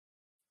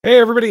Hey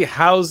everybody,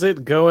 how's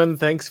it going?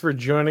 Thanks for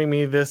joining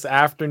me this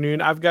afternoon.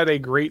 I've got a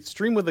great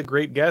stream with a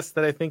great guest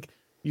that I think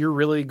you're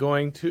really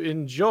going to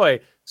enjoy.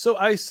 So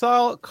I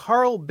saw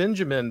Carl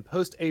Benjamin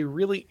post a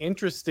really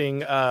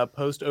interesting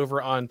post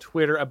over on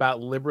Twitter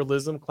about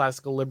liberalism,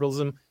 classical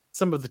liberalism,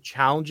 some of the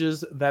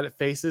challenges that it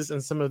faces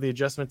and some of the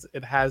adjustments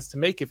it has to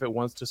make if it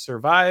wants to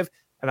survive.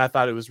 And I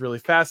thought it was really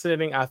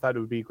fascinating. I thought it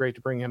would be great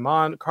to bring him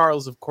on.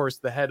 Carl's, of course,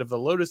 the head of the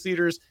Lotus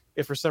Eaters.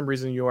 If for some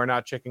reason you are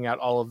not checking out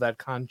all of that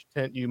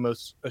content, you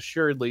most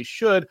assuredly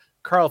should.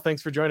 Carl,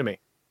 thanks for joining me.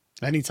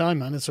 Anytime,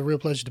 man. It's a real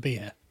pleasure to be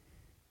here.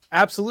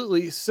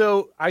 Absolutely.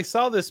 So I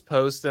saw this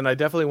post and I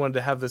definitely wanted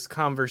to have this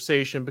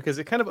conversation because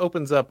it kind of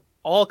opens up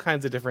all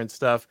kinds of different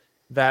stuff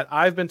that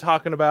I've been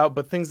talking about,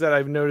 but things that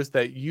I've noticed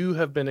that you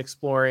have been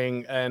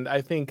exploring. And I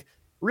think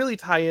really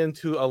tie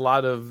into a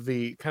lot of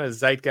the kind of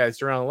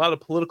zeitgeist around a lot of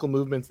political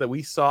movements that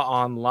we saw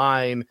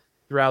online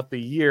throughout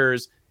the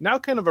years, now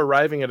kind of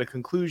arriving at a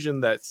conclusion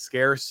that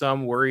scares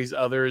some, worries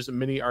others.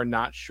 Many are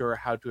not sure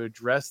how to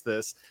address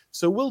this.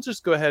 So we'll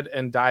just go ahead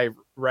and dive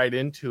right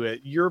into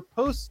it. Your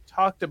post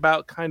talked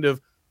about kind of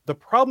the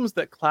problems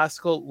that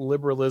classical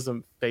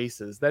liberalism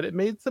faces, that it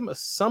made some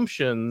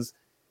assumptions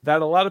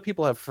that a lot of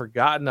people have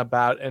forgotten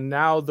about, and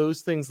now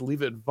those things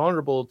leave it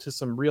vulnerable to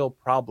some real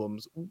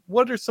problems.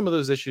 What are some of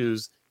those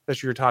issues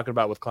that you're talking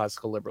about with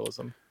classical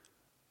liberalism?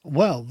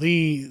 Well,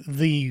 the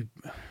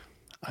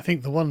I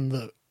think the one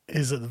that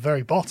is at the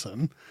very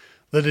bottom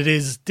that it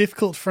is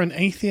difficult for an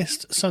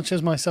atheist such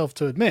as myself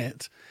to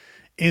admit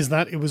is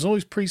that it was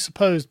always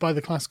presupposed by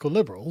the classical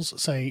liberals,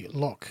 say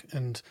Locke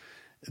and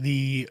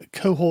the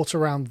cohort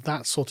around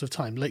that sort of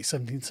time, late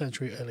 17th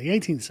century, early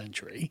 18th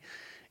century,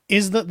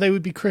 is that they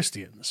would be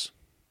Christians.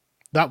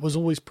 That was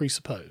always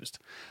presupposed.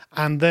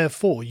 And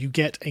therefore, you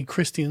get a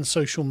Christian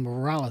social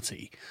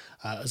morality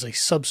as a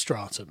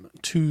substratum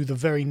to the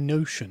very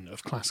notion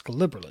of classical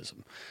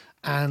liberalism.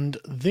 And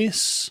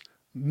this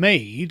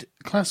made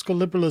classical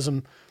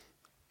liberalism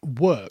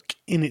work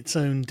in its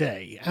own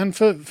day and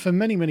for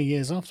many, many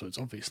years afterwards,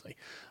 obviously.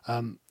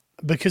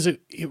 Because it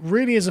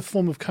really is a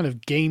form of kind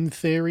of game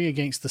theory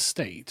against the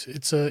state.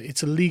 It's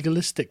a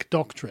legalistic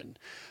doctrine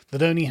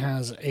that only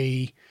has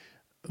a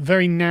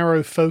very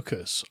narrow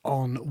focus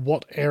on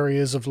what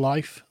areas of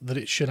life that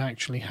it should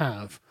actually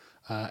have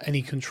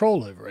any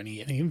control over,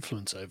 any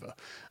influence over.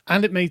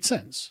 And it made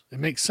sense. It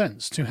makes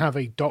sense to have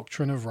a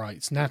doctrine of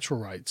rights, natural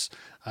rights,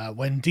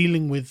 when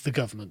dealing with the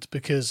government,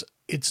 because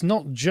it's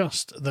not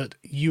just that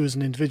you as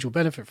an individual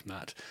benefit from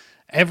that.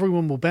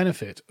 Everyone will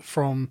benefit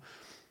from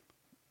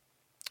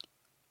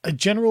a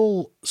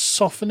general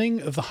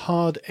softening of the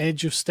hard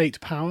edge of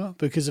state power,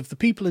 because if the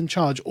people in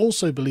charge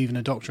also believe in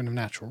a doctrine of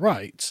natural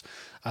rights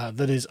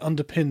that is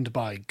underpinned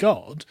by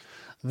God,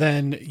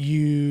 then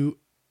you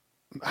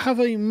have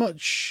a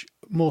much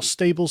more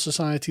stable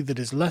society that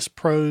is less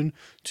prone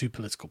to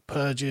political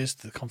purges,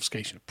 to the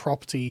confiscation of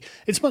property.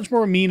 It's much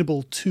more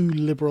amenable to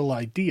liberal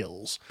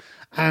ideals.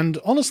 And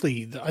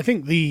honestly, I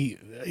think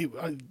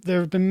there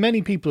have been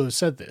many people who have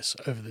said this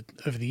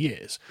over the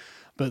years,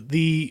 but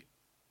the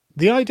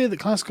idea that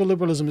classical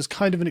liberalism is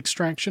kind of an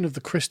extraction of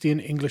the Christian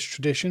English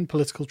tradition,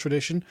 political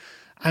tradition,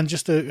 and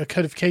just a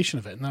codification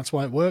of it, and that's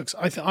why it works.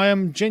 I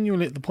am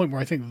genuinely at the point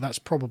where I think that that's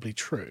probably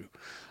true.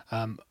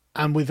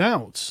 And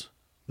without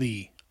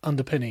the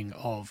underpinning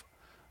of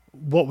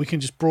what we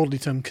can just broadly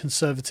term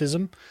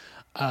conservatism,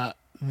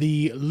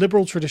 the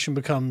liberal tradition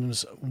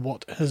becomes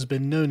what has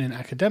been known in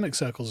academic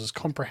circles as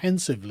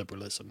comprehensive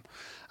liberalism.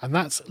 And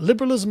that's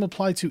liberalism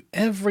applied to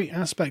every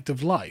aspect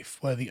of life,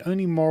 where the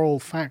only moral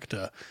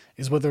factor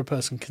is whether a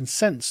person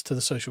consents to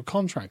the social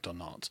contract or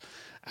not.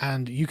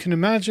 And you can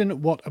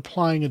imagine what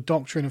applying a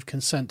doctrine of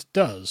consent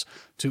does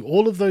to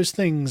all of those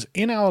things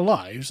in our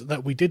lives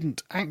that we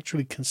didn't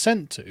actually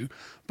consent to,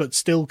 but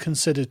still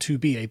consider to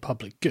be a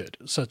public good,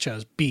 such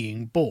as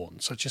being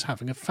born, such as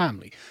having a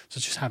family,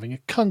 such as having a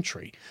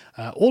country.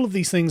 All of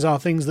these things are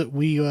things that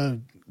we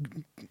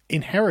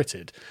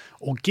inherited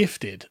or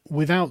gifted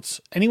without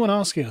anyone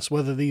asking us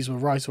whether these were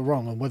right or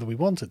wrong and whether we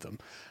wanted them.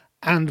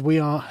 And we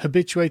are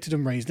habituated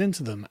and raised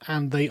into them,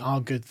 and they are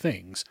good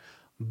things.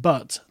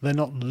 But they're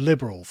not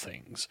liberal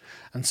things.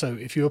 And so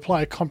if you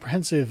apply a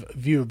comprehensive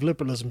view of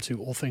liberalism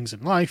to all things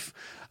in life,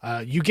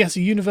 you get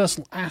a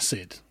universal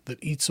acid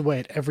that eats away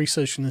at every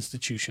social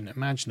institution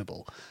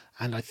imaginable.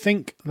 And I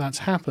think that's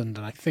happened,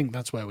 and I think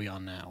that's where we are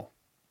now.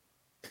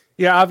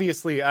 Yeah,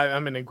 obviously,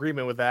 I'm in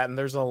agreement with that. And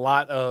there's a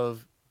lot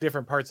of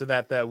different parts of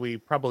that we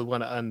probably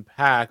want to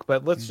unpack.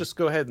 But let's just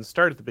go ahead and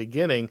start at the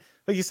beginning.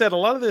 Like you said, a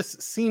lot of this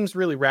seems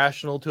really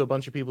rational to a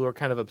bunch of people who are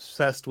kind of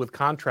obsessed with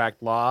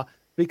contract law,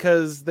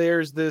 because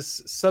there's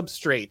this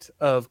substrate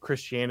of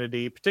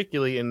Christianity,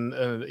 particularly in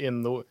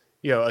the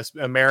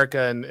America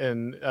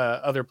and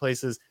other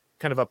places,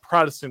 kind of a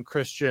Protestant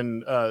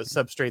Christian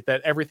substrate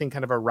that everything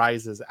kind of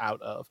arises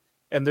out of.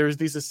 And there's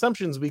these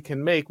assumptions we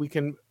can make. We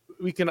can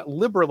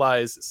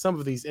liberalize some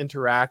of these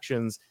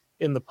interactions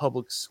in the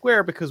public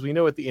square because we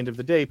know at the end of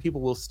the day people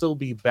will still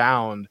be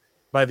bound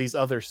by these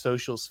other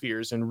social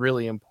spheres in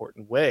really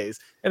important ways.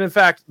 And in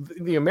fact,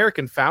 the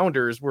American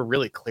founders were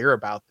really clear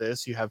about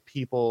this. You have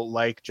people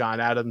like John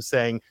Adams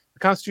saying the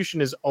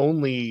Constitution is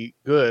only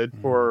good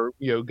for,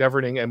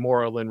 governing a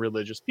moral and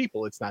religious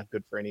people. It's not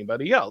good for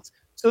anybody else.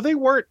 So they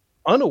weren't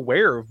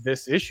unaware of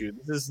this issue.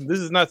 This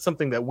is not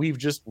something that we've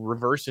just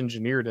reverse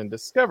engineered and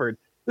discovered.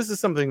 This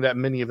is something that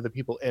many of the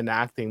people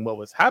enacting what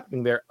was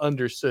happening there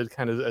understood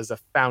kind of as a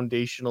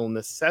foundational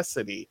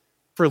necessity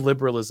for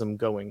liberalism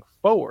going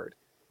forward.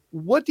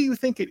 What do you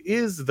think it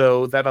is,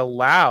 though, that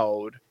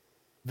allowed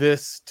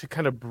this to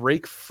kind of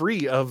break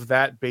free of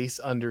that base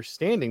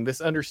understanding,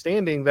 this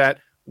understanding that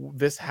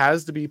this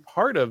has to be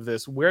part of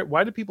this?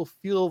 Why do people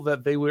feel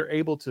that they were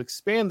able to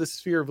expand the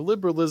sphere of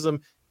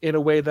liberalism in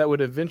a way that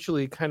would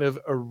eventually kind of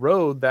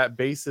erode that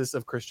basis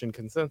of Christian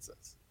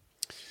consensus?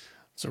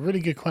 It's a really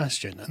good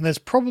question, and there's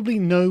probably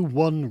no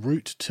one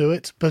route to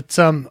it, but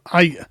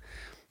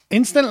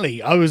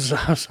Instantly, I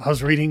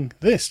was reading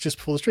this just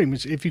before the stream,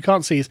 which, if you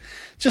can't see, is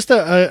just an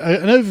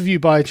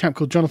overview by a chap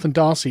called Jonathan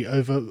Darcy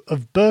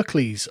of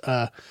Berkeley's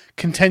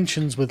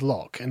contentions with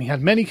Locke. And he had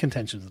many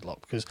contentions with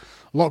Locke, because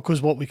Locke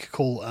was what we could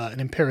call an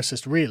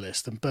empiricist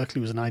realist, and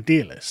Berkeley was an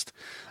idealist.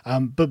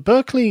 But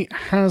Berkeley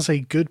has a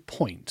good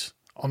point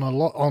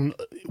on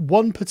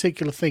one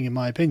particular thing, in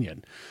my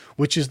opinion,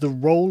 which is the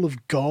role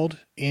of God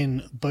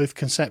in both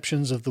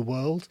conceptions of the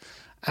world.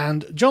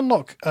 And John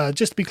Locke,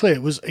 just to be clear,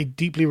 was a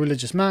deeply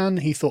religious man.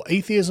 He thought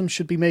atheism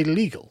should be made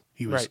illegal.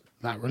 He was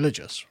that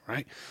religious,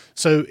 right?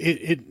 So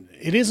it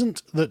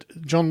isn't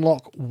that John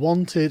Locke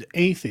wanted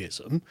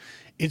atheism.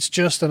 It's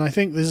just, and I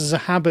think this is a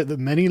habit that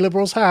many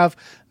liberals have,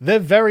 they're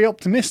very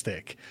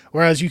optimistic.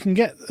 Whereas you can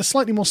get a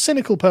slightly more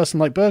cynical person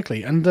like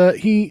Berkeley, and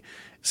he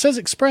says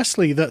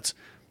expressly that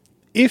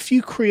if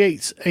you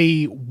create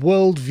a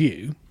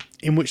worldview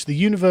in which the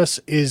universe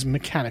is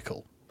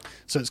mechanical,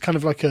 so it's kind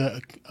of like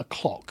a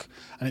clock,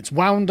 and it's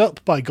wound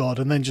up by God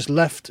and then just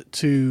left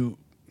to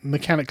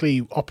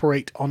mechanically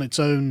operate on its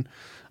own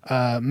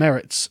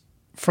merits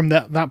from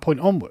that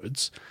point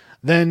onwards,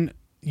 then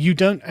you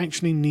don't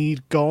actually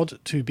need God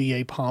to be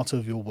a part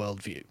of your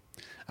worldview.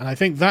 And I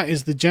think that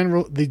is the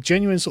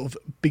genuine sort of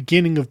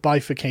beginning of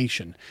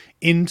bifurcation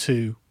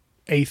into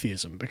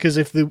atheism. Because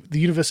if the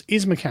universe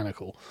is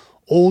mechanical,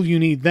 all you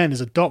need then is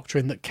a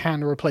doctrine that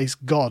can replace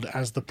God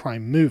as the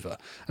prime mover.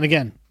 And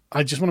again,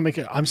 I just want to make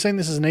it, I'm saying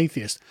this as an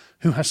atheist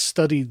who has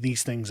studied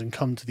these things and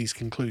come to these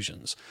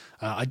conclusions.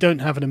 I don't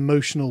have an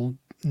emotional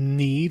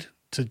need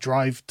to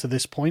drive to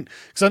this point,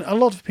 because a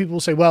lot of people will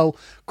say, well,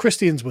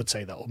 Christians would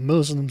say that, or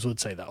Muslims would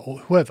say that, or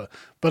whoever,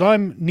 but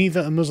I'm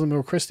neither a Muslim or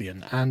a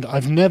Christian, and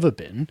I've never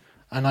been,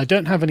 and I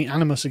don't have any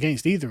animus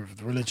against either of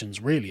the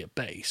religions really at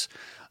base.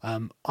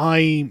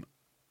 I'm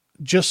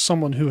just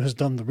someone who has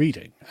done the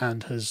reading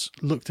and has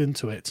looked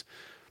into it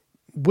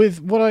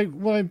with what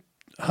I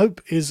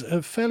hope is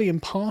a fairly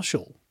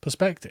impartial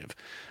perspective,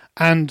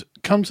 and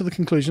come to the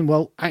conclusion,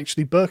 well,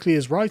 actually Berkeley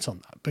is right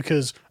on that,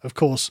 because of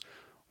course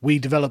we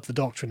developed the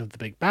doctrine of the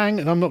Big Bang,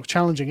 and I'm not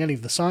challenging any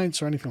of the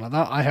science or anything like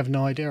that. I have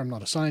no idea. I'm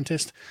not a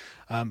scientist.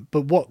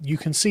 But what you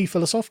can see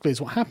philosophically is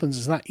what happens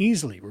is that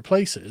easily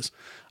replaces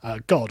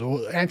God,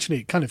 or actually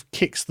it kind of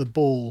kicks the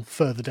ball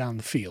further down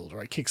the field,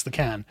 or it kicks the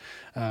can,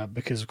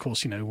 because of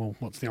course, well,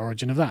 what's the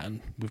origin of that?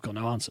 And we've got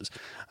no answers.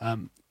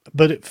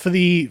 But for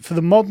the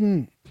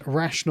modern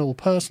rational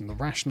person, the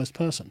rationalist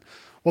person,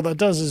 what that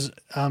does is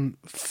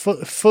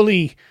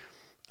fully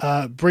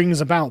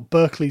brings about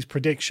Berkeley's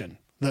prediction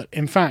that,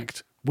 in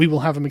fact, we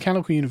will have a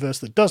mechanical universe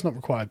that does not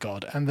require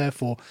God, and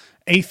therefore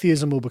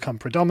atheism will become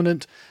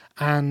predominant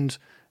and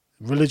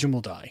religion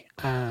will die.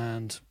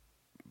 And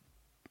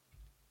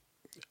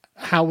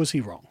how was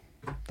he wrong?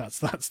 That's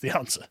the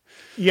answer.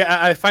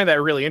 Yeah, I find that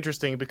really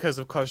interesting because,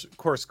 of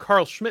course,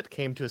 Carl Schmitt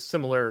came to a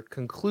similar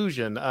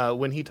conclusion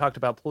when he talked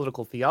about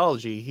political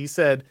theology. He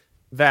said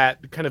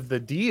that kind of the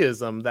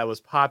deism that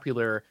was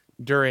popular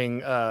during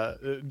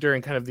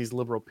kind of these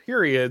liberal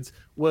periods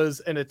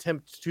was an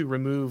attempt to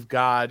remove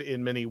God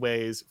in many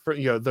ways, for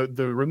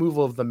the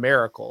removal of the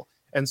miracle.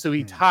 And so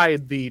he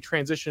tied the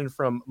transition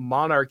from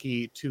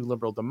monarchy to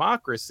liberal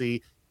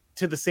democracy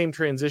to the same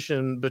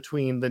transition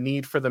between the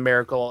need for the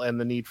miracle and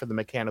the need for the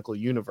mechanical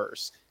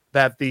universe.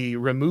 That the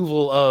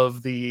removal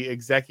of the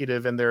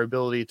executive and their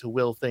ability to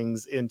will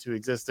things into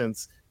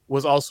existence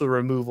was also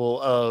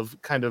removal of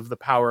kind of the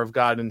power of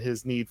God and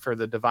his need for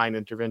the divine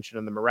intervention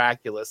and the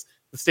miraculous.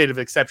 The state of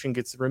exception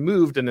gets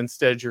removed, and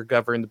instead you're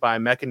governed by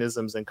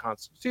mechanisms and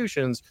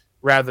constitutions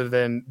rather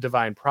than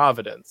divine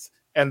providence.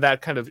 And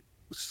that kind of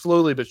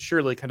slowly but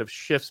surely kind of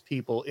shifts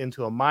people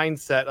into a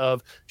mindset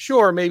of,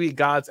 sure, maybe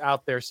God's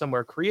out there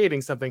somewhere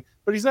creating something,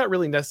 but he's not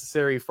really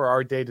necessary for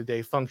our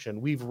day-to-day function.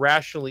 We've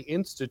rationally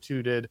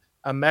instituted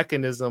a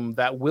mechanism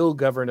that will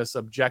govern us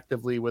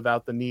objectively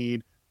without the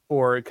need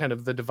for kind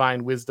of the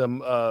divine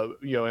wisdom,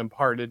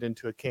 imparted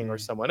into a king or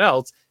someone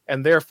else.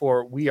 And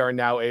therefore we are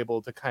now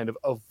able to kind of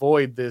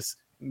avoid this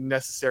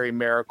necessary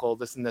miracle,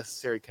 this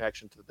necessary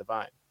connection to the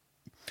divine.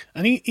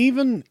 And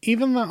even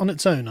that on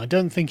its own, I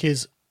don't think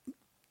is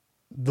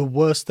the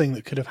worst thing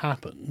that could have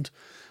happened.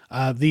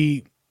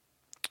 The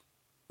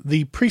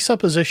the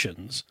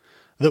presuppositions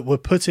that were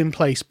put in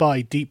place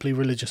by deeply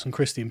religious and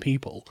Christian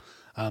people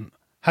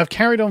have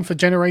carried on for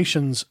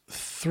generations,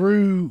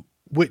 through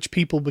which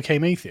people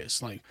became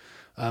atheists. Like,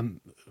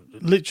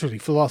 literally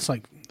for the last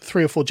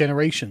 3 or 4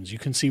 generations, you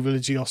can see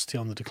religiosity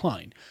on the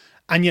decline.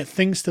 And yet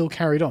things still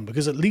carried on,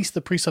 because at least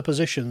the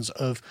presuppositions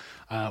of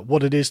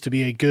what it is to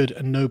be a good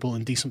and noble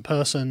and decent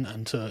person,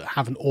 and to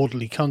have an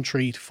orderly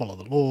country, to follow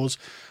the laws,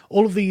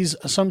 all of these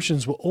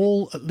assumptions were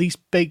all at least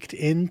baked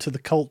into the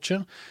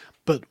culture.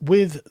 But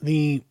with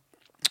the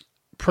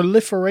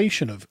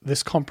proliferation of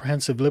this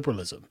comprehensive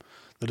liberalism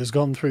that has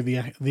gone through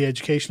the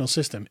educational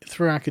system,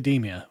 through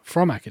academia,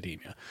 from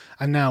academia,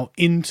 and now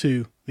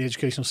into the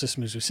educational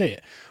system as we see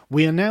it,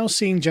 we are now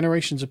seeing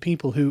generations of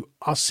people who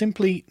are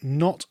simply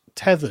not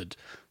tethered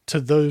to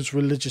those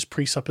religious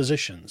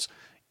presuppositions,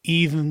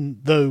 even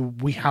though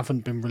we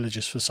haven't been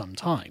religious for some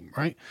time,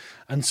 right?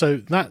 And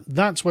so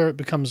that's where it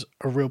becomes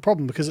a real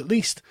problem, because at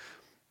least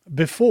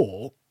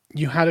before,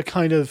 you had a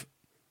kind of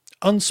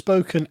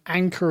unspoken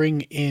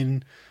anchoring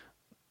in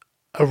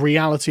a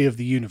reality of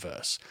the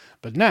universe.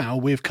 But now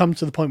we've come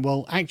to the point,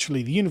 well,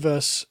 actually the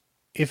universe,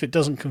 if it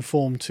doesn't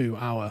conform to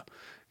our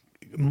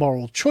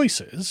moral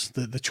choices,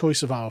 the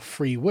choice of our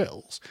free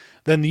wills,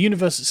 then the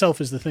universe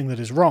itself is the thing that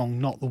is wrong,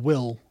 not the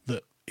will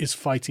that is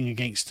fighting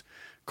against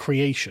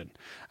creation.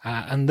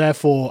 And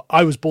therefore,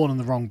 I was born in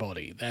the wrong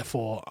body.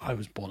 Therefore, I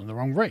was born in the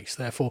wrong race.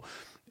 Therefore,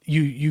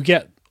 you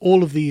get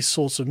all of these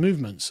sorts of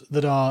movements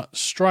that are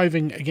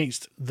striving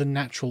against the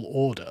natural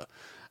order.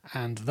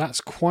 And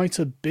that's quite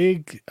a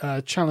big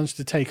challenge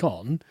to take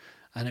on.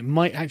 And it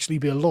might actually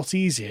be a lot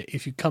easier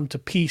if you come to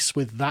peace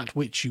with that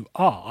which you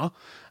are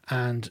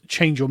and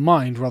change your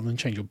mind rather than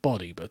change your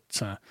body. But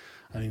I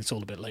think it's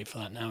all a bit late for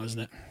that now, isn't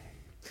it?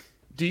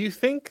 Do you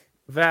think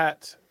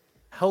that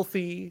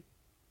healthy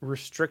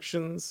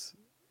restrictions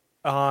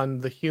on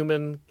the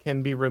human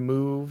can be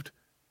removed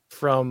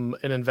from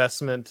an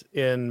investment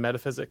in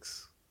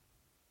metaphysics?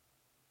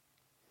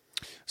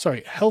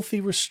 Sorry,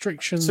 healthy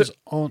restrictions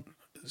on...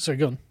 Sorry,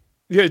 go on.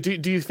 Yeah,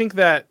 do you think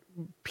that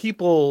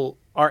people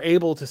are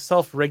able to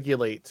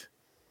self-regulate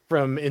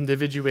from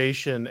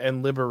individuation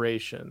and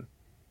liberation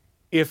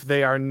if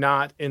they are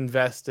not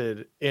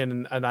invested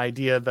in an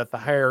idea that the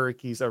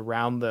hierarchies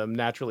around them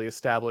naturally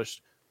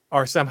established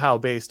are somehow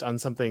based on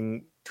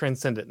something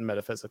transcendent and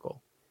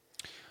metaphysical?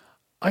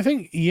 I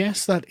think,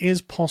 yes, that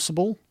is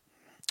possible,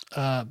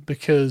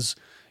 because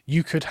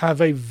you could have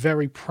a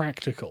very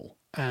practical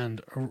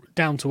and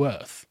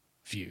down-to-earth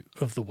view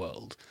of the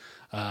world.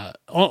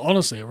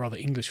 Honestly, a rather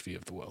English view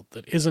of the world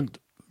that isn't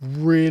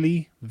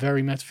really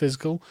very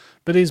metaphysical,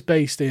 but is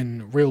based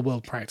in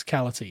real-world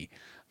practicality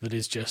that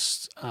is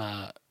just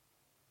a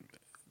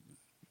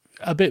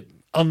bit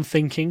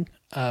unthinking,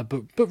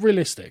 but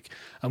realistic,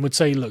 and would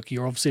say, look,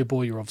 you're obviously a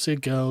boy, you're obviously a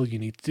girl, you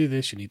need to do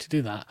this, you need to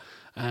do that,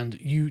 and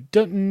you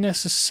don't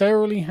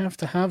necessarily have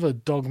to have a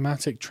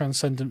dogmatic,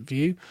 transcendent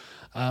view.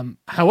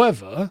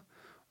 However,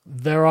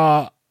 there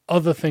are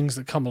other things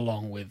that come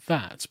along with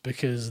that,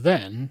 because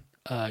then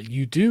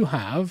you do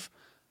have,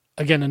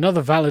 again,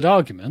 another valid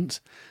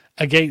argument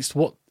against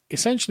what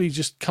essentially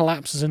just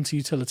collapses into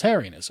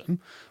utilitarianism,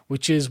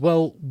 which is,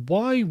 well,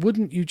 why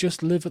wouldn't you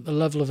just live at the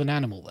level of an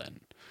animal then?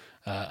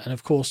 And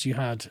of course, you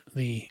had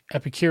the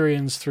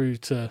Epicureans through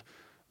to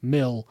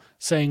Mill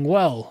saying,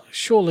 well,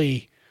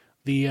 surely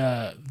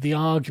the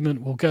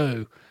argument will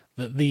go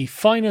that the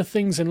finer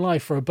things in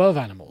life are above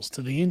animals,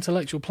 to the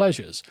intellectual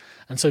pleasures,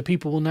 and so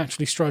people will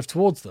naturally strive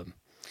towards them.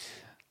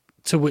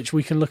 To which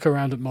we can look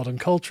around at modern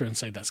culture and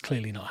say that's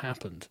clearly not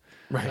happened.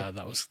 Right.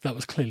 That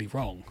was clearly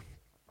wrong.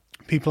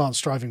 People aren't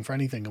striving for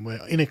anything, and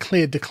we're in a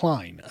clear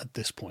decline at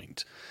this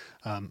point.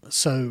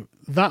 So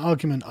that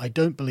argument, I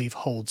don't believe,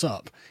 holds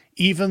up,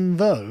 even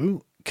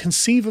though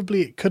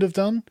conceivably it could have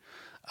done.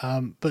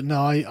 But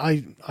no,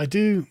 I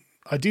do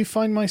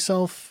find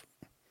myself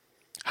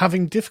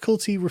having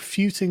difficulty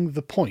refuting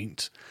the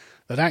point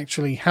that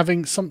actually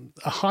having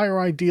a higher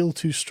ideal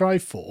to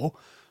strive for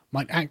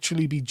might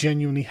actually be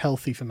genuinely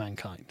healthy for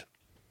mankind.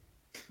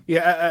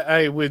 Yeah,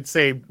 I would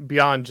say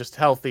beyond just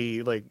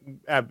healthy, like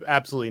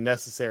absolutely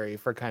necessary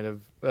for kind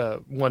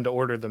of one to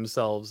order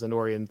themselves and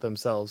orient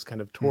themselves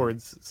kind of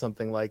towards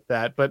something like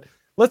that. But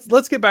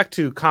let's get back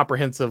to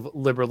comprehensive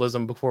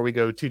liberalism before we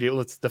go too deep.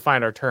 Let's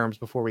define our terms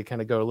before we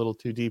kind of go a little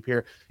too deep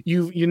here.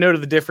 You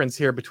noted the difference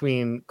here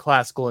between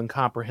classical and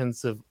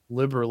comprehensive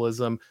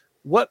liberalism.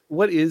 What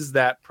is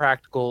that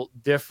practical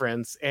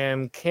difference,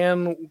 and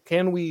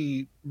can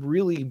we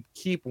really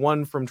keep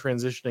one from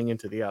transitioning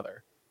into the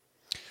other?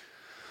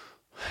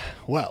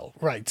 Well,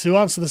 right. To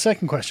answer the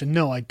second question,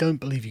 no, I don't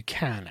believe you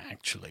can,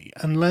 actually,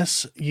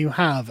 unless you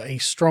have a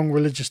strong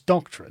religious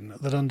doctrine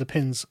that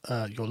underpins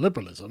your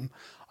liberalism.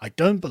 I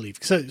don't believe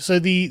so. So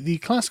the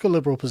classical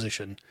liberal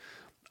position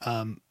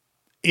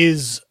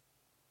is,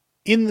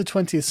 in the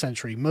 20th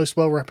century, most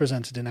well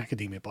represented in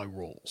academia by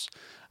Rawls.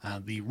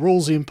 The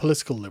Rawlsian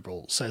political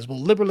liberal says, well,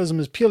 liberalism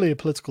is purely a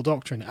political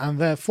doctrine, and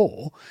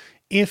therefore,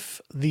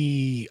 if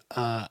the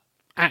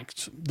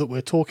act that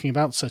we're talking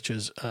about, such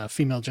as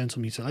female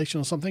genital mutilation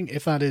or something,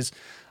 if that is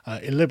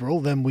illiberal,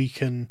 then we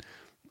can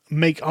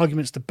make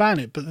arguments to ban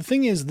it. But the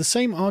thing is, the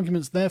same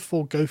arguments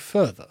therefore go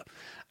further.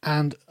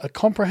 And a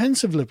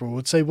comprehensive liberal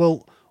would say,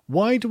 well,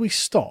 why do we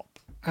stop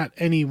at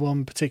any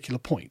one particular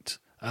point?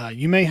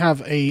 You may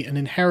have an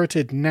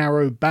inherited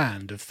narrow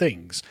band of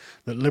things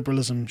that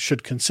liberalism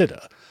should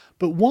consider,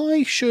 but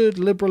why should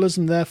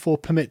liberalism therefore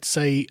permit,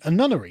 say, a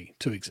nunnery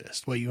to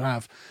exist, where you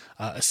have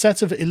a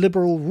set of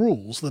illiberal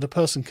rules that a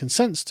person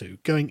consents to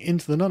going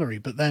into the nunnery,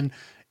 but then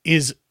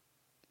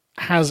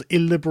has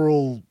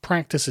illiberal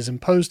practices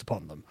imposed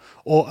upon them?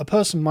 Or a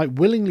person might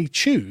willingly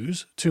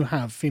choose to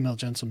have female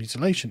genital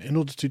mutilation in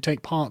order to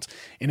take part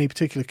in a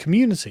particular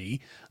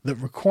community that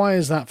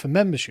requires that for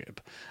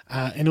membership,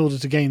 in order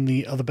to gain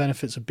the other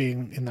benefits of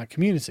being in that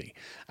community.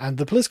 And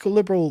the political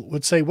liberal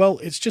would say, well,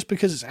 it's just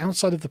because it's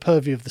outside of the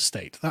purview of the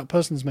state. That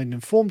person has made an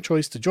informed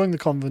choice to join the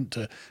convent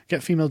to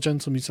get female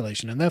genital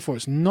mutilation, and therefore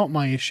it's not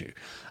my issue.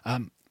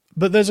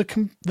 But there's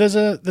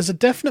a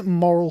definite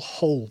moral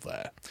hole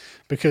there,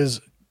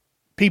 because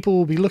people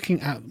will be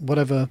looking at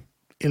whatever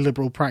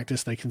illiberal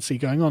practice they can see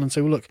going on and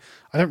say, well, look,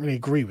 I don't really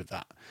agree with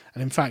that.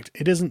 And in fact,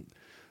 it isn't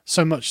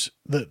so much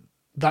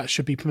that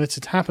should be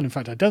permitted to happen. In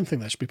fact, I don't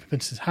think that should be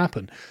permitted to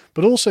happen.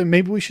 But also,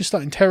 maybe we should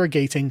start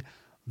interrogating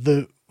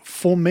the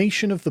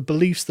formation of the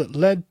beliefs that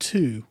led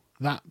to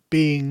that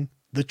being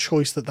the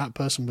choice that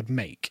person would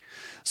make.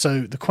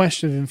 So the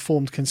question of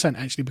informed consent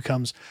actually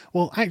becomes,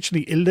 well,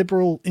 actually,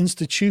 illiberal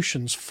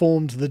institutions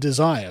formed the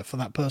desire for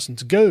that person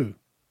to go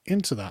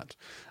into that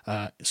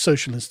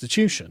social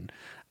institution,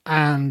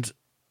 and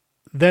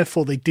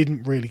therefore they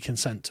didn't really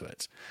consent to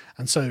it.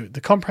 And so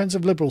the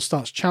comprehensive liberal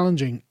starts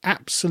challenging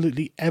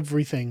absolutely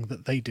everything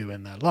that they do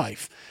in their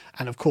life.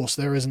 And of course,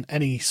 there isn't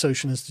any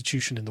social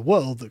institution in the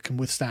world that can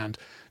withstand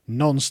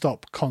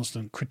non-stop,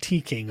 constant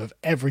critiquing of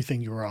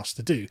everything you were asked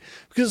to do,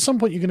 because at some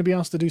point you're going to be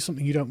asked to do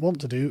something you don't want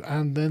to do,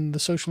 and then the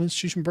social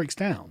institution breaks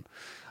down.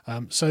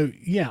 So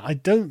yeah, I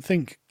don't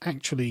think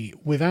actually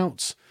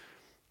without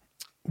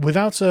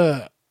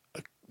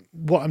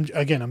I'm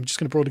just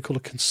going to broadly call a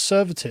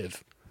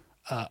conservative,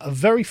 a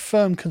very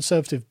firm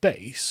conservative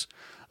base,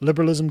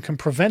 liberalism can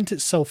prevent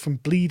itself from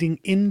bleeding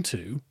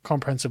into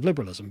comprehensive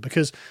liberalism,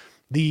 because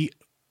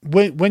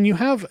when you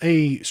have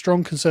a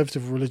strong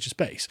conservative religious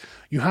base,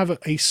 you have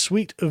a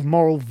suite of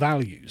moral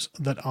values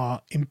that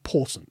are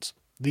important.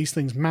 These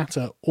things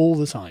matter all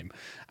the time,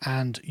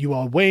 and you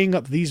are weighing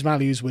up these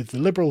values with the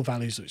liberal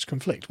values which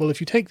conflict. Well, if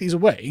you take these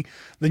away,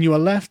 then you are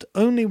left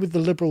only with the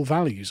liberal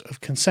values of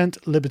consent,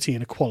 liberty,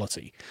 and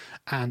equality,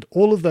 and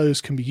all of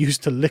those can be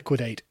used to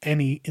liquidate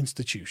any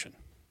institution.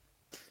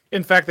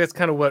 In fact, that's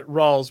kind of what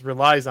Rawls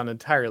relies on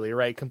entirely,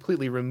 right?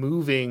 Completely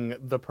removing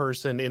the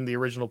person in the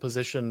original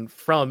position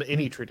from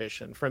any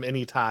tradition, from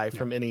any tie,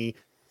 from any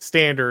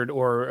standard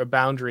or a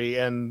boundary.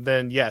 And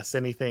then, yes,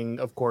 anything,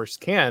 of course,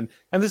 can.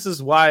 And this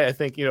is why I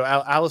think,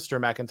 Alistair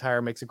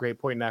McIntyre makes a great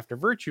point in After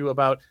Virtue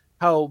about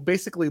how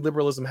basically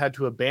liberalism had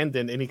to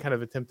abandon any kind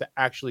of attempt to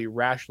actually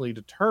rationally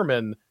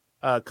determine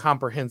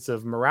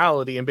comprehensive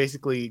morality, and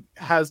basically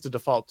has to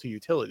default to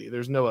utility.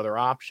 There's no other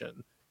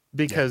option,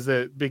 because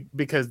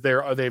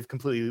they've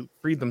completely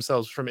freed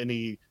themselves from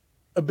any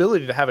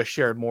ability to have a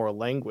shared moral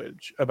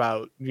language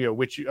about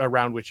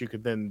around which you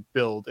could then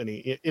build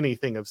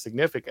anything of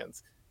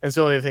significance. And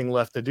so the only thing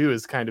left to do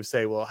is kind of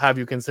say, well, have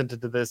you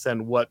consented to this,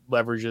 and what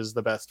leverage is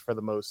the best for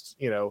the most,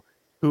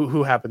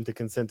 who happen to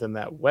consent in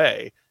that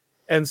way.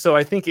 And so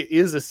I think it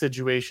is a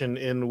situation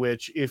in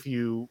which if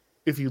you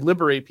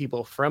liberate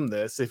people from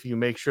this, if you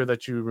make sure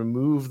that you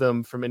remove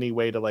them from any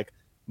way to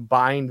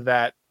bind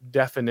that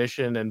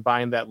definition and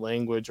bind that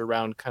language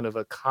around kind of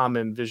a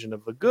common vision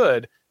of the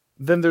good,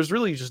 then there's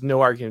really just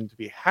no argument to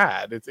be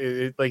had.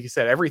 It like you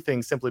said,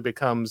 everything simply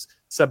becomes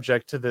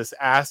subject to this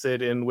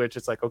acid in which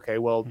it's like, okay,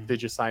 well,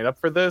 did you sign up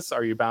for this?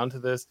 Are you bound to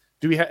this?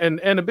 Do we and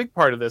a big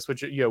part of this,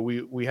 which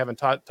we haven't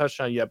touched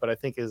on yet, but I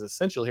think is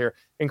essential here.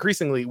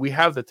 Increasingly, we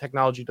have the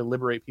technology to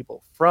liberate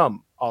people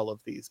from all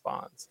of these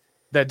bonds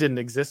that didn't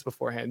exist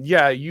beforehand.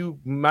 Yeah, you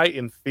might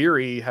in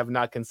theory have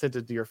not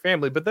consented to your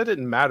family, but that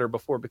didn't matter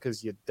before,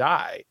 because you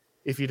die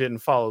if you didn't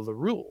follow the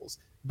rules.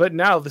 But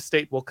now the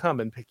state will come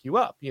and pick you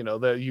up. You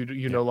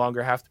no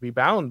longer have to be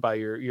bound by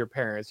your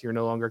parents. You're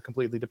no longer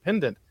completely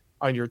dependent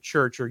on your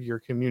church or your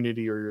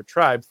community or your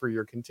tribe for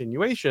your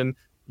continuation.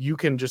 You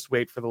can just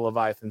wait for the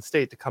Leviathan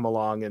state to come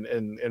along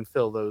and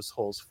fill those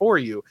holes for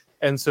you.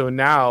 And so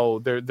now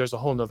there's a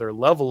whole nother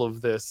level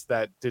of this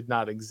that did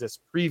not exist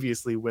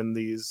previously when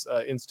these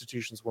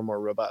institutions were more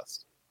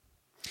robust.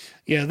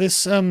 Yeah,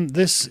 this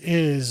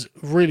is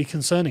really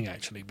concerning,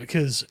 actually,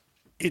 because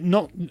it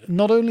not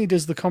only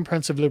does the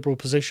comprehensive liberal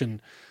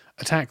position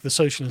attack the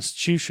social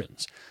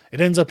institutions, it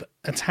ends up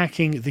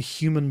attacking the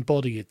human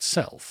body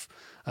itself.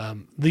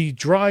 The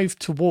drive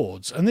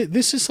towards, and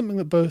this is something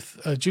that both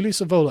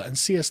Julius Evola and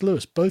C.S.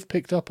 Lewis both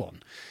picked up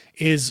on,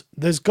 is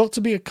there's got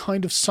to be a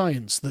kind of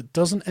science that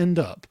doesn't end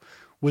up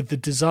with the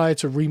desire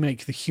to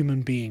remake the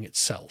human being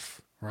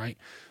itself, right?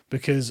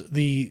 because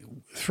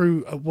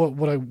through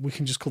we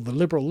can just call the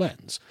liberal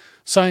lens,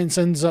 science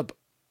ends up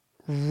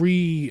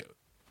redirecting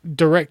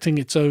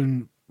its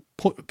own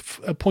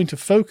point of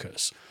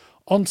focus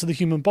onto the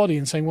human body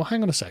and saying, well,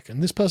 hang on a second,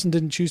 this person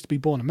didn't choose to be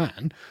born a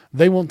man.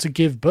 They want to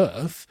give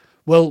birth.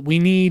 Well, we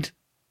need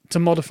to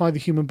modify the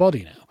human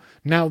body now.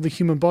 Now the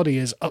human body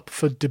is up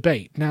for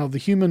debate. Now the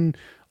human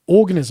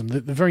organism,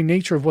 the very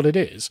nature of what it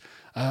is,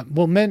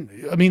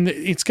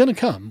 it's going to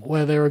come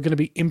where there are going to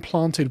be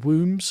implanted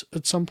wombs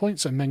at some point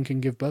so men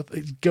can give birth.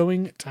 It's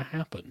going to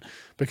happen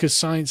because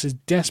science is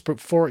desperate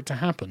for it to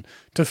happen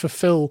to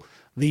fulfill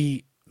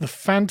the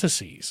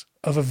fantasies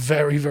of a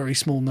very, very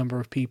small number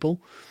of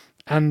people.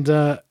 And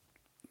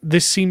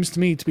this seems to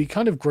me to be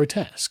kind of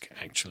grotesque,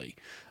 actually.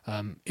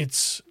 I'm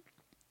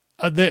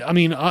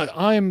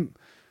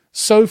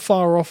so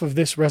far off of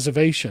this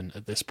reservation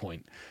at this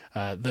point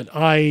that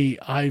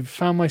I've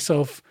found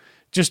myself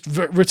just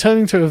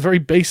returning to a very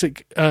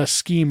basic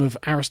scheme of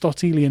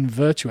Aristotelian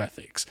virtue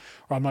ethics.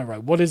 Or am I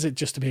right? What is it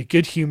just to be a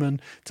good human,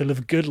 to live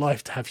a good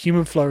life, to have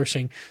human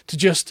flourishing, to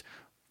just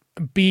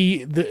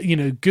be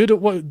good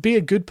at what, be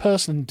a good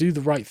person and do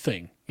the right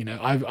thing?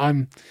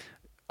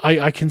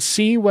 I can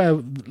see where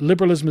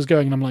liberalism is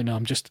going, and I'm like, no,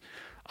 I'm just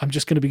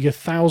going to be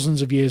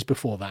thousands of years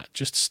before that.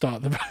 Just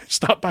start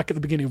back at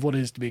the beginning of what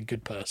it is to be a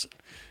good person,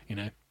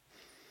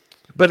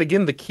 But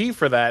again, the key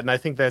for that, and I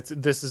think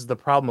this is the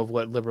problem of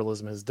what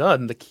liberalism has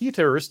done. The key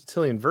to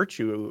Aristotelian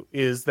virtue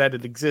is that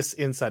it exists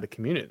inside a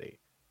community.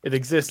 It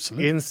exists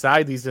Absolutely.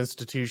 Inside these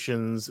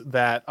institutions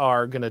that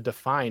are going to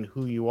define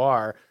who you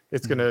are.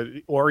 It's going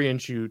to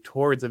orient you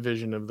towards a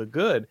vision of the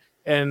good.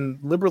 And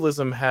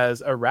liberalism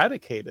has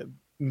eradicated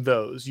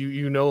those.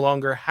 You no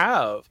longer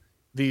have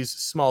these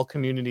small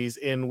communities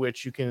in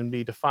which you can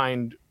be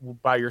defined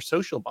by your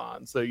social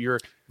bonds, so you're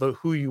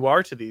who you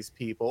are to these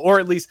people, or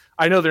at least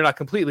I know they're not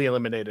completely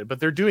eliminated, but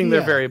they're doing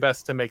their very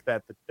best to make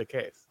that the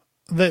case.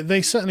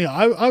 They certainly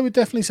are. I would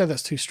definitely say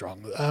that's too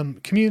strong.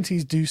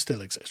 Communities do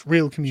still exist.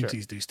 Real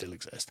communities do still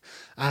exist.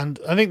 And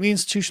I think the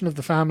institution of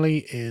the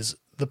family is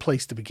the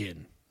place to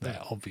begin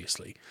there,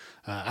 obviously.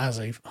 As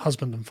a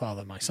husband and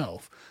father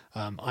myself,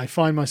 I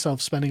find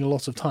myself spending a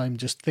lot of time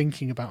just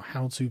thinking about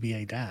how to be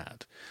a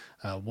dad.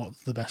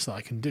 What's the best that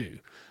I can do?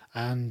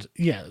 And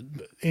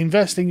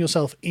investing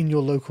yourself in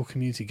your local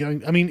community.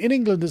 In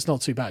England, it's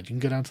not too bad. You can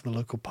go down to the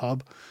local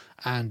pub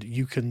and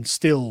you can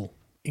still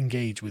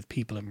engage with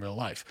people in real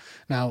life.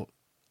 Now,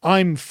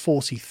 I'm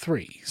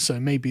 43,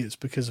 so maybe it's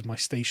because of my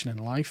station in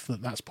life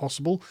that's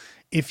possible.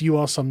 If you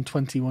are some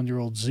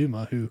 21-year-old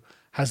Zoomer who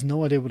has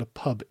no idea what a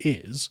pub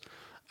is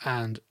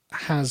and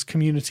has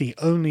community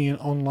only in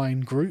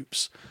online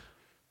groups,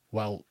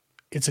 well,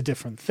 it's a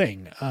different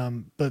thing.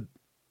 But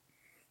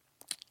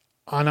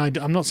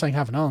I'm not saying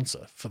have an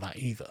answer for that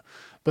either.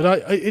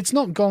 But it's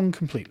not gone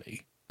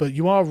completely. But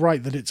you are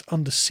right that it's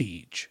under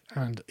siege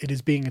and it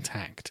is being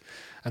attacked.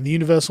 And the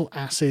universal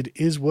acid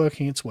is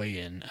working its way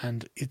in.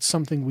 And it's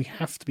something we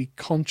have to be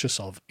conscious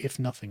of, if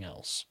nothing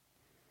else.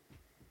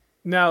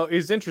 Now,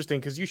 it's interesting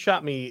because you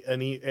shot me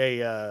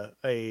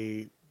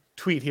a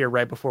tweet here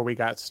right before we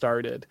got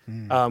started,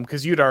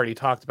 because you'd already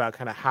talked about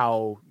kind of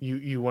how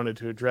you wanted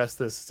to address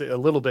this a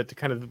little bit to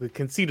kind of the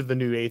conceit of the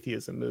new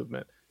atheism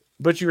movement.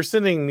 But you were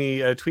sending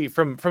me a tweet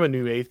from a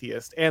new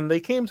atheist, and they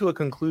came to a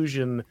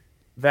conclusion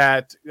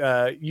that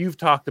you've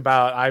talked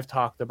about, I've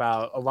talked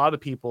about, a lot of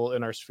people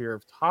in our sphere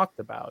have talked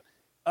about.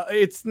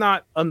 It's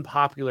not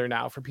unpopular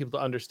now for people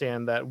to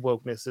understand that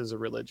wokeness is a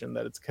religion,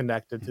 that it's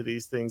connected to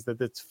these things, that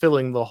it's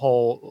filling the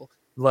hole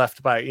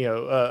left by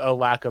a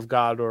lack of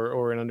God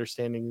or an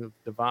understanding of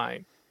the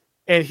divine.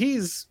 And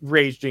he's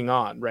raging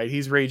on, right?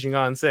 He's raging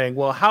on saying,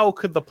 well, how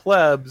could the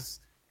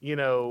plebs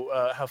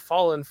have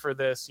fallen for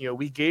this?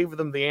 We gave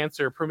them the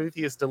answer.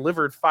 Prometheus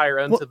delivered fire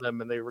unto them,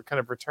 and they were kind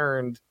of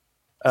returned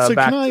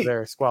back to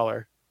their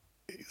squalor.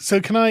 So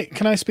can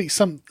I speak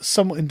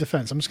somewhat in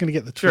defense? I'm just going to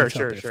get the tweet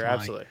up. Sure,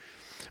 absolutely.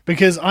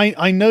 Because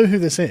I know who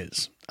this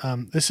is.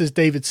 This is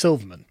David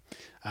Silverman,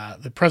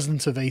 the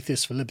president of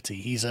Atheists for Liberty.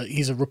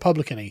 He's a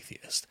Republican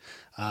atheist.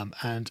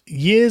 And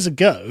years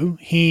ago,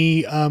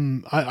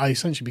 I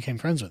essentially became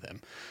friends with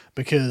him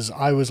because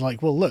I was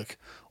like, well, look,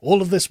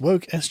 all of this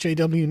woke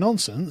SJW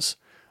nonsense,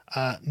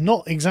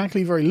 not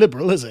exactly very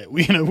liberal, is it?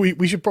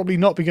 We should probably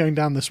not be going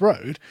down this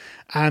road.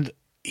 And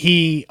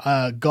he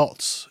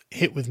got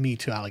hit with Me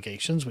Too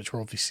allegations, which were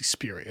obviously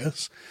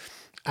spurious,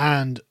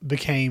 and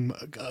came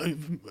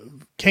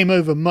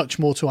over much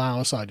more to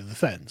our side of the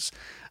fence.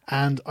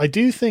 And I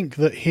do think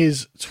that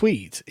his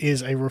tweet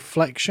is a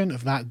reflection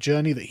of that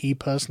journey that he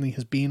personally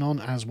has been on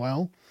as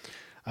well.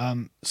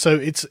 So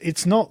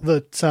it's not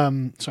that. Sorry,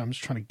 I'm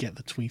just trying to get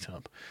the tweet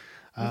up.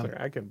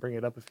 I can bring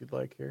it up if you'd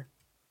like here.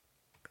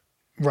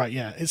 Right,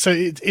 yeah. So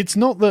it's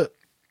not that.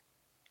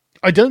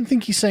 I don't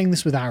think he's saying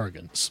this with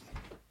arrogance.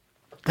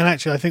 And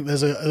actually, I think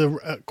there's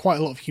a quite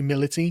a lot of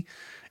humility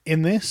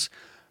in this,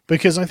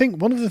 because I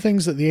think one of the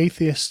things that the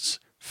atheists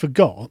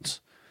forgot,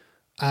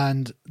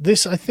 and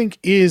this I think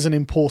is an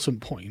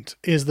important point,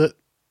 is that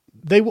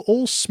they were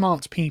all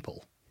smart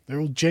people. They're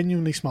all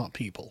genuinely smart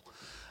people.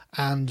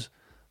 And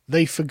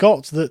they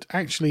forgot that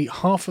actually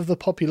half of the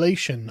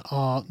population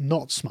are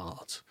not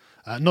smart,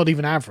 not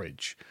even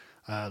average,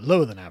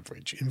 lower than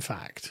average, in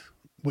fact,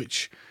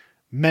 which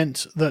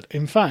meant that,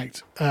 in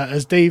fact,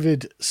 as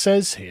David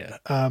says here,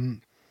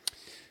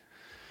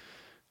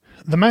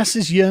 the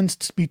masses yearned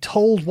to be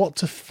told what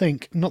to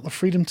think, not the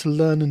freedom to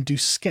learn and do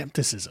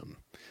skepticism.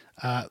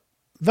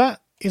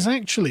 That is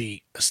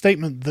actually a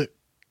statement that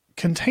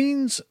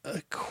contains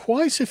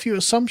quite a few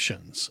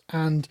assumptions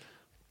and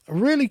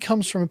really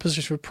comes from a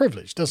position of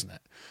privilege, doesn't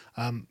it?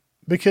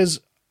 Because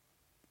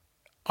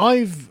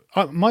my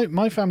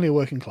family are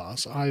working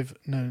class. I've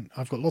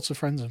got lots of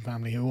friends and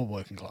family who are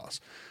working class,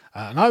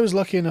 and I was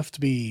lucky enough to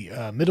be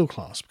middle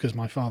class because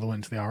my father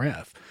went to the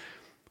RAF.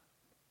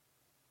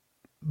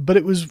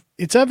 But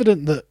it's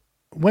evident that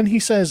when he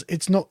says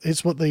it's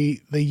what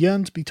they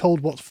yearn to be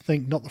told what to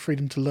think, not the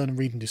freedom to learn and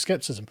read and do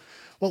skepticism.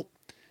 Well,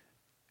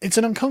 it's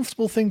an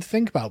uncomfortable thing to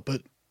think about,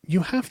 but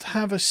you have to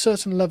have a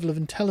certain level of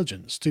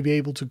intelligence to be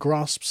able to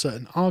grasp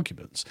certain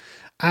arguments.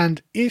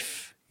 And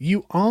if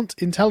you aren't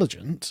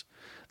intelligent,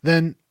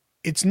 then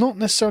it's not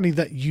necessarily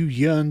that you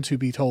yearn to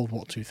be told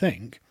what to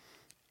think.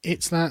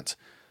 It's that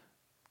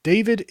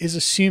David is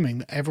assuming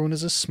that everyone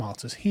is as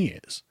smart as he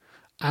is.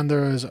 And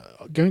there is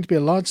going to be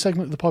a large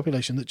segment of the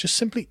population that just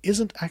simply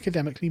isn't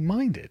academically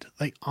minded.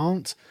 They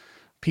aren't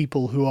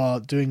people who are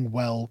doing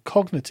well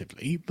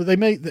cognitively, but they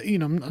may,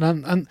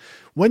 and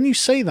when you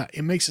say that,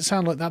 it makes it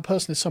sound like that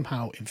person is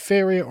somehow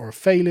inferior or a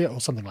failure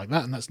or something like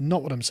that, and that's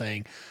not what I'm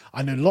saying.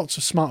 I know lots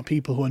of smart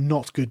people who are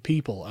not good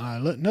people, and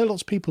I know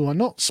lots of people who are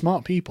not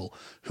smart people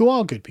who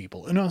are good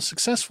people and are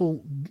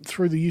successful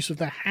through the use of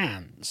their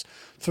hands,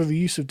 through the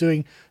use of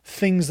doing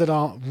things that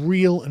are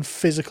real and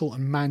physical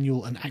and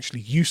manual and actually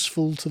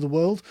useful to the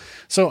world.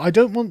 So I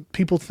don't want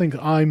people to think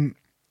I'm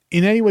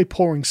in any way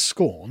pouring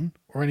scorn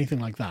or anything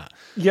like that.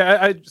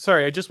 Yeah,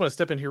 sorry, I just want to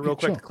step in here real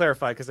quick Sure. to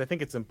clarify, because I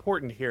think it's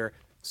important here.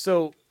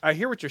 So I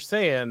hear what you're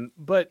saying,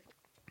 but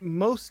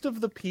most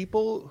of the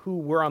people who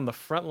were on the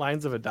front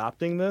lines of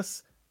adopting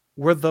this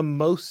were the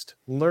most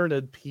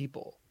learned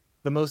people,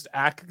 the most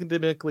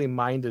academically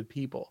minded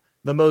people,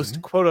 the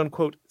most quote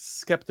unquote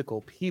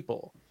skeptical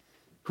people.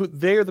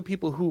 They're the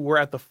people who were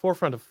at the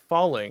forefront of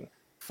falling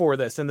for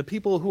this. And the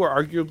people who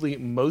are arguably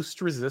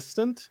most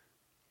resistant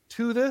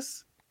to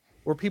this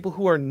were people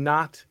who are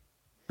not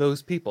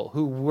those people,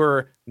 who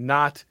were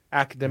not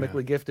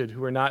academically gifted,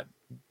 who were not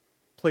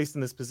placed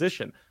in this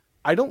position.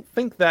 I don't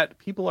think that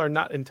people are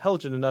not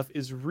intelligent enough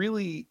is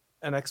really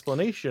an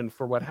explanation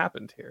for what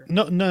happened here.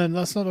 No,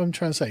 that's not what I'm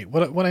trying to say.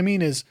 What I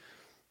mean is,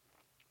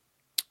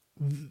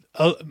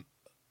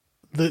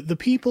 the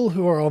people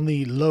who are on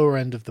the lower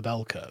end of the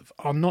bell curve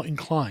are not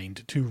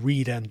inclined to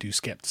read and do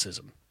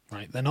skepticism,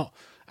 right? They're not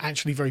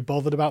actually very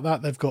bothered about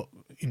that. They've got,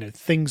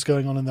 things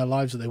going on in their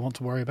lives that they want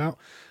to worry about.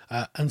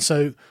 And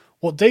so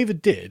what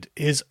David did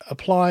is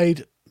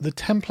applied the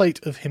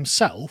template of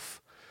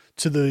himself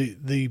to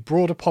the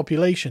broader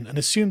population and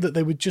assumed that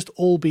they would just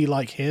all be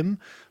like him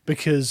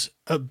because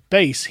at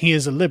base he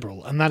is a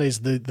liberal, and that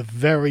is the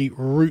very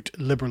root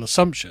liberal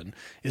assumption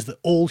is that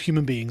all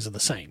human beings are the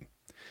same.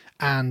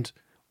 And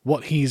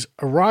what he's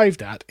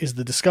arrived at is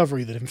the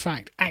discovery that, in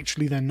fact,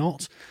 actually they're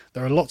not.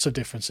 There are lots of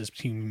differences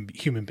between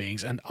human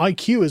beings, and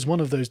IQ is one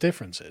of those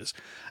differences.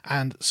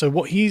 And so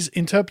what he's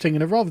interpreting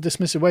in a rather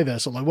dismissive way there,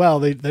 sort of like, well,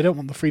 they don't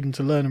want the freedom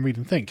to learn and read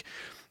and think,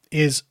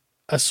 is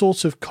a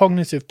sort of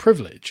cognitive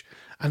privilege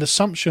and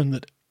assumption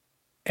that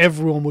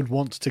everyone would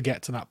want to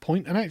get to that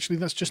point. And actually,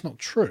 that's just not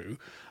true.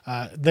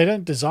 They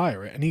don't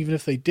desire it. And even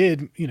if they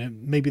did,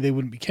 maybe they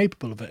wouldn't be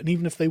capable of it. And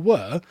even if they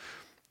were,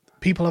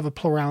 people have a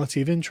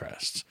plurality of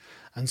interests.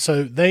 And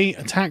so they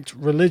attacked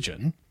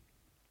religion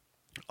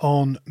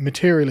on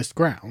materialist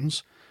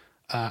grounds,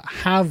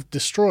 have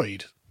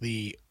destroyed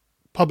the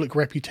public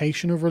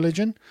reputation of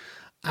religion,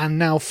 and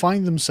now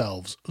find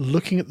themselves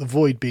looking at the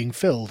void being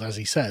filled, as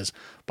he says,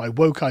 by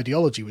woke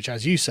ideology, which,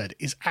 as you said,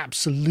 is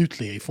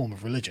absolutely a form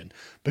of religion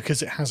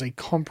because it has a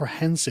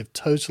comprehensive,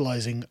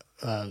 totalizing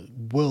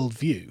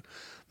worldview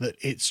that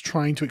it's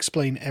trying to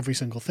explain every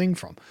single thing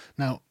from.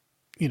 Now,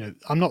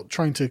 I'm not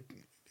trying to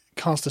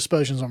cast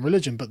aspersions on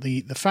religion, but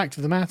the fact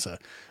of the matter,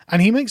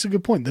 and he makes a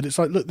good point that it's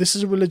like, look, this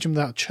is a religion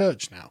without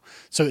church now,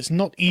 so it's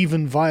not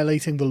even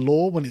violating the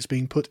law when it's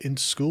being put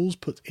into schools,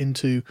 put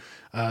into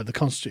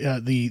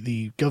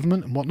the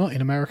government and whatnot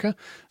in America.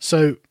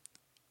 So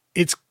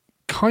it's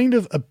kind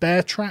of a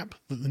bear trap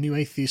that the new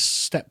atheist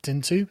stepped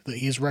into, that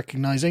he is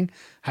recognizing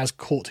has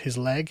caught his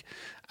leg,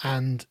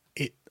 and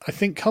it, I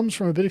think, comes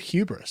from a bit of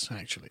hubris,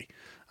 actually.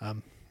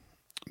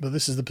 But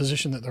this is the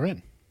position that they're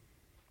in.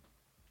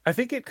 I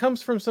think it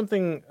comes from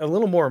something a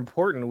little more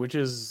important, which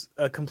is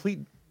a complete,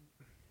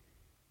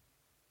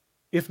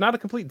 if not a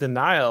complete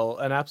denial,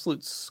 an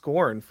absolute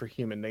scorn for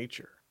human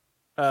nature.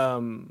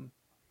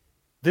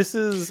 This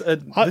is a...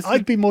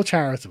 I'd be more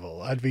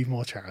charitable. I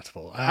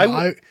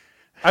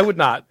would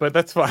not, but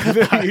that's fine.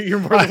 You're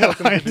more than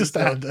welcome I to do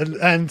so. understand.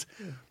 And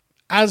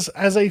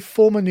as a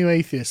former new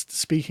atheist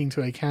speaking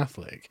to a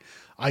Catholic,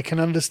 I can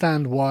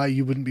understand why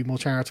you wouldn't be more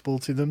charitable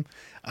to them.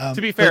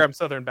 To be fair, I'm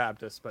Southern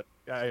Baptist, but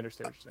I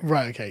understand what you're saying.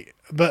 Right, okay.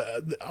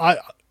 But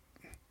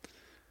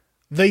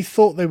they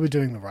thought they were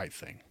doing the right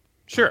thing.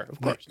 Sure, of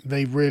course.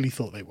 They really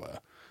thought they were.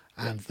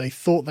 And they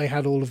thought they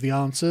had all of the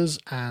answers,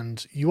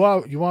 and you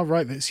are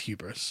right that it's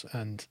hubris.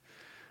 And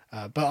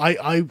but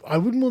I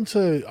wouldn't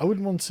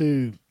want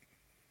to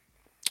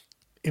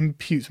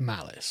impute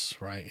malice,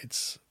 right?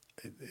 It's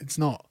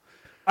not.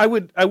 I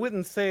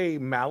wouldn't say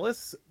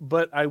malice,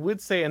 but I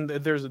would say, and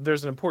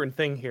there's an important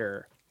thing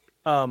here.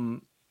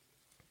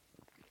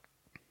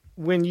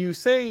 When you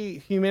say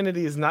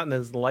humanity is not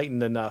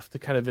enlightened enough to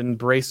kind of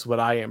embrace what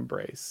I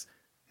embrace,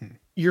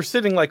 you're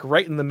sitting like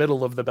right in the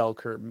middle of the bell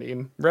curve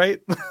meme,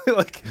 right?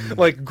 like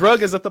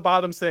Grug is at the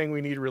bottom saying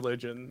we need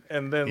religion,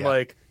 and then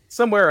like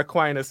somewhere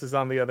Aquinas is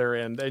on the other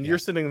end, and you're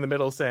sitting in the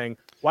middle saying,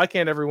 why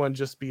can't everyone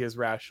just be as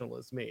rational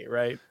as me,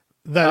 right?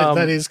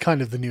 That is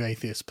kind of the new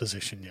atheist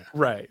position, yeah.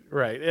 Right.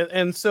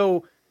 And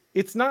so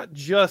it's not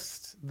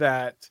just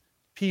that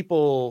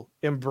people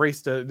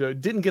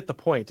didn't get the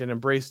point and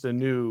embraced a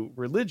new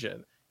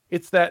religion.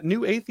 It's that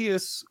new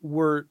atheists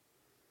were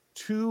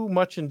too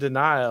much in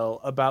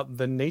denial about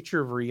the nature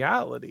of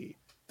reality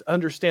to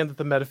understand that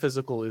the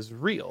metaphysical is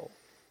real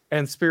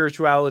and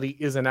spirituality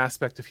is an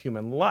aspect of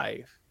human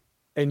life.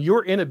 And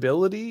your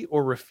inability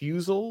or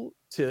refusal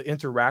to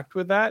interact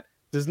with that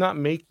does not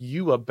make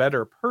you a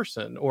better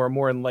person or a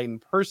more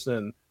enlightened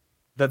person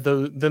than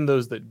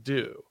those that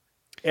do.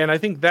 And I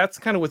think that's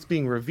kind of what's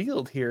being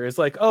revealed here is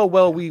like, oh,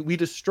 well, we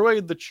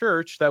destroyed the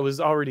church that was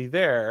already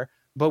there,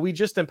 but we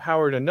just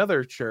empowered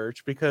another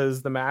church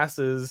because the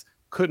masses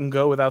couldn't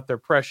go without their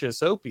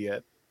precious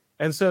opiate.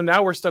 And so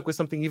now we're stuck with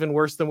something even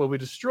worse than what we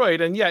destroyed.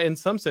 And yeah, in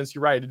some sense,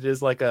 you're right. It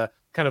is like a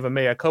kind of a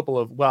mea culpa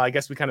of, well, I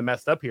guess we kind of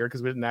messed up here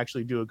because we didn't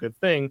actually do a good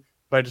thing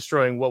by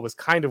destroying what was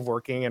kind of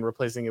working and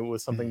replacing it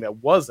with something that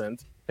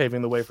wasn't,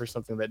 paving the way for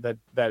something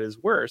that is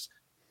worse.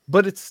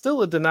 But it's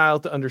still a denial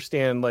to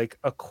understand like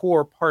a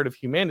core part of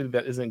humanity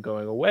that isn't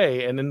going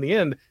away. And in the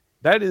end,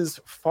 that is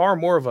far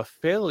more of a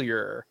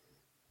failure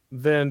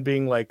than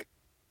being like,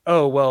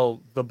 oh,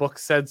 well, the book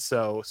said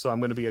so I'm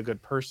going to be a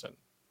good person.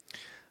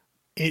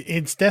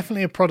 It's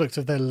definitely a product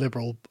of their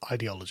liberal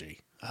ideology.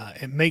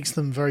 It makes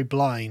them very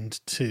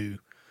blind to,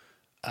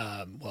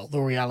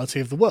 the reality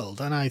of the world.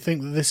 And I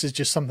think that this is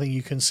just something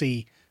you can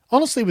see,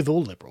 honestly, with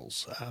all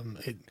liberals.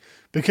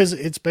 Because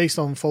it's based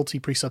on faulty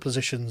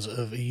presuppositions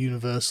of a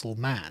universal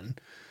man,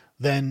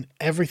 then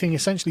everything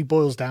essentially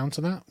boils down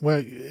to that. Where,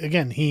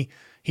 again, he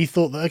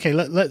thought that, okay,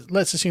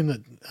 let's assume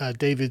that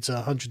David's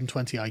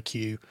 120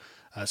 IQ,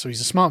 so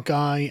he's a smart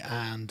guy,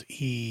 and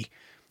he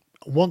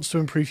wants to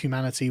improve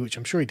humanity, which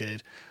I'm sure he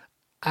did,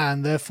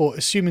 and therefore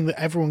assuming that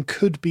everyone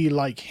could be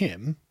like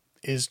him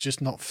is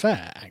just not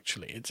fair,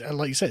 actually. It's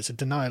like you said, it's a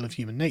denial of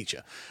human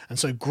nature. And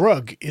so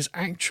Grug is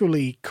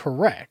actually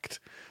correct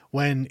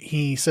when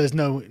he says,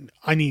 no,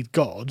 I need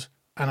God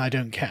and I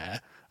don't care.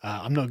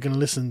 I'm not going to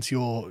listen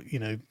to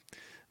your,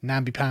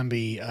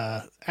 namby-pamby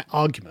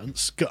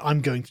arguments.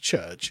 I'm going to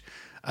church.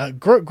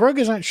 Grug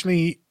is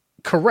actually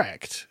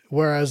correct,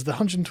 whereas the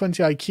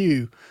 120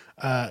 IQ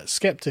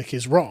skeptic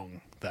is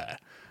wrong there.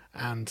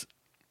 And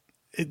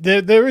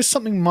there is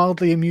something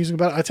mildly amusing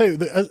about it. I tell you,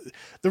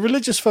 the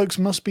religious folks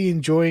must be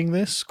enjoying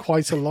this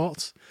quite a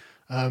lot.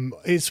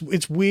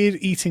 It's weird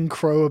eating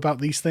crow about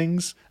these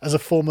things as a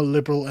former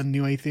liberal and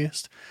new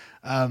atheist.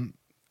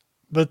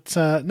 But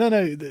no,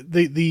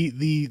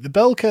 the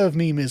bell curve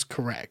meme is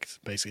correct.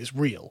 Basically, it's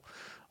real,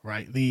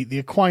 right? The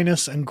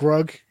Aquinas and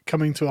Grug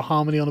coming to a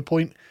harmony on a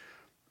point,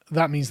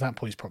 that means that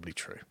point is probably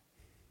true.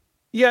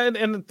 Yeah,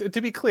 and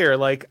to be clear,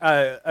 like,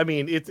 I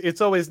mean, it's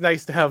always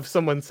nice to have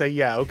someone say,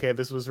 yeah, okay,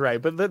 this was right,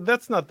 but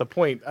that's not the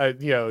point.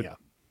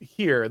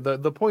 Here,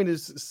 the point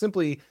is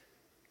simply,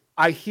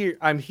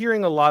 I'm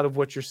hearing a lot of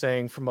what you're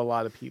saying from a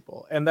lot of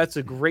people, and that's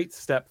a great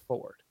step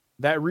forward.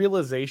 That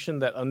realization,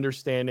 that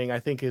understanding, I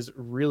think is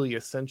really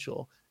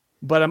essential.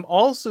 But I'm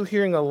also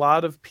hearing a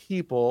lot of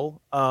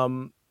people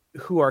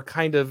who are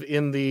kind of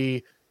in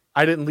the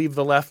I didn't leave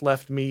the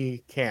left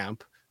me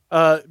camp,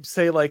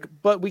 say like,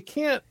 but we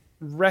can't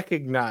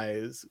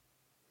recognize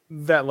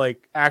that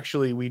like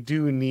actually we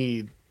do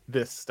need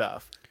this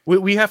stuff.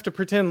 We have to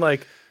pretend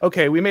like,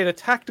 okay, we made a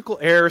tactical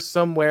error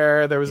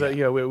somewhere. There was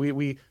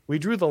we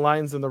drew the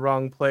lines in the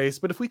wrong place.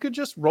 But if we could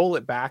just roll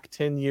it back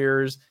 10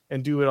 years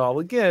and do it all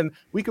again,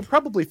 we could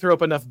probably throw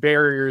up enough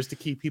barriers to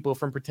keep people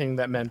from pretending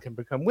that men can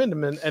become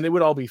women, and it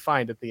would all be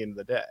fine at the end of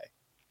the day.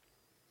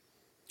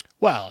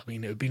 Well, I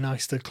mean, it would be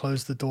nice to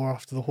close the door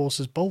after the horse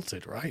is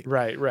bolted, right?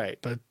 Right.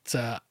 But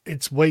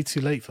it's way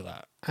too late for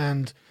that.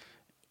 And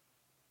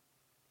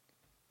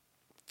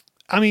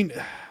I mean,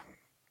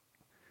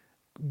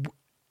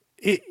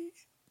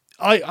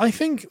 I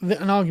think that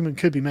an argument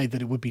could be made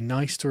that it would be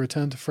nice to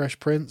return to Fresh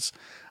Prince,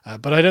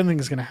 but I don't think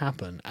it's going to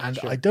happen. And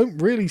sure. I don't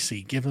really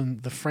see,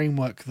 given the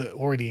framework that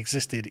already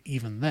existed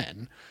even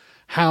then,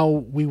 how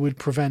we would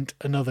prevent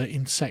another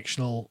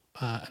intersectional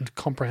and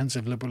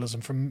comprehensive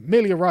liberalism from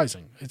merely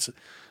arising.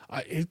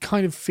 It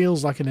kind of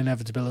feels like an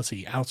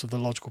inevitability out of the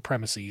logical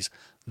premises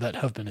that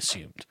have been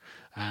assumed.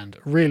 And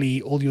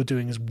really, all you're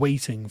doing is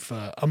waiting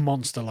for a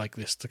monster like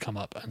this to come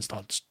up and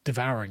start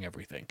devouring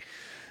everything.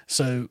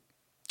 So,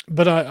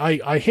 but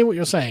I hear what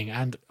you're saying,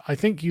 and I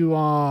think you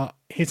are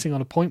hitting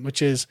on a point,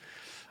 which is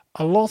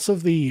a lot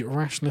of the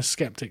rationalist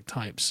skeptic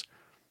types,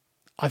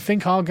 I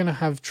think, are going to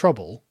have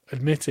trouble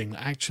admitting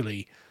that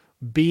actually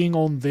being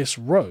on this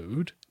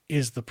road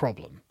is the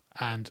problem,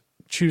 and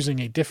choosing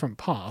a different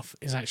path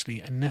is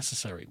actually a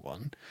necessary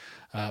one,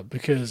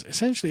 because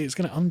essentially it's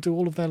going to undo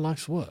all of their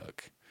life's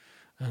work.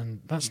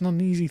 And that's not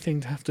an easy thing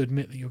to have to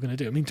admit that you're going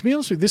to do. I mean, to be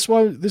honest with you, this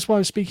is why I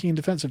was speaking in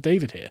defense of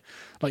David here.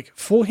 Like,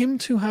 for him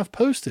to have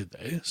posted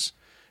this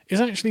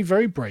is actually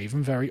very brave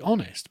and very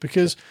honest.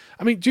 Because,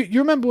 I mean, do you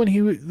remember when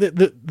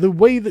the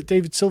way that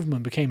David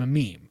Silverman became a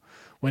meme,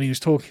 when he was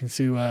talking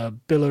to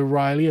Bill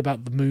O'Reilly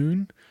about the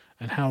moon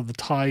and how the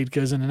tide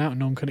goes in and out and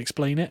no one can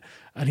explain it?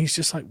 And he's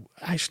just like,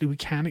 actually, we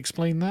can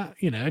explain that.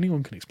 You know,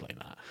 anyone can explain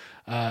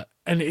that.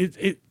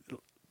 And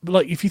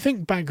like, if you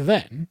think back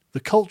then, the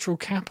cultural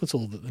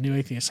capital that the New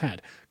Atheists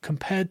had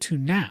compared to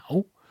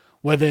now,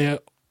 where they're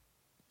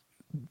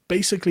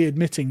basically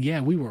admitting,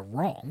 yeah, we were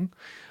wrong,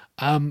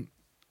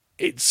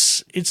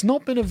 it's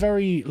not been a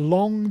very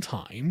long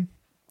time,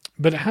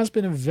 but it has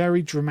been a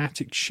very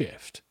dramatic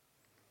shift.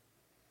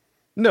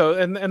 No,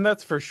 and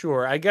that's for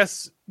sure. I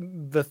guess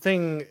the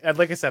thing,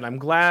 like I said, I'm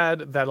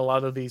glad that a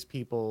lot of these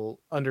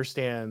people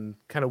understand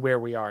kind of where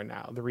we are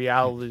now, the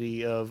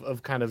reality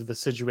of kind of the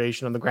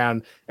situation on the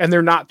ground, and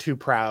they're not too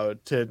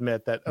proud to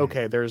admit that,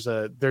 okay, there's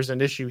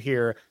an issue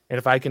here, and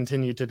if I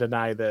continue to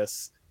deny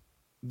this,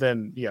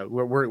 then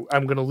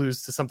I'm going to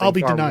lose to something. I'll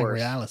be far denying worse.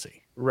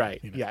 reality, right?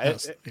 You know, Yeah.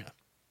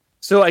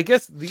 So I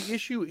guess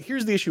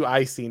here's the issue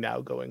I see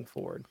now going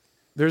forward.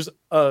 There's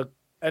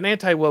an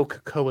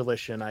anti-woke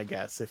coalition, I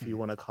guess, if you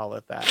want to call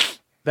it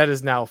that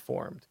is now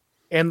formed.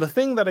 And the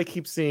thing that I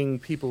keep seeing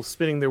people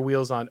spinning their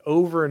wheels on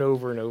over and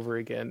over and over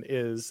again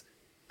is,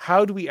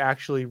 how do we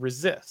actually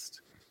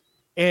resist?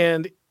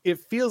 And it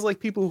feels like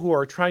people who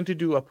are trying to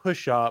do a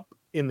push-up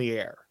in the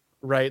air,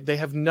 right? They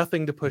have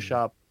nothing to push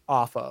up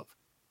off of,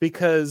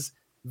 because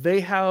they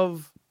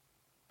have,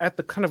 at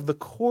the kind of the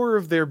core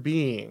of their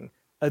being,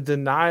 a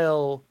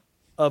denial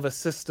of a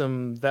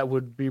system that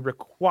would be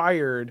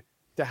required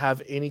to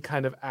have any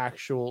kind of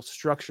actual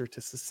structure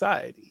to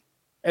society.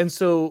 And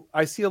so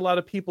I see a lot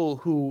of people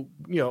who,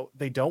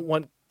 they don't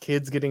want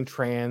kids getting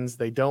trans.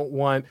 They don't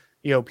want,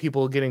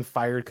 people getting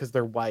fired because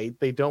they're white.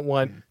 They don't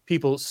want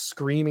people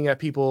screaming at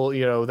people,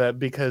 that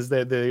because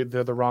they're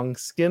the wrong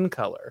skin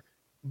color.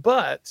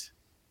 But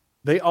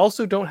they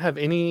also don't have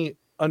any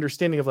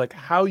understanding of like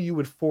how you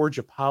would forge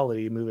a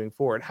polity moving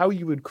forward, how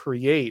you would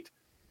create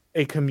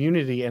a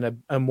community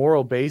and a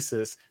moral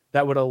basis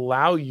that would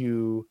allow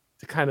you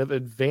to kind of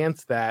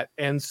advance that.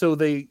 And so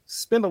they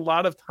spend a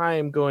lot of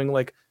time going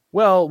like,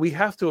 well, we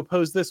have to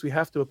oppose this, we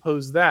have to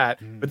oppose that.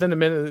 But then the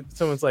minute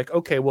someone's like,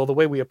 okay, well, the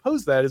way we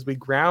oppose that is we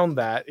ground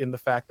that in the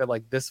fact that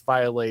like this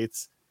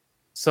violates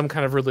some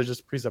kind of religious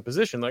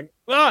presupposition. Like,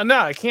 oh, no,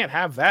 I can't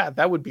have that.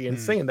 That would be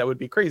insane. That would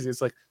be crazy.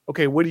 It's like,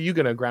 okay, what are you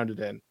going to ground it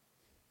in?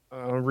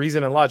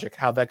 Reason and logic.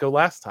 How'd that go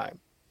last time?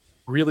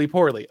 Really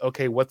poorly.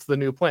 Okay, what's the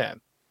new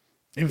plan?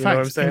 In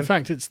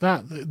fact, it's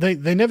that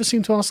they never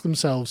seem to ask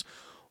themselves,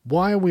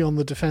 why are we on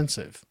the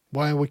defensive?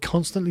 Why are we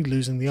constantly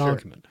losing the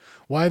argument?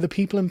 Why are the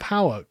people in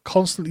power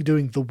constantly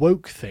doing the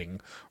woke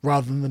thing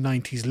rather than the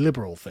 90s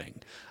liberal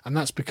thing? And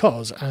that's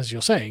because, as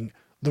you're saying,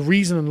 the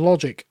reason and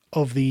logic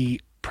of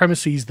the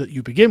premises that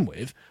you begin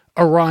with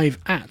arrive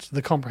at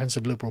the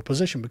comprehensive liberal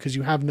position because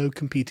you have no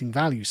competing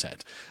value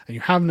set. And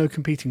you have no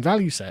competing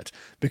value set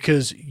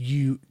because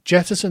you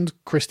jettisoned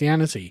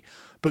Christianity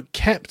but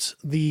kept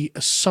the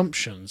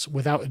assumptions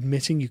without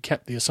admitting you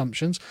kept the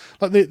assumptions.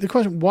 Like the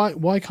question,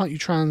 why can't you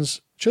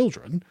trans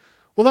children?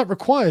 Well, that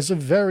requires a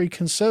very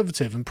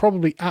conservative and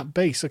probably at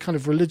base a kind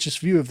of religious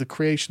view of the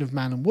creation of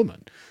man and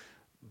woman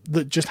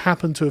that just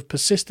happened to have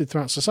persisted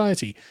throughout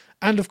society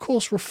and, of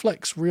course,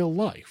 reflects real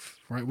life,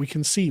 right? We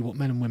can see what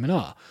men and women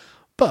are.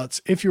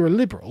 But if you're a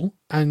liberal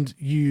and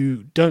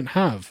you don't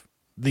have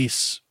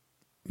this,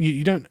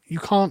 you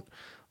can't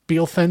be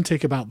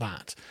authentic about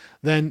that,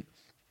 then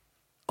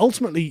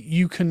ultimately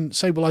you can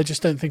say, well, I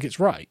just don't think it's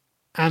right.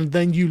 And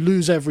then you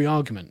lose every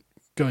argument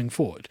going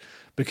forward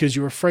because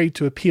you're afraid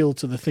to appeal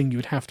to the thing you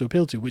would have to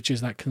appeal to, which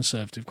is that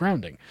conservative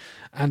grounding.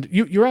 And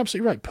you're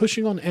absolutely right.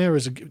 Pushing on air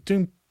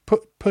doing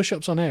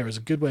push-ups on air is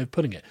a good way of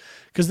putting it,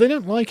 because they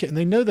don't like it and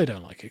they know they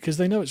don't like it because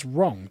they know it's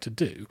wrong to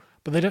do,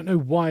 but they don't know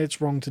why it's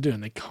wrong to do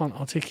and they can't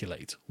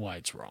articulate why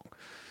it's wrong.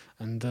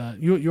 And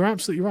you're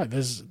absolutely right.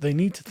 They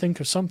need to think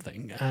of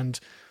something, and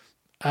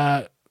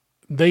I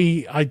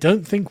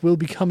don't think will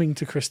be coming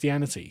to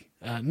Christianity,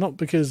 not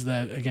because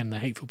they're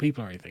hateful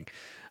people or anything.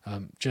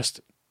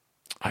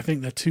 I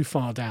think they're too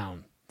far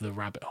down the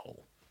rabbit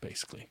hole,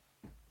 basically.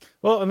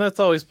 Well, and that's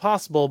always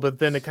possible, but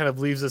then it kind of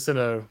leaves us in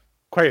a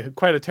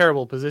quite a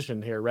terrible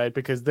position here, right?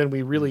 Because then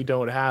we really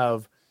don't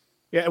have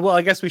Yeah, well,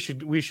 I guess we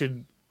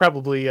should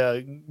probably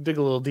dig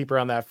a little deeper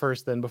on that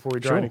first, then, before we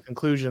draw any Sure.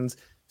 conclusions.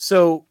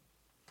 So,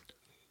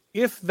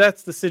 if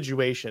that's the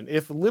situation,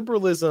 if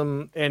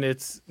liberalism and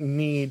its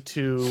need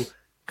to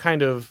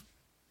kind of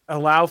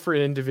allow for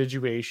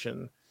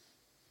individuation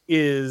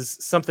is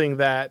something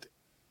that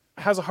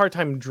has a hard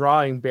time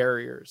drawing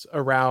barriers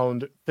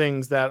around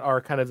things that are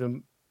kind of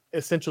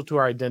essential to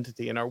our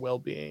identity and our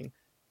well-being,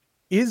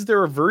 is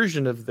there a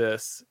version of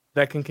this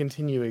that can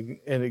continue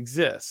and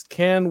exist?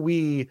 Can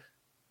we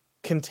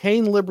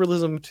contain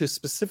liberalism to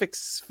specific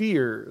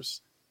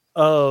spheres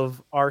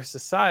of our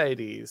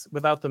societies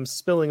without them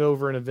spilling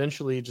over and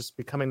eventually just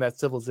becoming that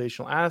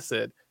civilizational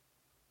acid?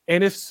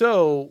 And if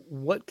so,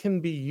 what can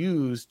be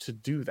used to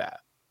do that?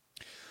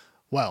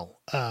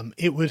 Well,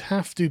 it would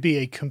have to be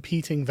a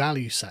competing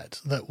value set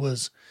that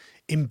was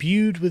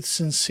imbued with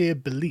sincere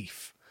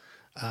belief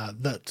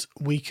that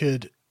we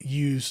could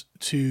use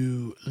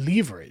to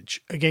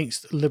leverage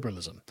against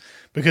liberalism.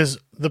 Because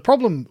the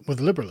problem with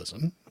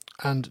liberalism,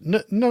 and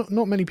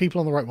not many people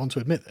on the right want to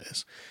admit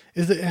this,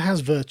 is that it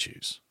has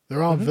virtues.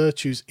 There are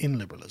virtues in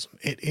liberalism.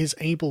 It is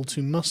able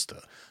to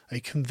muster a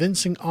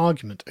convincing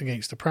argument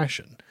against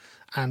oppression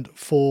and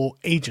for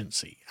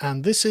agency.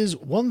 And this is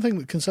one thing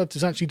that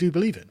conservatives actually do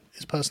believe in,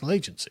 is personal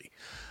agency.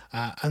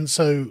 And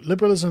so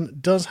liberalism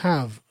does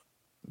have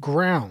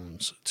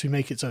grounds to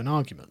make its own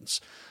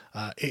arguments.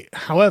 It,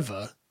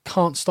 however,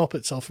 can't stop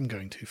itself from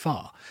going too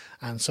far.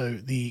 And so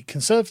the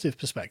conservative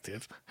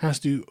perspective has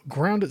to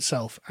ground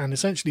itself and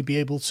essentially be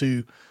able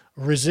to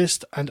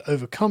resist and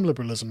overcome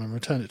liberalism and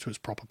return it to its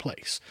proper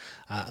place.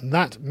 And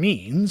that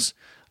means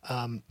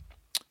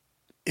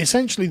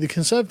essentially the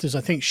conservatives,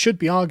 I think, should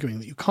be arguing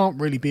that you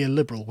can't really be a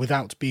liberal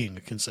without being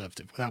a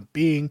conservative, without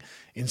being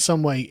in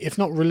some way, if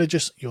not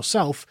religious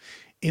yourself,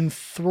 in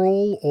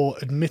thrall or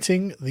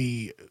admitting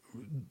the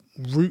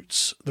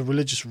roots, the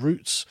religious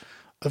roots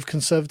of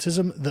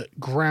conservatism that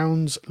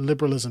grounds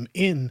liberalism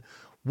in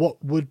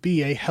what would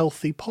be a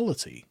healthy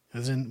polity,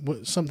 as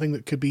in something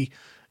that could be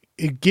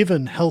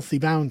given healthy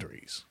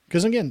boundaries.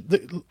 Because again,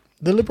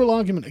 the liberal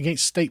argument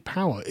against state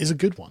power is a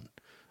good one,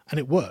 and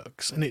it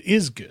works, and it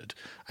is good,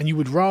 and you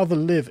would rather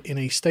live in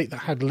a state that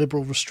had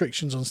liberal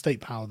restrictions on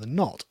state power than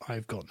not,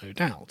 I've got no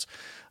doubt.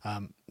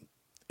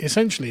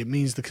 Essentially, it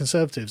means the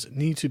conservatives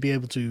need to be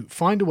able to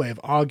find a way of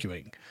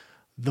arguing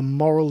the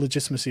moral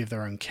legitimacy of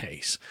their own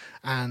case.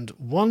 And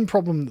one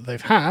problem that they've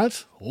had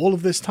all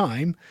of this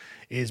time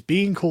is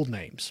being called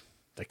names.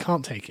 They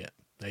can't take it.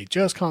 They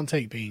just can't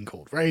take being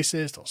called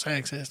racist or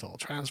sexist or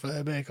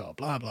transphobic or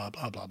blah, blah,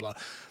 blah, blah, blah.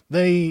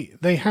 They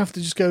have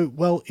to just go,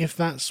 well, if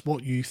that's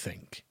what you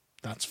think,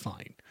 that's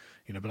fine.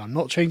 But I'm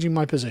not changing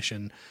my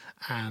position,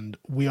 and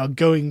we are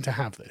going to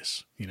have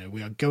this.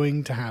 We are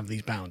going to have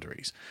these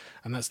boundaries.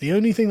 And that's the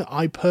only thing that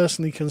I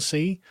personally can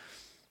see.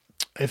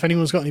 If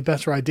anyone's got any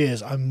better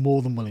ideas, I'm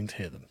more than willing to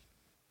hear them.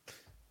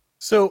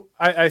 So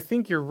I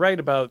think you're right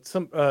about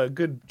some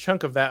good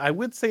chunk of that. I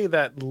would say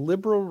that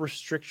liberal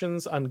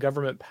restrictions on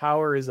government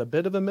power is a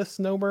bit of a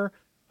misnomer.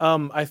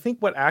 I think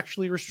what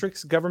actually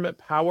restricts government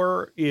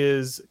power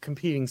is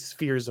competing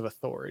spheres of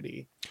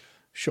authority.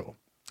 Sure.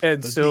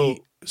 And so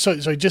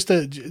just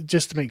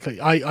to make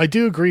clear, I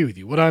do agree with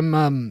you. What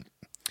I'm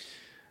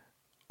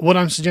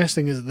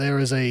suggesting is that there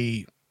is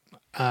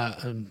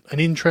an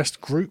interest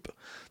group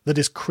that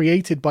is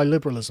created by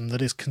liberalism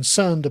that is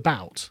concerned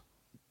about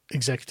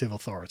executive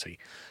authority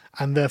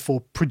and therefore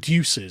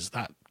produces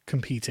that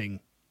competing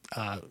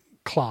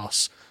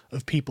class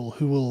of people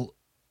who will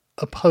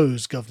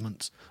oppose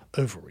government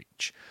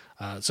overreach.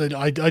 So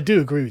I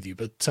do agree with you,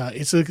 but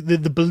it's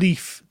the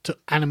belief to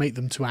animate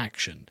them to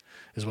action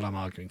is what I'm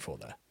arguing for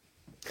there.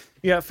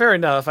 Yeah, fair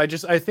enough. I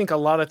think a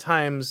lot of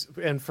times,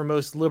 and for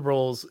most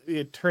liberals,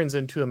 it turns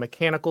into a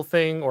mechanical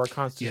thing or a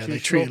constitutional thing. Yeah,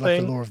 they treat it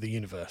like the law of the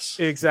universe.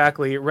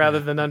 Exactly, rather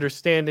than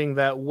understanding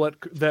that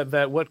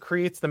what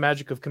creates the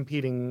magic of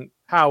competing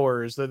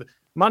powers, that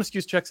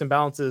Montesquieu's checks and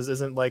balances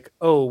isn't like,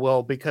 oh,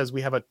 well, because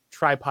we have a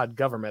tripod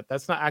government.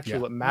 That's not actually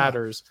what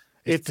matters.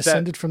 It's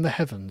descended from the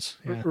heavens.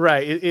 Yeah.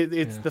 Right.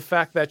 It's the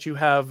fact that you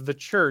have the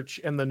church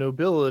and the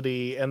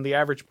nobility and the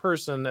average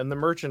person and the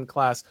merchant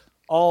class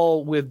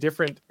all with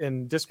different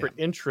and disparate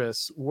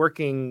interests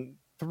working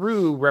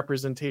through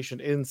representation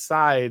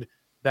inside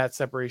that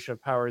separation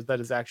of powers. That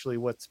is actually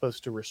what's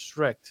supposed to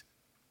restrict,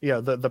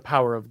 the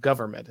power of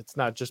government. It's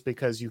not just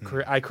because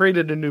I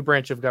created a new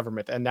branch of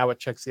government and now it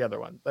checks the other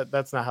one.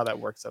 That's not how that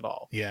works at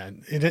all. Yeah.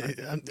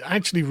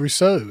 Actually,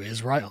 Rousseau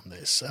is right on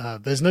this.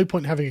 There's no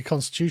point in having a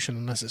constitution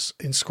unless it's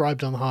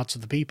inscribed on the hearts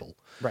of the people.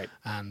 Right.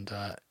 And,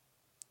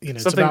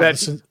 something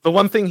that the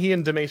one thing he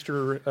and de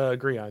Maistre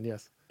agree on.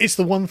 Yes. It's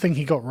the one thing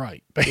he got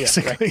right,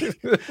 basically.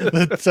 Yeah,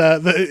 right.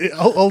 that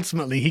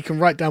ultimately he can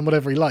write down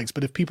whatever he likes,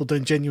 but if people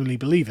don't genuinely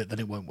believe it, then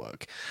it won't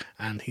work.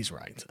 And he's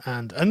right.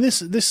 And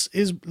this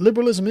is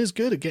liberalism is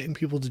good at getting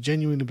people to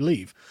genuinely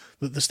believe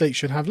that the state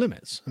should have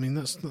limits. I mean,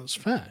 that's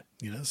fair.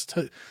 You know, it's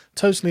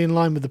totally in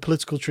line with the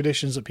political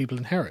traditions that people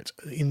inherit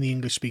in the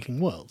English-speaking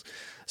world.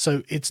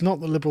 So it's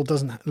not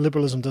that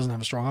liberalism doesn't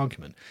have a strong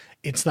argument.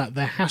 It's that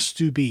there has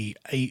to be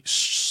a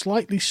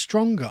slightly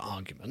stronger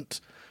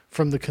argument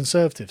from the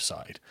conservative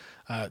side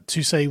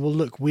to say, well,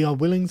 look, we are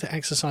willing to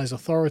exercise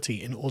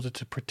authority in order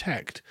to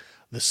protect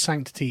the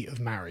sanctity of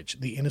marriage,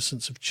 the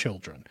innocence of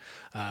children,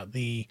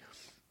 the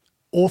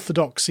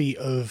orthodoxy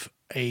of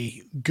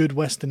a good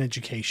Western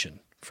education,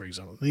 for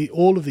example.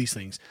 All of these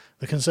things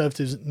the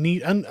conservatives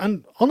need,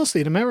 and honestly,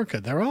 in America,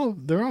 there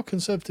are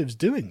conservatives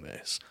doing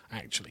this,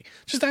 actually,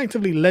 just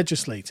actively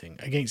legislating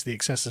against the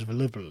excesses of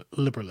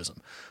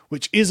liberalism,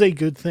 which is a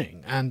good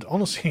thing. And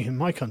honestly, in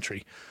my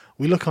country,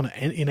 we look on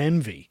it in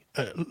envy,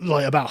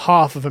 like about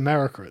half of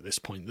America at this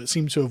point, that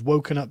seems to have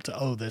woken up to,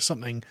 oh, there's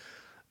something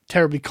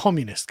terribly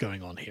communist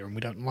going on here and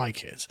we don't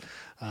like it.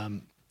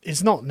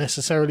 It's not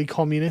necessarily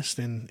communist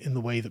in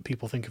the way that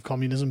people think of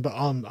communism, but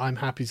I'm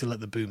happy to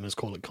let the boomers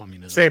call it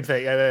communism. Same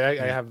thing.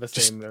 I have the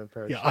same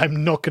approach. Yeah,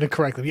 I'm not going to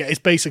correct them. Yeah, it's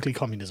basically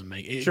communism,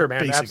 mate. Sure,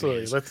 man,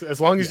 absolutely. As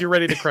long as you're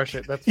ready to crush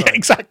it, that's fine. Yeah,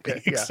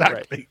 exactly. Yeah,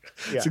 exactly. Right.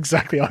 That's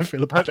exactly how I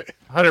feel about it.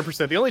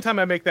 100%. The only time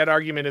I make that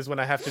argument is when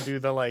I have to do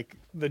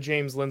the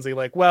James Lindsay,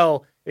 like,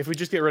 well, if we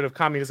just get rid of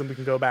communism, we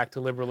can go back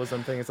to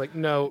liberalism thing. It's like,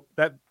 no,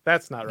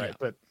 that's not right.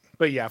 Yeah.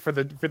 But yeah, for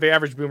the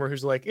average boomer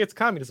who's like, it's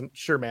communism.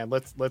 Sure, man,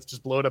 let's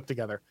just blow it up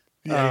together.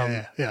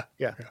 Yeah.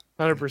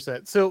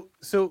 100%. So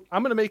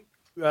I'm gonna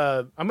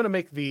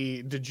make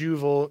the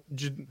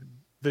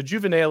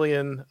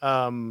Juvenalian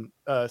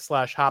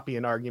slash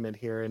Hoppian argument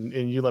here,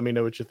 and you let me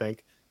know what you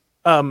think.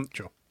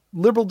 Sure.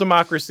 Liberal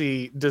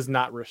democracy does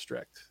not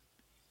restrict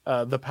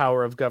the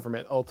power of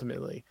government.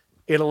 Ultimately,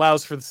 it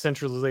allows for the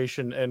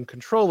centralization and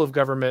control of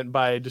government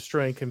by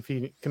destroying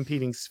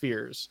competing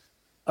spheres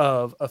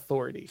of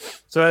authority.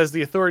 So as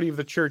the authority of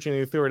the church and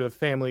the authority of the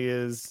family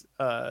is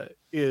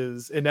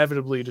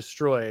inevitably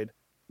destroyed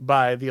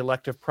by the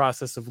elective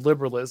process of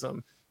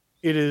liberalism,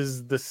 it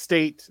is the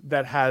state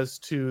that has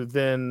to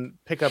then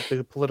pick up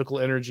the political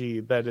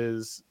energy that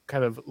is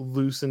kind of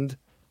loosened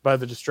by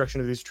the destruction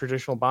of these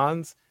traditional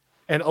bonds.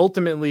 And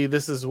ultimately,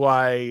 this is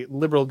why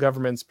liberal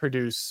governments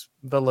produce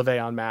the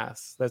levée en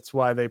masse. That's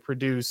why they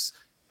produce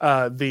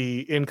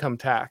the income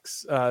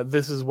tax.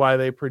 This is why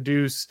they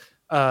produce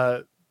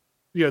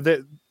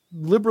that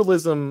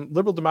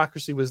liberal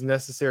democracy was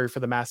necessary for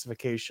the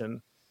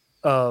massification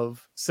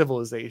of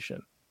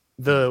civilization.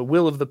 The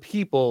will of the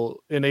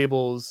people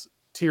enables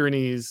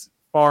tyrannies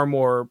far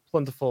more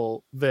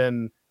plentiful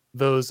than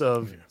those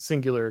of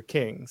singular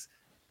kings.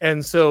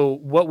 And so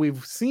what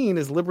we've seen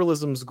is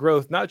liberalism's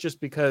growth, not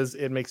just because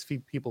it makes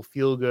people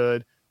feel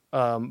good,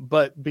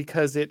 but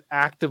because it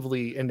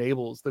actively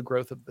enables the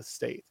growth of the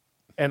state.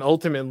 And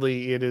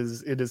ultimately, it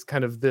is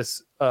kind of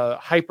this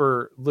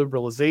hyper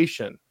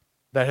liberalization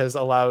that has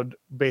allowed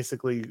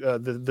basically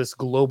this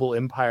global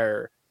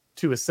empire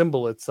to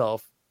assemble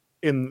itself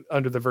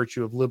under the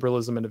virtue of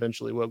liberalism and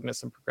eventually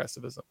wokeness and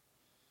progressivism.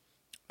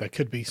 There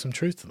could be some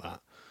truth to that.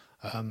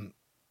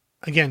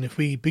 Again, if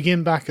we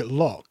begin back at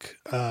Locke,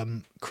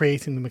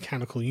 creating the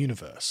mechanical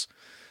universe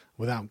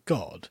without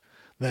God,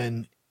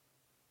 then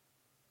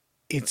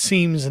it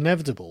seems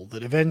inevitable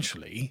that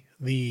eventually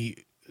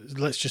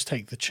let's just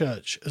take the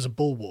church as a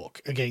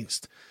bulwark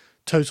against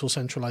total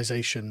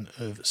centralization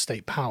of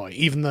state power,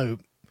 even though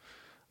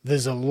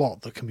there's a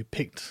lot that can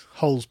be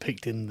holes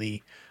picked in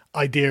the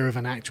idea of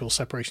an actual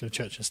separation of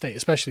church and state,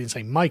 especially in,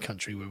 say, my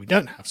country where we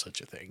don't have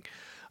such a thing.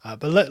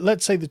 But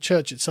let's say the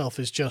church itself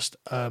is just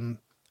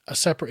a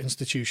separate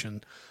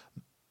institution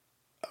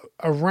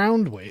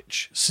around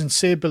which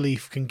sincere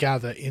belief can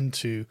gather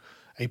into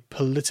a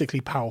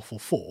politically powerful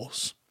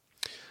force.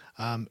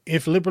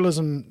 If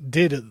liberalism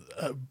did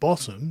at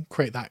bottom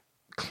create that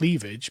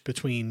cleavage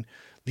between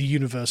the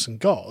universe and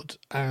God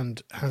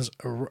and has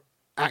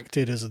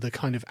acted as the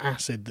kind of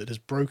acid that has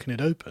broken it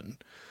open,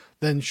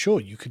 then sure,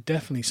 you could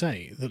definitely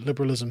say that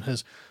liberalism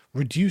has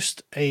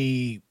reduced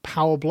a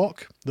power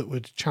block that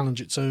would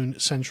challenge its own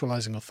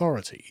centralizing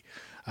authority.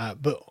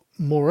 But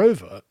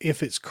moreover,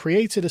 if it's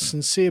created a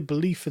sincere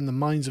belief in the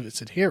minds of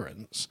its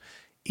adherents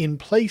in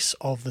place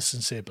of the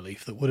sincere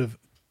belief that would have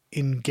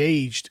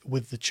engaged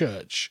with the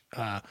church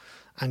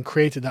and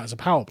created that as a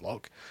power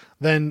block,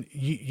 then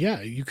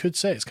you could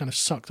say it's kind of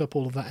sucked up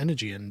all of that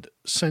energy and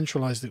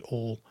centralized it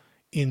all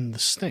in the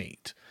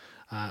state.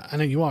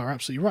 And you are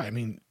absolutely right. I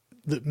mean,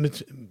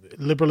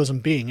 liberalism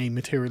being a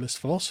materialist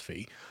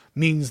philosophy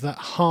means that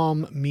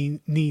harm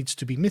needs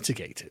to be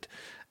mitigated,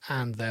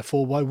 and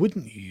therefore why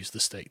wouldn't you use the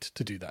state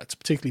to do that? It's a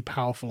particularly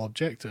powerful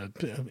object,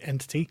 an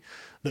entity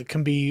that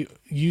can be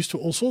used to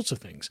all sorts of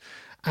things.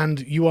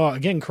 And you are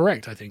again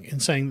correct, I think, in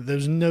saying that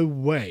there's no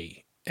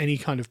way any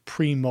kind of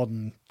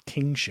pre-modern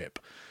kingship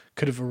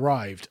could have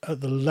arrived at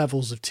the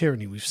levels of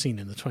tyranny we've seen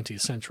in the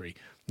 20th century.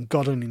 And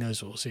God only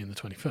knows what we'll see in the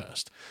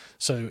 21st.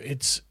 So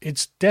it's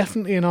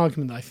definitely an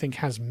argument that I think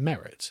has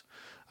merit.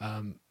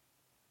 And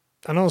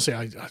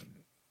honestly,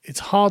 it's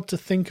hard to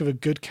think of a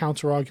good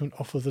counter argument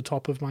off of the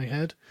top of my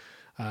head,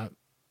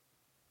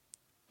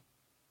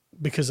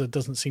 because there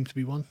doesn't seem to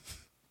be one.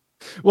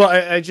 Well,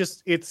 I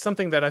just, it's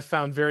something that I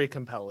found very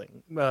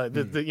compelling.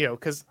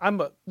 Because I'm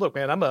a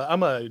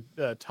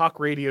talk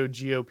radio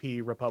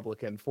GOP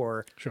Republican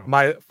for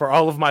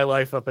all of my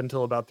life up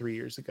until about 3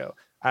 years ago.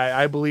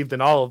 I believed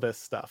in all of this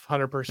stuff,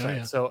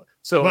 100%.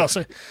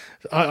 So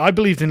I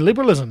believed in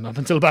liberalism up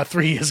until about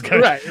 3 years ago.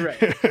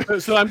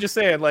 Right. So I'm just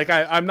saying, like,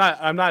 I'm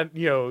not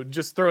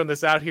just throwing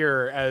this out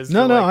here as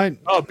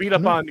beat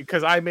up on,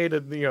 because I made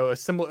a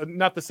similar,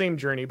 not the same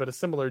journey, but a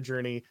similar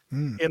journey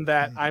in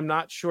that I'm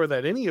not sure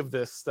that any of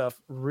this stuff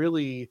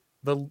really,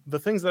 the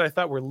things that I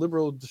thought were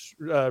liberal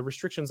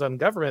restrictions on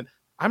government,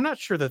 I'm not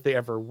sure that they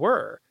ever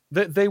were.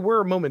 That they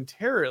were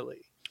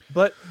momentarily,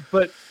 but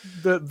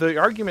the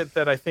argument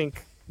that I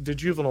think the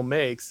Juvenile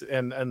makes,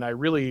 and I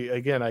really,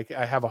 again, I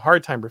have a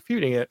hard time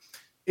refuting it,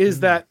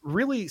 is that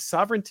really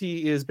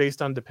sovereignty is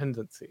based on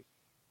dependency.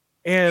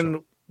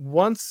 And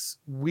once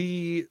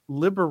we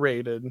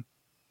liberated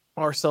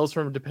ourselves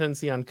from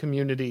dependency on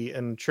community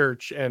and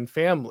church and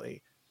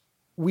family,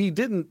 we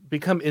didn't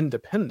become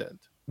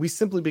independent. We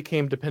simply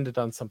became dependent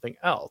on something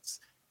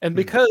else. And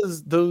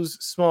because those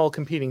small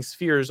competing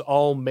spheres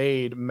all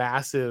made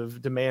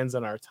massive demands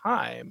on our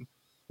time,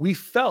 we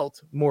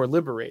felt more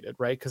liberated,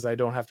 right? Because I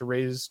don't have to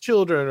raise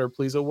children or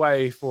please a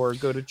wife or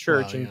go to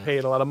church and pay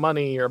a lot of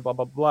money or blah,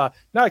 blah, blah.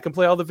 Now I can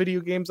play all the video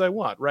games I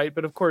want, right?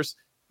 But of course,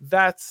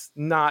 that's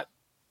not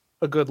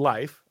a good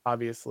life,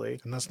 obviously.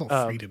 And that's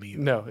not freedom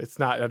either. No, it's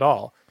not at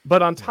all.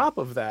 But on top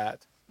of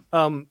that,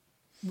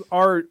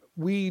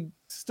 we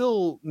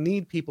still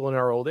need people in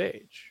our old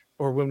age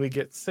or when we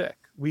get sick.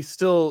 We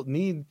still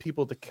need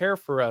people to care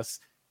for us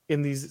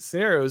in these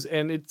scenarios.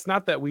 And it's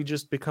not that we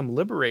just become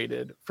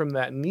liberated from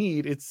that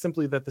need. It's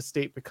simply that the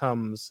state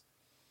becomes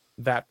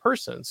that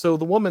person. So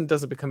the woman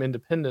doesn't become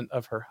independent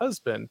of her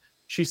husband.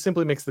 She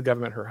simply makes the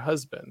government her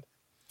husband.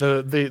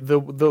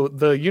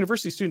 The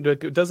university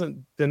student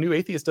doesn't, the new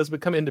atheist doesn't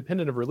become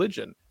independent of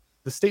religion.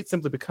 The state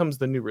simply becomes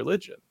the new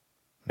religion.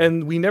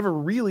 And we never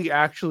really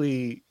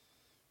actually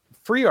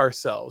free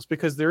ourselves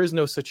because there is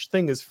no such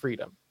thing as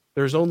freedom.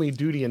 There's only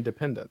duty and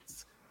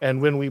dependence.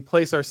 And when we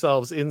place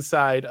ourselves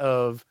inside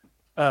of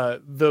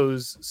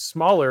those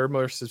smaller,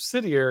 more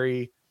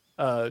subsidiary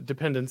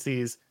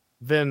dependencies,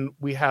 then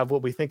we have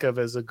what we think of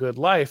as a good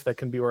life that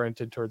can be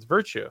oriented towards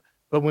virtue.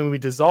 But when we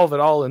dissolve it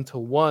all into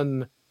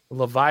one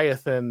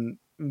Leviathan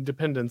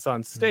dependence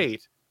on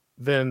state,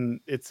 then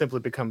it simply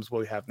becomes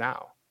what we have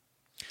now.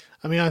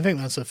 I mean, I think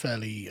that's a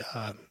fairly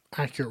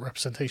accurate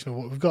representation of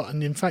what we've got.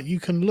 And in fact, you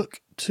can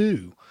look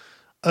to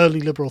early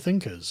liberal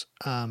thinkers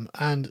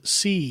and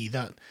see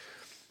that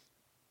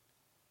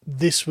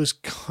this was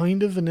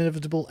kind of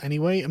inevitable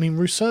anyway. I mean,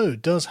 Rousseau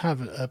does have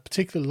a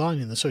particular line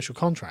in the Social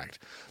Contract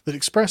that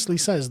expressly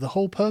says the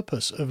whole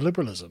purpose of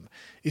liberalism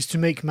is to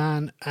make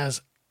man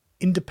as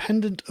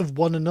independent of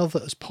one another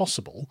as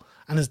possible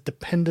and as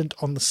dependent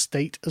on the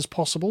state as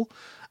possible.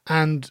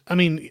 And I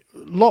mean,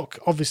 Locke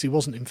obviously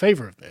wasn't in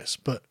favour of this,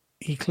 but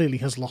he clearly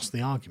has lost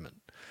the argument.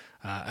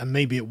 And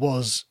maybe it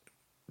was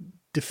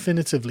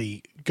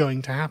definitively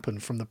going to happen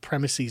from the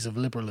premises of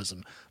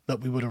liberalism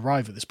that we would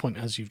arrive at this point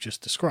as you've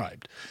just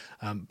described.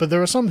 But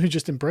there are some who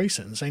just embrace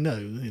it and say, no,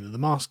 the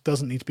mask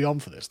doesn't need to be on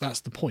for this. That's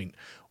the point.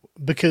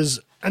 Because,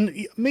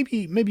 and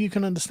maybe you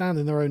can understand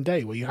in their own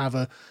day where you have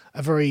a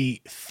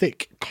very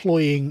thick,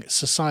 cloying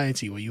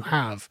society where you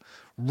have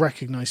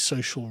recognized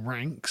social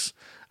ranks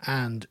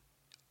and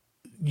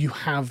you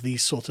have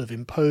these sort of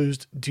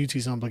imposed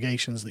duties and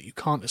obligations that you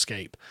can't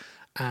escape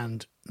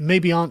and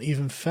maybe aren't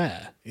even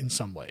fair in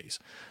some ways.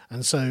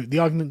 And so the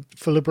argument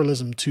for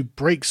liberalism to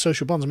break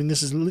social bonds, I mean,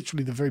 this is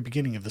literally the very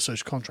beginning of the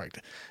social contract.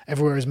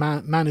 Everywhere is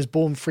man is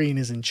born free and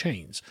is in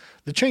chains.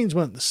 The chains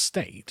weren't the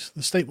state.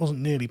 The state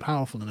wasn't nearly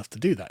powerful enough to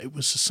do that. It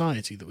was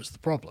society that was the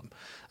problem.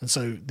 And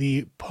so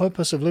the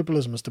purpose of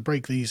liberalism was to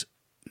break these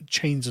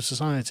chains of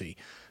society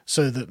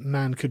so that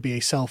man could be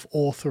a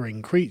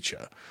self-authoring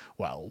creature.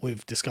 Well,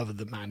 we've discovered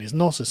that man is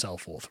not a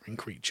self-authoring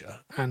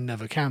creature and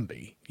never can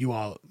be. You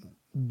are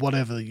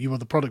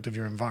the product of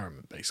your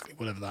environment, basically,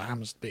 whatever that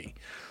happens to be.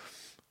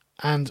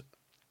 And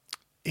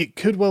it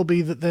could well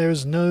be that there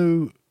is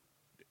no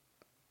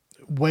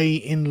way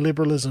in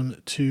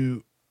liberalism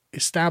to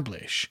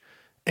establish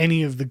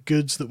any of the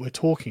goods that we're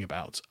talking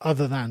about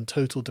other than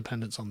total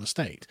dependence on the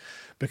state,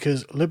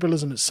 because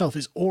liberalism itself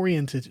is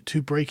oriented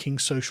to breaking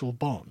social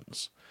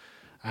bonds.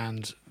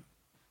 And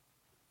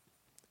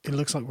it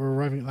looks like we're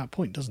arriving at that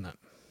point, doesn't it?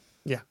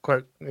 Yeah,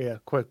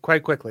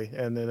 quite quickly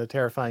and in a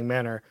terrifying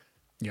manner.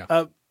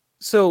 Yeah.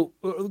 So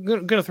I'm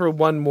going to throw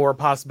one more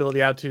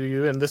possibility out to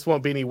you, and this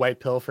won't be any white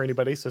pill for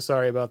anybody, so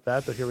sorry about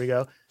that, but here we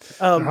go.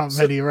 There aren't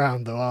many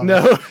around, though, are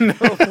there?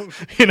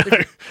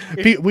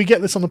 No. We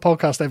get this on the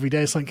podcast every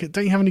day. It's like,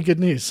 don't you have any good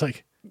news? It's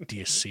like, Do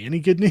you see any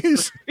good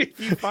news? If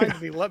you find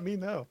me, let me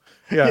know.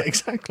 Yeah, Yeah.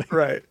 exactly.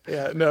 Right.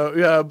 Yeah. No.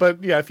 Yeah.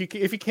 But yeah, if you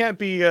can't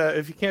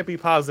be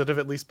positive,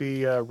 at least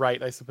be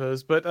right, I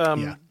suppose. But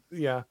Yeah.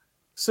 yeah.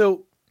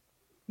 So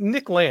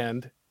Nick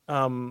Land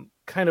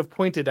kind of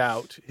pointed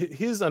out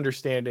his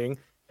understanding,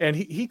 and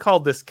he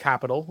called this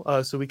capital.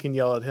 So we can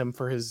yell at him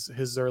for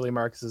his early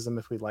Marxism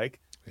if we like.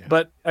 Yeah.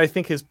 But I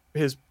think his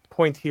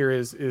point here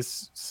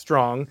is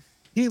strong.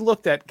 He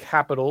looked at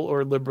capital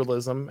or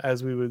liberalism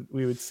as we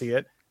would see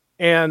it,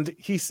 and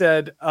he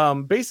said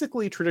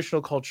basically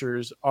traditional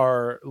cultures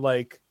are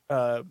like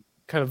kind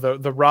of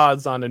the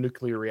rods on a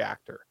nuclear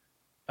reactor.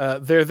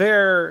 They're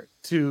there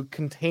to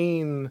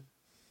contain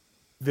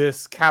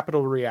this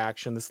capital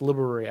reaction, this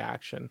liberal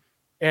reaction,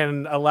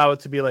 and allow it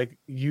to be like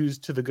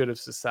used to the good of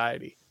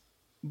society.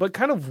 But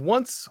kind of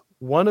once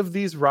one of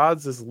these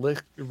rods is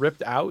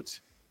ripped out,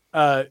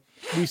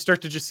 we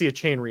start to just see a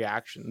chain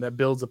reaction that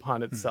builds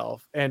upon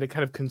itself, and it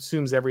kind of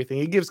consumes everything.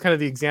 He gives kind of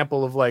the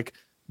example of like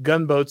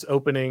gunboats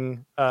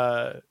opening,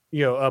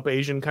 up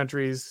Asian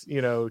countries.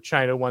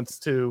 China wants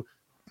to.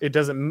 It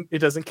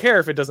doesn't care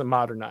if it doesn't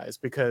modernize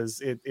because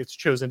it's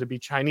chosen to be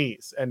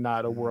Chinese and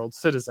not a world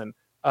citizen.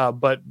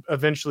 But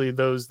eventually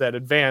those that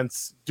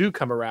advance do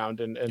come around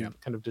and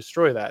kind of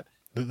destroy that.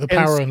 The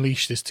power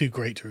unleashed is too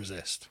great to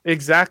resist.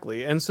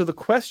 Exactly. And so the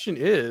question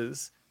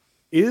is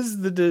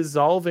the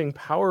dissolving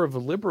power of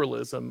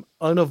liberalism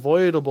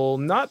unavoidable,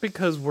 not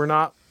because we're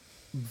not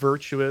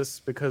virtuous,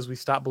 because we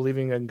stop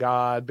believing in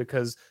God,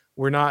 because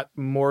we're not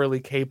morally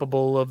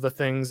capable of the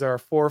things our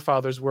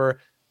forefathers were,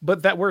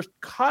 but that we're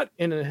caught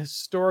in a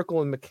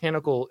historical and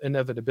mechanical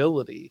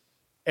inevitability,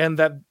 and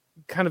that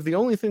kind of the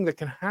only thing that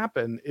can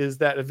happen is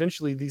that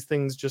eventually these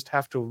things just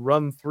have to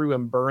run through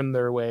and burn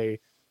their way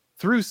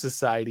through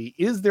society.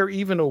 Is there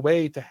even a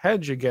way to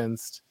hedge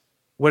against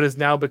what has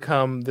now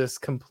become this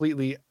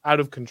completely out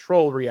of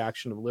control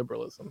reaction of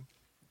liberalism?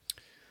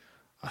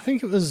 I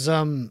think it was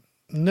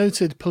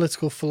noted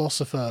political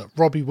philosopher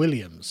Robbie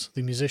Williams,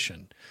 the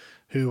musician,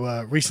 who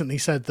recently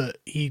said that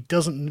he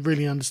doesn't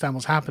really understand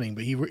what's happening,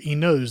 but he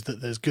knows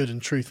that there's good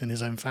and truth in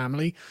his own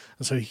family,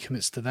 and so he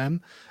commits to them.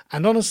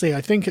 And honestly,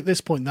 I think at this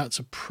point that's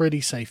a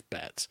pretty safe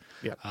bet.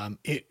 Yeah.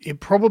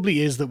 It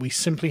probably is that we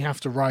simply have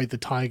to ride the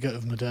tiger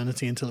of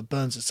modernity until it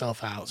burns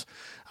itself out,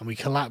 and we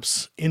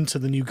collapse into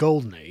the new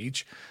golden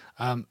age.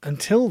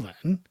 Until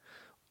then,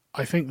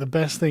 I think the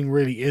best thing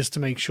really is to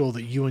make sure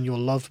that you and your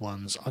loved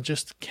ones are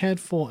just cared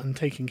for and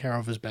taken care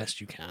of as best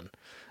you can.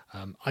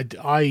 I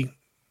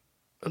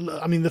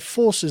mean, the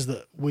forces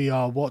that we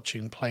are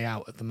watching play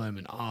out at the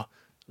moment are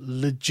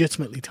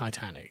legitimately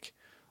titanic.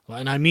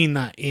 And I mean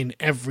that in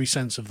every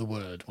sense of the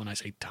word when I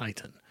say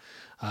titan.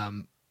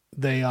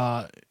 They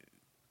are...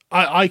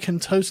 I can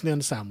totally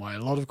understand why a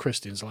lot of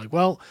Christians are like,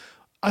 well,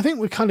 I think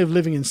we're kind of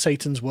living in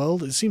Satan's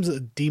world. It seems that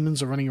the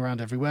demons are running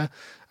around everywhere.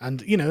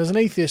 And, as an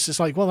atheist, it's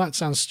like, well, that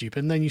sounds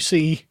stupid. And then you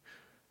see...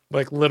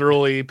 like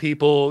literally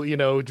people,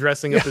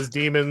 dressing up as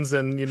demons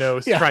and,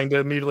 trying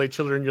to mutilate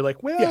children. You're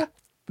like, well...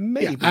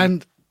 Maybe.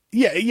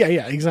 Yeah,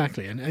 and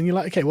exactly. And you're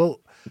like, okay, well,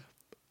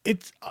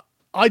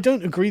 I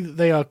don't agree that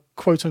they are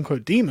quote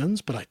unquote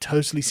demons, but I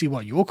totally see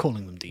why you're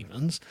calling them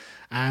demons,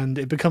 and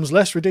it becomes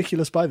less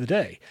ridiculous by the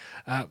day.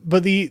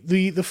 But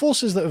the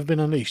forces that have been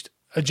unleashed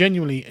are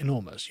genuinely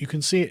enormous. You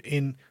can see it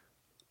in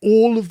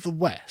all of the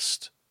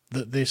West,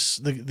 that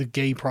the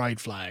gay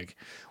pride flag,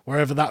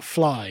 wherever that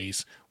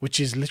flies, which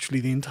is literally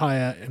the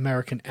entire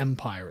American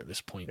empire at this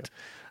point,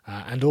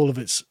 and all of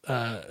its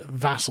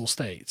vassal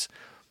states.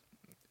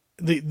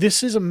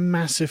 This is a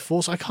massive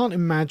force. I can't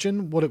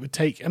imagine what it would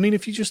take. I mean,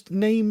 if you just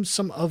name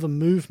some other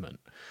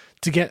movement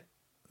to get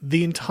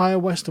the entire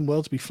Western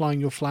world to be flying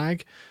your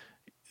flag,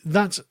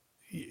 that's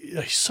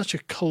such a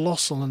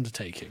colossal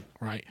undertaking,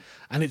 right?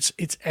 And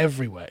it's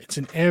everywhere. It's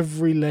in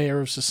every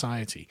layer of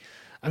society.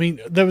 I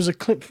mean, there was a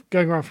clip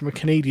going around from a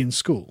Canadian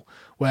school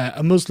where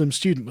a Muslim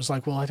student was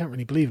like, well, I don't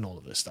really believe in all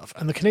of this stuff.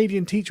 And the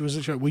Canadian teacher was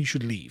like, well, you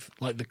should leave.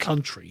 Like the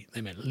country.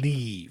 They meant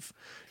leave.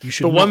 You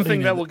should. The one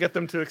thing that will get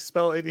them to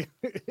expel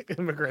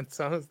immigrants,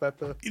 huh? Is that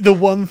the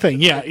one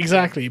thing? Yeah,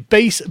 exactly.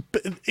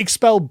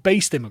 Expel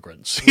based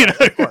immigrants.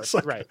 Of course,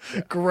 like, right?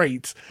 Yeah.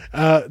 Great.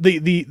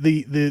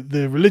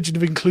 The religion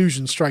of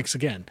inclusion strikes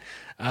again.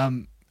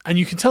 And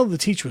you can tell the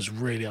teacher was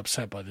really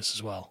upset by this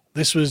as well.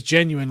 This was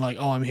genuine, like,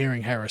 oh, I'm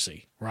hearing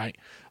heresy, right?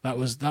 That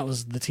was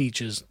the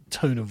teacher's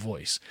tone of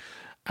voice,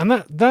 and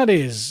that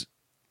is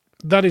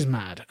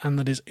mad, and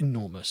that is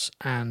enormous.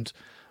 And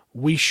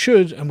we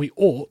should and we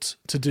ought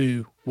to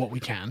do what we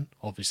can,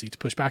 obviously, to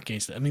push back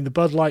against it. I mean, the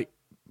Bud Light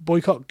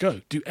boycott,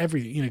 go do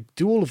everything,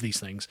 do all of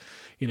these things,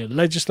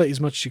 legislate as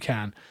much as you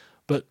can.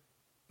 But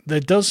there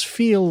does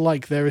feel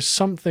like there is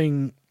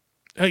something.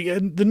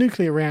 The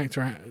nuclear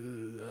reactor.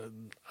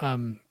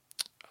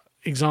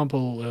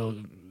 Example,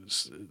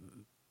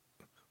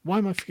 why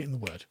am I forgetting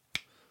the word?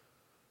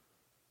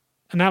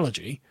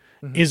 Analogy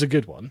is a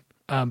good one,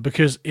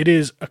 because it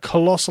is a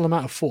colossal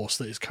amount of force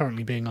that is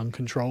currently being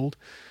uncontrolled.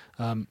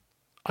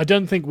 I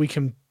don't think we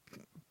can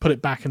put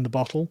it back in the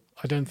bottle.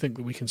 I don't think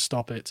that we can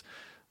stop it.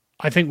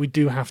 I think we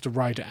do have to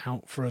ride it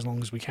out for as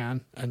long as we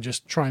can and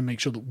just try and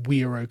make sure that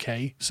we are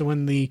okay. So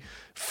when the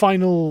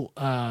final,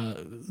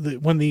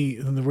 when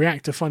the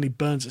reactor finally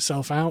burns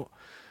itself out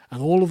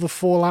and all of the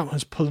fallout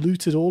has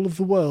polluted all of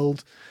the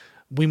world,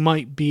 we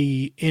might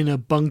be in a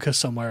bunker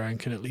somewhere and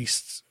can at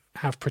least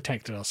have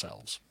protected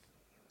ourselves.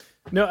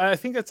 No, I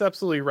think that's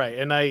absolutely right.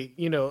 And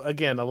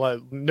again,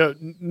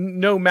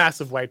 no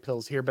massive white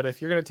pills here, but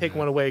if you're going to take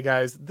one away,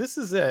 guys, this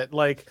is it.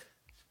 Like,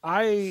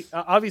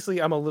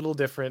 obviously I'm a little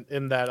different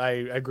in that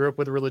I grew up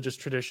with a religious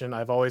tradition.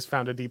 I've always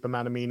found a deep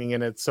amount of meaning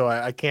in it. So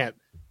I can't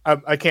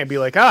be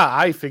like,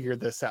 I figured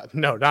this out.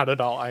 No, not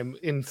at all. I'm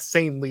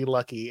insanely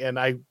lucky and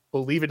I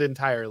believe it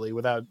entirely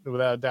without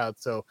a doubt.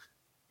 So,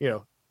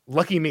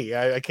 lucky me.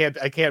 I can't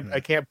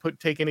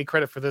take any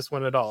credit for this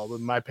one at all.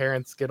 My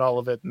parents get all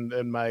of it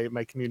and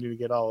my community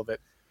get all of it.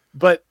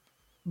 But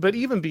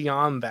even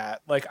beyond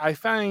that, like, I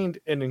find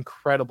an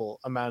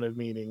incredible amount of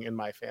meaning in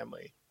my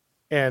family.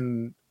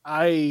 And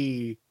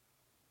I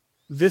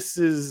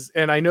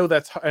know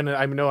that's, and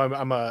I know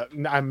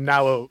I'm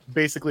now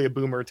basically a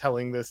boomer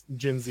telling this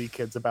Gen Z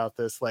kids about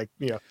this, like,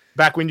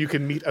 back when you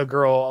could meet a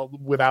girl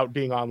without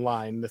being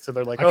online. So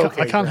they're like,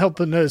 I can't help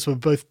but notice we're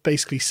both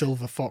basically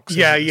silver foxes.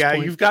 Yeah.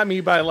 You've got me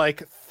by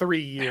like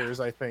 3 years,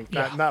 I think.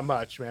 Not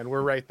much, man.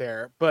 We're right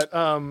there. But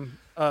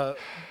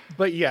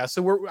yeah.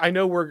 So I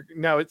know we're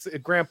now it's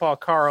Grandpa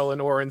Carl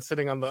and Oren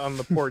sitting on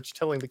the porch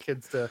telling the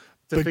kids to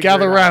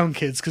gather around,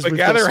 kids, because we've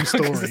got some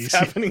stories. It's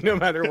happening no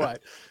matter what.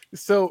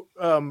 So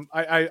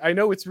I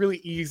know it's really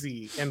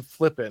easy and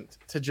flippant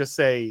to just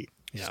say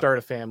start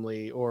a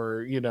family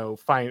or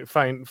find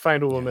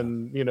a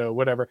woman,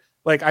 whatever.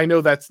 Like, I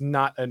know that's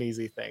not an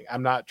easy thing.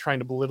 I'm not trying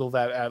to belittle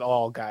that at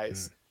all,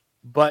 guys.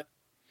 But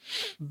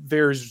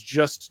there's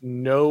just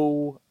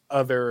no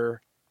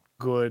other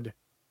good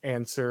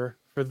answer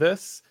for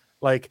this.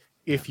 Like,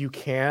 if you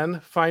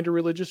can find a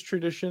religious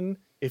tradition,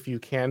 if you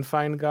can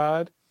find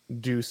God,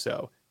 do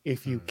so.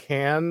 If you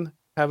can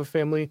have a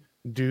family,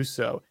 do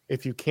so.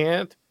 If you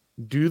can't,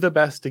 do the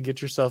best to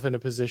get yourself in a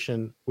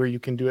position where you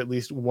can do at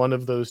least one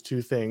of those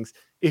two things.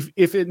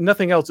 If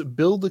nothing else,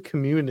 build a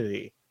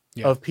community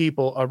of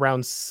people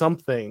around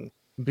something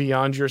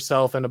beyond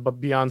yourself and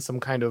beyond some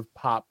kind of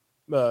pop,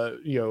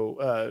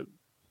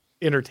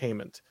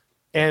 entertainment.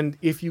 And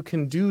if you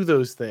can do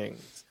those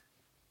things,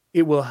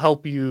 it will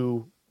help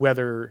you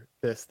weather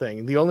this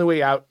thing. The only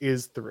way out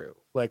is through.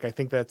 Like, I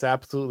think that's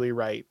absolutely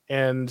right.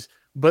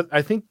 But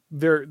I think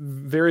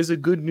there is a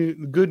good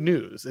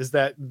news is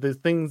that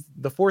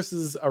the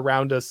forces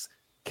around us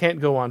can't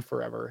go on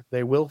forever.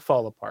 They will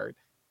fall apart.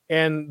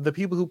 And the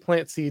people who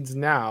plant seeds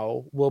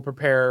now will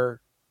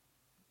prepare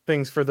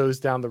things for those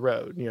down the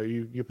road.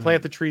 You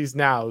plant the trees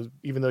now,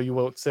 even though you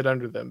won't sit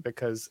under them,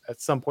 because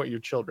at some point your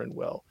children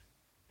will.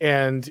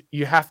 And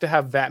you have to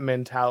have that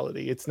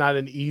mentality. It's not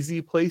an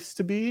easy place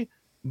to be,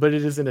 but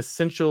it is an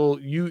essential.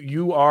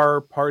 You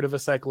are part of a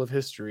cycle of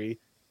history,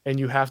 and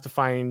you have to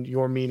find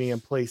your meaning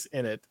and place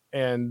in it.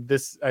 And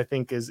this, I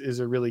think, is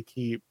a really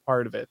key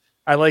part of it.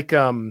 I like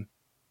Alexander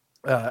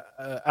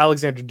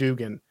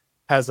Dugin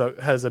has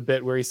a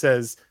bit where he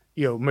says,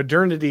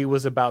 modernity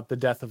was about the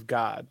death of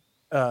God,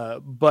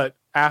 but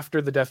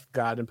after the death of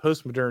God and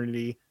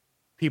post-modernity,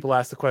 people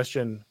ask the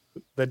question,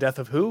 the death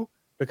of who?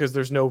 Because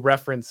there's no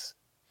reference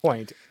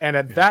point. And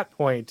at that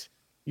point,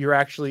 you're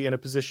actually in a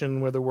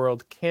position where the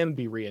world can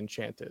be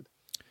re-enchanted,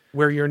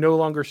 where you're no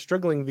longer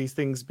struggling these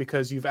things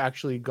because you've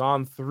actually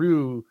gone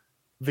through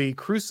the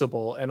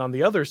crucible. And on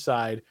the other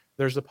side,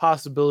 there's a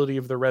possibility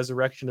of the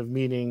resurrection of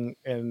meaning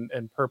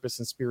and purpose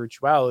and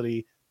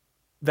spirituality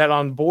that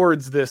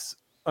onboards this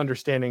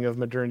understanding of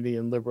modernity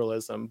and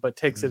liberalism, but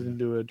takes it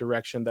into a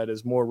direction that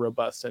is more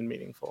robust and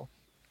meaningful.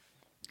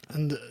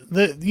 And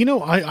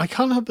I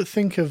can't help but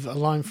think of a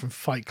line from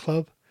Fight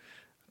Club,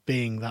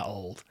 being that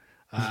old,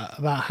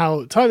 about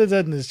how Tyler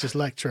Durden is just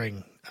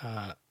lecturing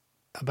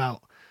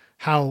about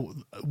how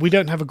we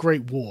don't have a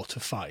great war to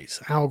fight.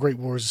 Our great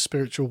war is a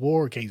spiritual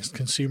war against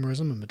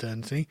consumerism and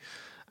modernity.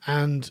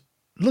 And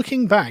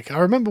looking back, I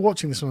remember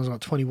watching this when I was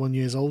about 21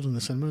 years old in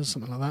the cinemas,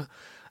 something like that.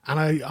 And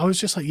I was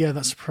just like, yeah,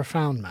 that's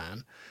profound,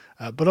 man.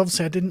 But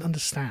obviously I didn't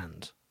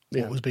understand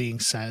what was being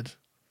said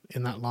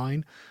in that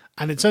line.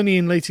 And it's only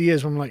in later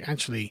years when I'm like,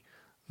 actually,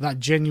 that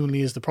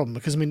genuinely is the problem.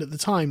 Because, I mean, at the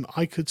time,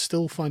 I could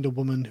still find a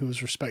woman who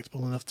was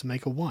respectable enough to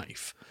make a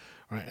wife.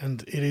 Right?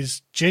 And it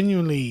is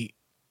genuinely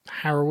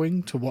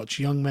harrowing to watch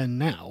young men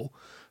now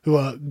who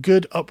are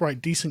good,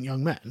 upright, decent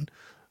young men.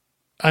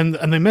 And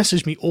they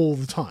message me all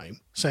the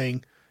time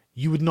saying,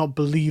 you would not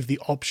believe the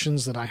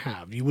options that I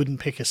have. You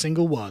wouldn't pick a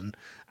single one,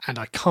 and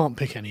I can't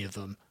pick any of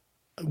them.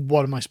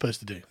 What am I supposed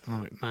to do?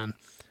 I'm like, man,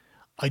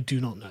 I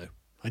do not know.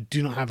 I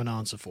do not have an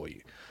answer for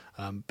you.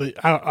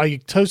 But I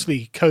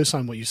totally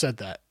co-sign what you said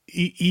there.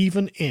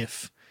 Even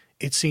if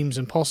it seems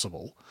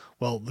impossible,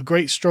 well, the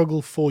great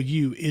struggle for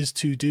you is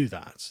to do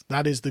that.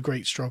 That is the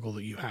great struggle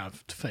that you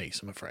have to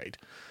face, I'm afraid.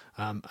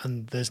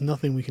 And there's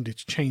nothing we can do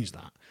to change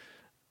that.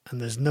 And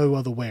there's no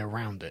other way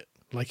around it.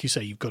 Like you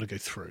say, you've got to go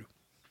through.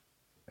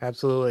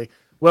 Absolutely.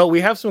 Well,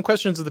 we have some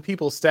questions of the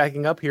people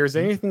stacking up here. Is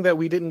there anything that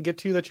we didn't get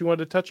to that you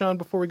wanted to touch on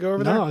before we go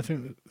over there? No, I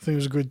think it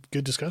was a good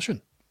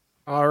discussion.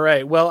 All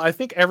right. Well, I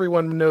think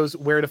everyone knows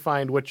where to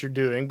find what you're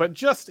doing, but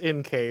just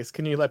in case,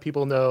 can you let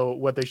people know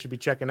what they should be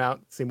checking out,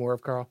 see more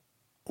of Carl?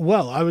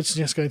 Well, I would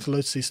suggest going to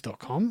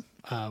lotustheist.com,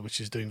 which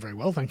is doing very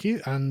well, thank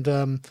you.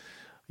 And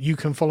you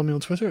can follow me on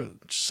Twitter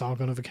at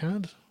Sargon of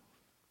Akkad.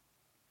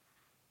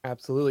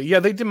 Absolutely. Yeah,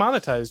 they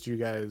demonetized you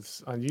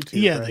guys on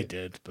YouTube. Yeah, right? they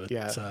did, but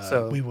Yeah,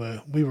 so we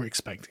were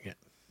expecting it.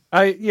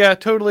 Yeah,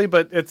 totally.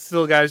 But it's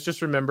still, guys,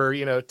 just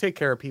remember, take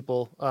care of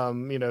people.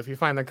 If you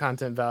find the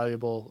content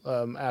valuable,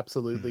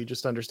 absolutely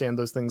just understand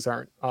those things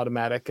aren't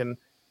automatic. And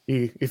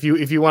if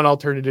you want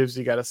alternatives,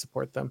 you got to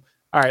support them.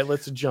 All right,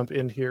 let's jump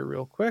in here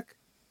real quick.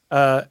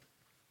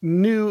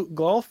 New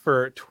golf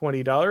for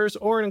 $20.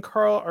 Oren and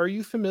Carl, are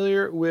you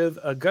familiar with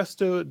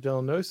Augusto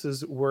Del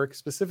Nose's work,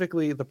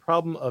 specifically The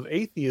Problem of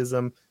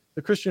Atheism?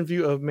 The Christian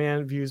view of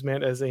man views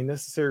man as a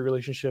necessary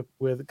relationship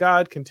with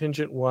God,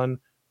 contingent one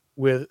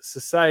with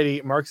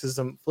society.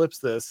 Marxism flips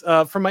this.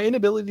 From my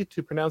inability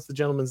to pronounce the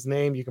gentleman's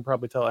name, you can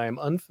probably tell I am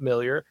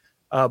unfamiliar,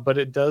 but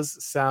it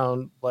does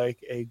sound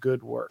like a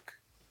good work.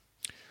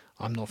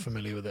 I'm not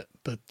familiar with it,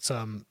 but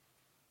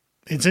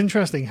it's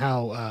interesting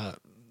how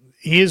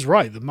he is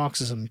right that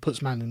Marxism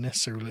puts man in a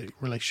necessary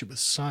relationship with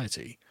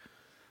society.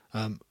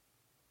 I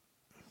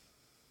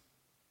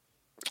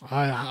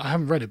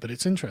haven't read it, but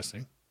it's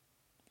interesting.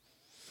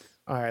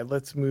 All right,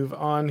 let's move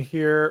on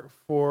here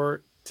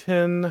for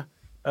 10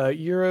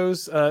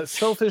 euros.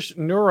 Selfish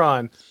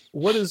Neuron.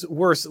 What is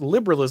worse,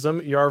 liberalism,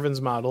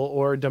 Yarvin's model,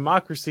 or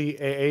democracy,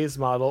 AA's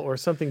model, or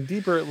something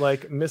deeper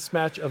like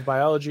mismatch of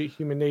biology,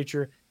 human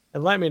nature,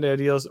 enlightenment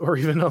ideals, or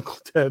even Uncle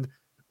Ted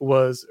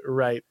was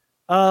right?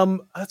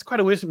 That's quite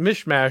a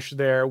mishmash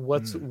there.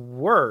 What's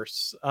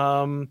worse?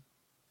 I mean,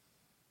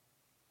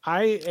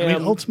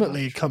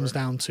 ultimately, it comes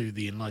down to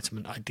the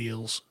Enlightenment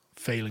ideals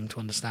failing to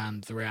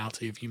understand the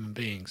reality of human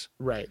beings.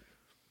 Right.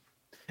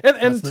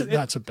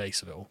 That's a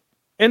base of it all.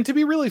 And to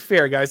be really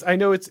fair, guys, I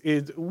know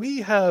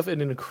we have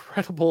an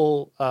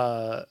incredible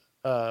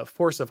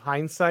force of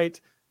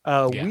hindsight.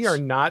 Yes. We are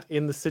not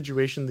in the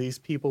situation these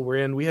people were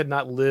in. We had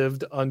not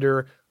lived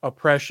under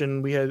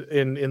oppression. We had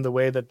in the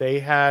way that they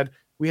had.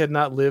 We had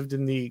not lived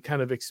in the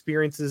kind of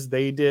experiences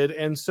they did.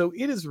 And so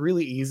it is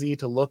really easy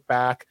to look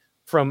back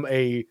from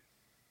a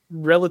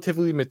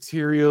relatively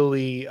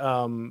materially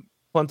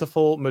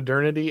plentiful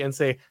modernity and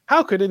say,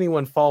 how could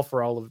anyone fall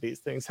for all of these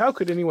things? How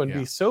could anyone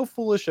be so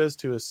foolish as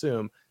to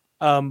assume?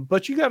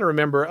 But you got to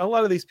remember, a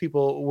lot of these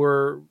people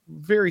were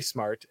very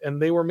smart and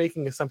they were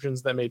making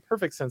assumptions that made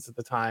perfect sense at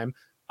the time.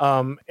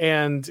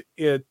 And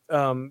it,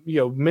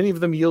 many of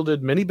them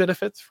yielded many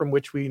benefits from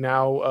which we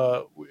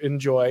now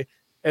enjoy.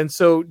 And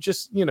so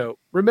just,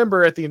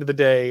 remember at the end of the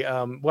day,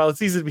 while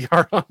it's easy to be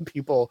hard on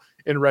people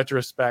in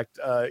retrospect,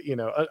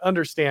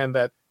 understand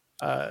that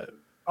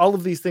all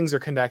of these things are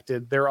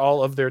connected. They're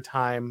all of their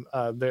time.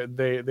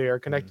 They are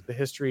connected to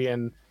history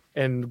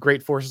and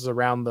great forces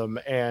around them.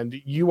 And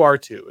you are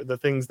too. The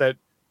things that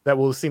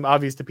will seem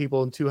obvious to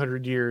people in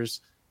 200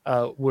 years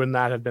would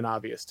not have been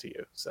obvious to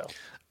you. So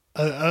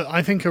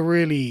I think a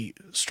really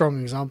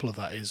strong example of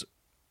that is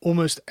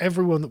almost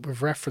everyone that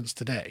we've referenced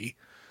today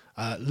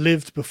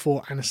lived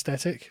before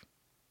anesthetic.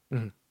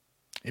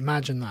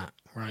 Imagine that,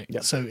 right?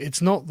 Yep. So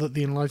it's not that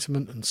the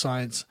Enlightenment and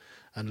science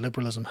and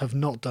liberalism have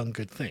not done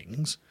good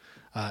things.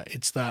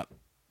 It's that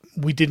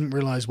we didn't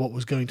realize what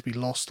was going to be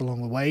lost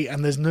along the way.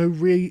 And there's no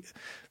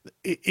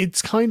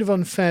it's kind of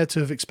unfair to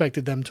have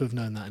expected them to have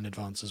known that in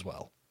advance as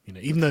well.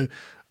 Even though,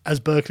 as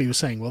Berkeley was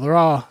saying, well, there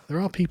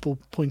are people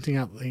pointing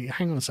out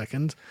hang on a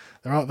second,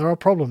 there are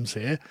problems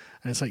here.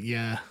 And it's like,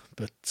 yeah,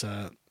 but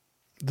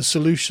the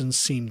solutions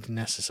seemed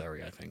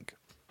necessary, I think.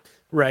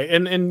 Right.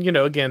 And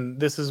again,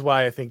 this is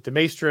why I think de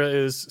Maistre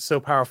is so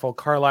powerful.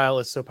 Carlyle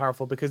is so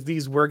powerful, because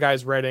these were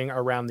guys writing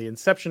around the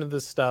inception of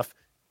this stuff.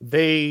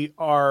 They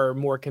are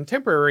more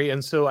contemporary.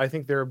 And so I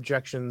think their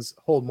objections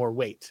hold more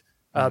weight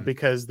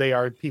because they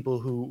are people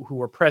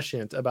who are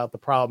prescient about the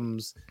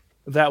problems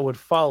that would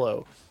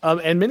follow.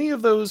 And many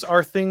of those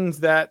are things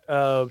that,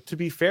 to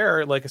be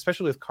fair, like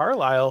especially with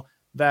Carlyle,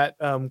 that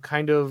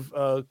kind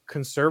of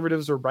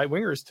conservatives or right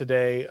wingers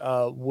today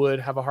would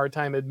have a hard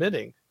time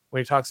admitting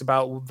when he talks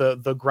about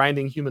the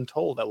grinding human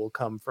toll that will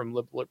come from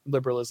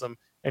liberalism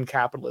and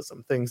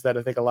capitalism, things that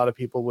I think a lot of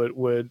people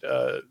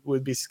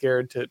would be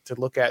scared to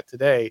look at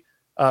today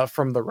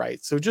from the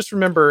right. So just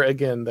remember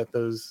again that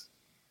those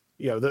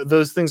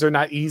things are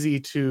not easy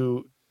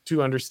to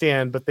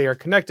understand, but they are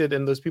connected,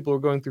 and those people are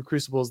going through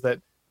crucibles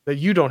that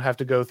you don't have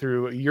to go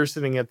through. You're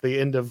sitting at the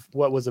end of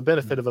what was a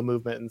benefit of a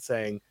movement and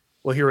saying,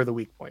 well, here are the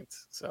weak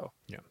points. So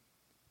yeah.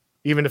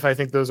 Even if I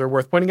think those are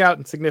worth pointing out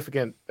and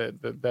significant,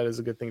 that is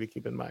a good thing to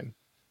keep in mind.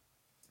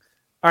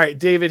 All right,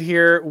 David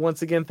here.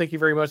 Once again, thank you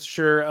very much.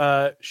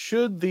 Sure.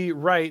 Should the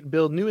right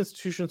build new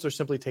institutions or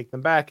simply take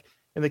them back?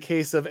 In the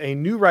case of a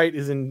new right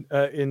is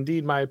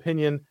indeed my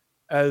opinion,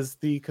 as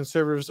the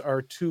conservatives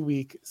are too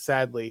weak,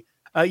 sadly.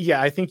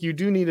 I think you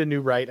do need a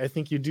new right. I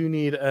think you do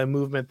need a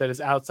movement that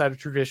is outside of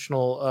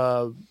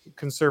traditional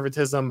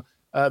conservatism,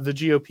 the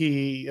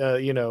GOP,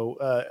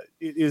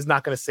 is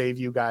not going to save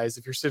you guys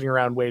if you're sitting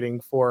around waiting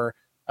for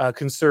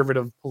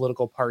conservative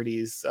political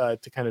parties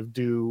to kind of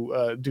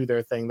do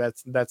their thing.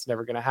 That's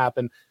never going to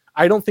happen.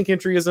 I don't think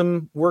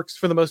entryism works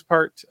for the most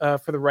part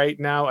for the right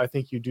now. I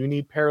think you do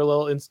need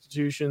parallel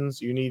institutions.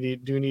 Do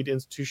need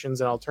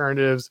institutions and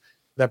alternatives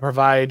that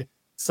provide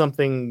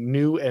something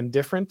new and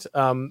different.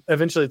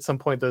 Eventually, at some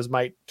point, those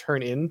might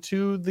turn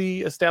into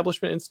the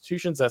establishment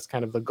institutions. That's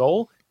kind of the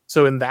goal.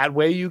 So in that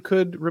way, you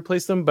could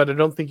replace them. But I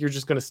don't think you're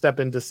just going to step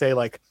in to say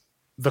like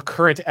the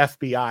current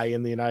FBI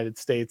in the United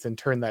States and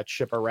turn that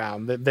ship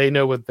around. That they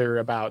know what they're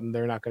about, and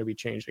they're not going to be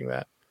changing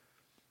that.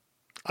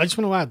 I just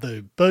want to add,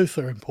 though, both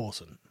are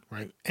important,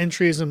 right?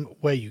 Entryism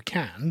where you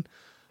can,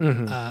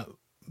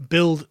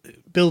 build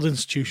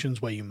institutions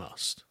where you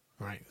must,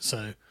 right?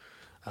 So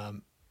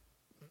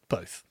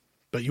both.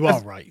 But you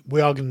are right. We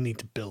are going to need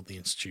to build the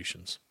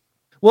institutions.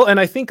 Well, and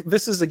I think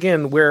this is,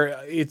 again,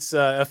 where it's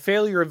a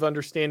failure of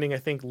understanding, I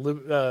think,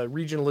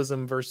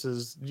 regionalism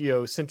versus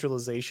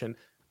centralization.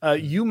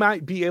 You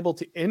might be able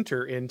to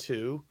enter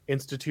into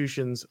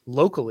institutions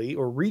locally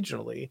or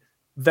regionally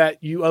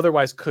that you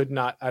otherwise could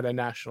not at a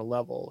national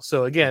level.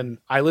 So again,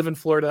 I live in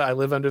Florida. I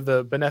live under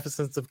the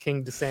beneficence of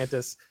King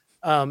DeSantis.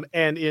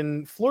 And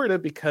in Florida,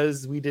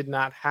 because we did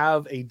not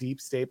have a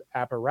deep state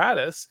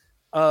apparatus,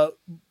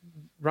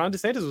 Ron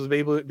DeSantis was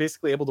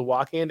basically able to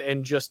walk in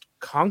and just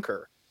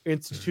conquer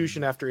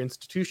institution after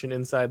institution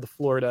inside the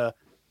Florida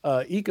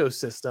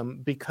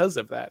ecosystem because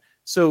of that.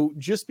 So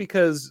just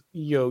because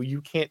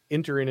you can't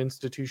enter an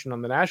institution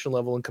on the national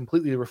level and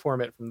completely reform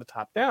it from the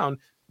top down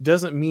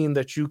doesn't mean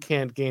that you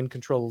can't gain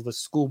control of the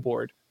school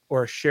board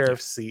or a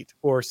sheriff's seat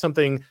or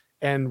something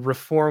and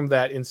reform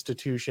that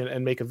institution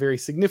and make a very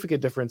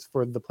significant difference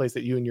for the place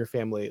that you and your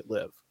family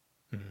live.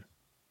 Mm-hmm.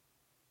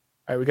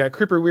 All right, we got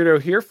Creeper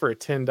Weirdo here for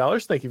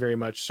 $10. Thank you very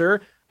much,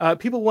 sir.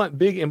 People want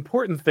big,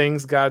 important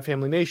things: God,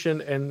 family,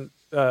 nation, and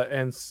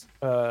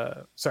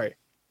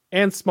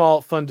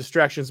small, fun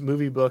distractions: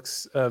 movie,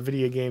 books,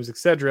 video games,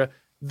 etc.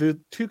 The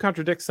two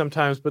contradict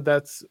sometimes, but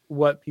that's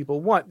what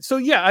people want. So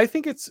yeah, I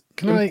think it's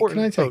important. Can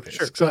I take this?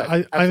 Sure, go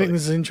ahead. I think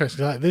this is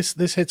interesting. Like,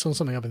 this hits on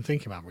something I've been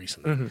thinking about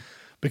recently,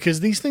 because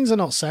these things are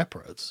not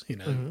separate.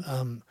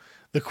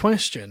 The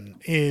question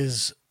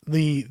is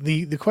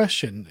the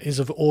question is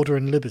of order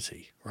and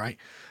liberty, right?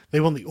 They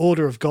want the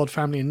order of God,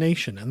 family, and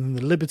nation, and then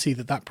the liberty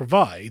that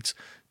provides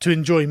to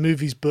enjoy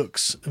movies,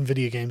 books, and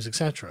video games,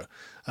 etc.,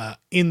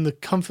 in the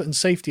comfort and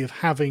safety of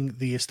having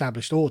the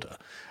established order.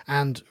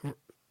 And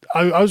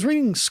I was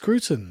reading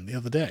Scruton the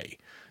other day,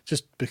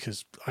 just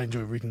because I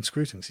enjoy reading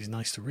Scruton because he's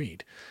nice to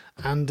read,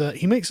 and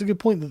he makes a good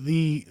point that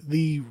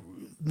the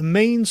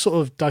main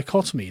sort of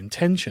dichotomy and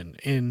tension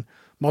in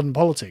modern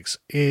politics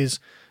is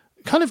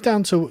kind of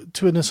down to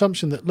an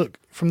assumption that, look,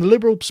 from the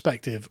liberal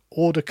perspective,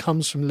 order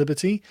comes from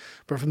liberty,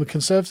 but from the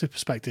conservative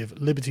perspective,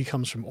 liberty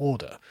comes from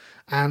order.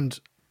 And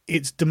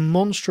it's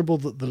demonstrable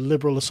that the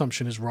liberal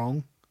assumption is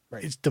wrong.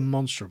 Right. It's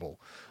demonstrable.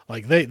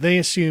 Like they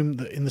assume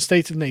that in the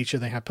state of nature,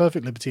 they have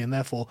perfect liberty and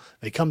therefore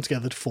they come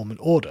together to form an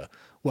order.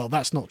 Well,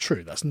 that's not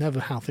true. That's never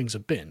how things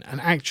have been.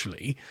 And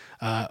actually,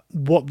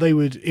 what they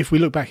would, if we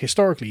look back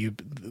historically,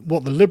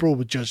 what the liberal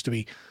would judge to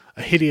be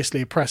a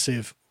hideously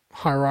oppressive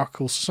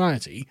hierarchical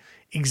society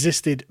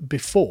existed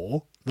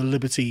before the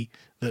liberty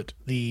that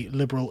the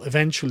liberal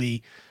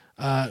eventually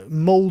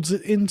molds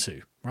it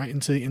into, right,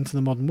 into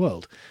the modern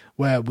world,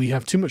 where we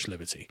have too much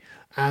liberty.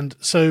 And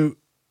so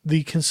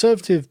the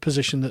conservative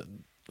position that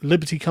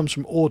liberty comes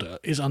from order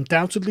is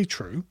undoubtedly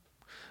true,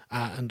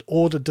 and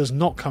order does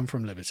not come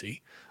from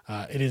liberty.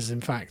 It is,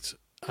 in fact,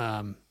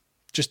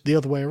 just the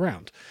other way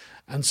around.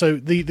 And so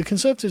the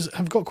conservatives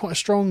have got quite a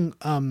strong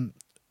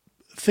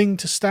thing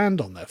to stand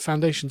on there,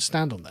 foundation to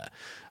stand on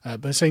there,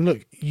 by saying,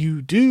 look,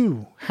 you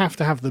do have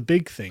to have the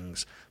big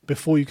things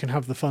before you can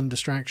have the fun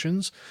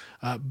distractions,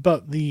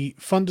 but the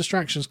fun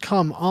distractions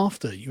come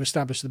after you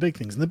establish the big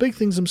things, and the big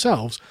things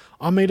themselves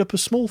are made up of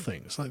small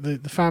things, like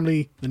the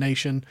family, the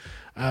nation.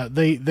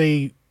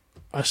 They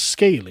are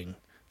scaling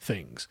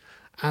things,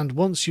 and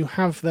once you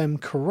have them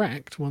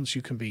correct, once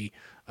you can be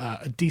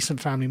a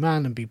decent family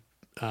man and be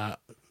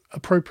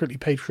appropriately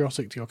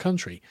patriotic to your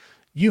country,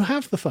 you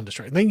have the fun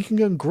distraction. Then you can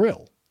go and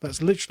grill.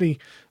 That's literally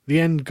the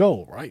end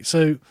goal, right?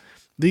 So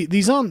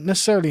these aren't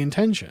necessarily in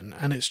tension,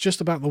 and it's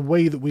just about the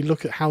way that we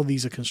look at how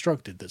these are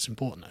constructed that's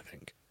important, I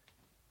think.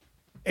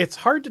 It's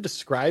hard to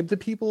describe to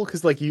people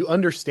because, like, you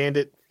understand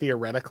it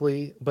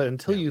theoretically, but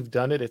until you've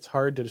done it, it's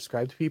hard to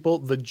describe to people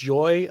the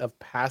joy of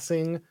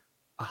passing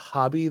a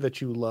hobby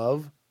that you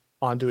love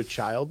onto a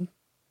child.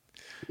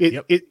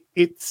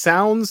 It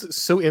sounds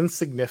so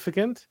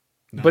insignificant.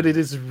 No. But it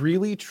is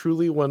really,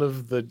 truly one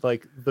of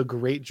the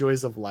great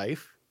joys of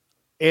life.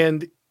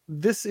 And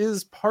this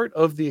is part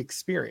of the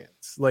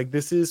experience. Like,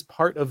 this is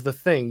part of the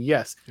thing.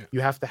 Yes,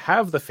 you have to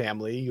have the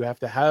family. You have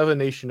to have a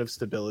nation of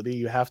stability.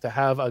 You have to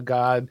have a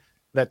God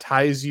that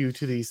ties you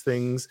to these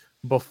things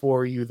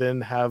before you then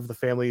have the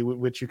family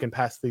which you can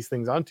pass these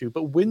things on to.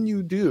 But when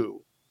you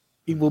do,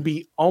 it will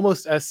be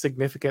almost as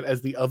significant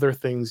as the other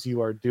things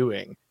you are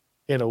doing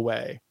in a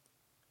way.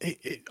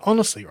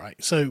 honestly,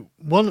 right? So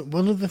one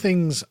of the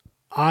things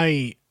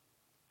I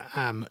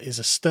am is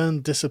a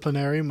stern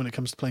disciplinarian when it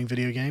comes to playing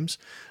video games.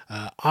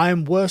 I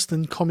am worse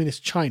than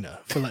communist China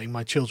for letting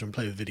my children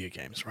play with video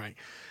games, right?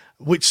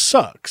 Which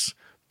sucks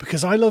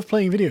because I love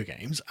playing video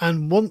games,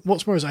 and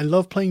what's more is I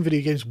love playing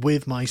video games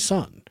with my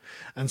son.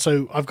 And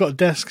so I've got a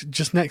desk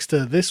just next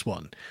to this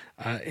one,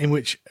 in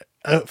which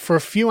for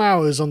a few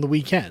hours on the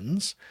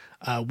weekends,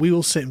 we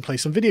will sit and play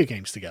some video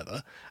games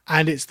together,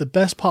 and it's the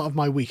best part of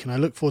my week, and I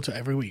look forward to it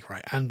every week,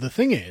 right? And the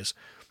thing is,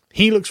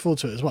 he looks forward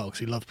to it as well because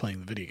he loves playing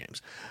the video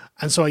games.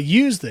 And so I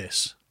use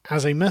this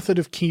as a method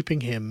of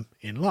keeping him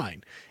in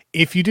line.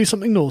 If you do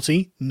something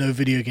naughty, no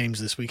video games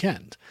this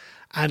weekend.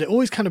 And it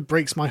always kind of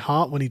breaks my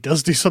heart when he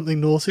does do something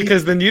naughty.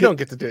 Because then you don't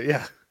get to do it,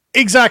 yeah.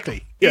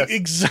 Exactly. Yes.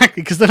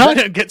 Exactly. Because then I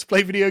don't get to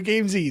play video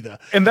games either.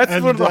 And that's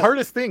one of the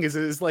hardest things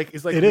is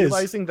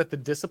realizing is. that the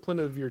discipline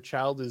of your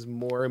child is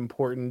more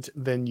important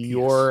than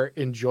your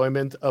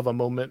enjoyment of a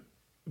moment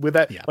with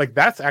that. Yeah. Like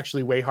that's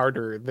actually way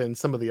harder than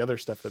some of the other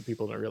stuff that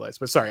people don't realize.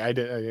 But sorry, I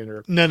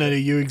interrupted. No,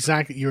 you're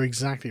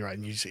exactly right.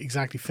 And you just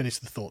exactly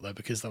finished the thought there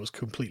because that was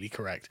completely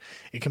correct.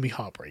 It can be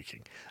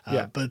heartbreaking.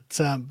 But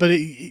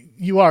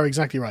you are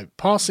exactly right.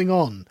 Passing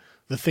on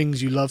the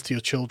things you love to your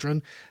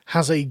children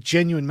has a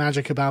genuine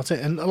magic about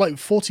it. And like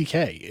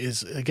 40K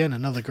is, again,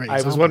 another great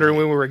example. I was wondering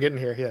when we were getting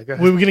here. Yeah, go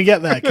ahead. We were going to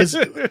get there because,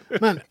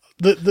 man,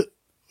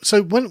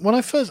 so when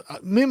I first,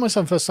 me and my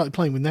son first started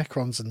playing with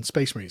Necrons and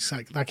Space Marines,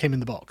 that came in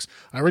the box.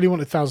 I really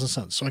wanted Thousand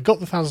Suns, so I got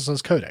the Thousand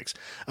Suns Codex.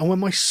 And when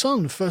my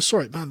son first saw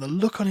it, man, the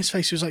look on his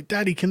face, he was like,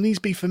 "Daddy, can these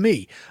be for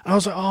me?" And I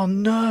was like, "Oh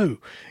no,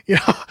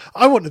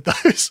 I wanted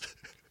those."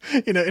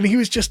 And he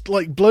was just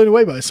like blown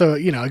away by it. So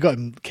I got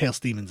him Chaos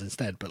Demons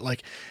instead. But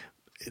like,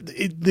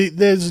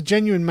 there's a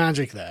genuine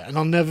magic there, and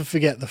I'll never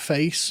forget the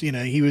face.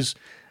 He was.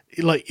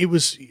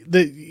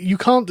 You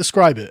can't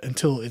describe it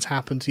until it's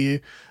happened to you.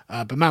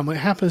 But man, when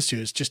it happens to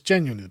you, it's just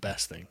genuinely the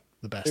best thing.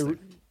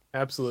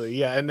 Absolutely.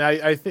 Yeah. And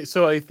I think,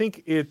 so I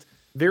think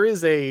there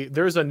is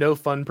a no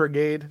fun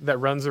brigade that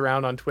runs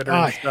around on Twitter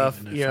and stuff.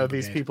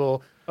 These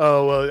people,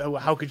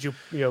 how could you,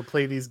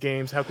 play these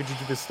games? How could you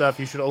do this stuff?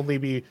 You should only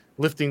be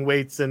lifting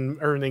weights and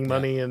earning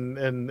money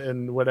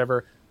and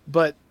whatever.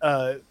 But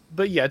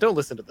yeah, don't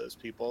listen to those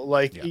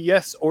people.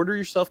 Yes, order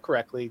yourself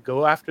correctly.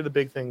 Go after the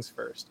big things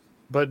first.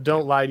 But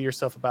don't lie to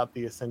yourself about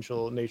the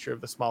essential nature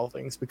of the small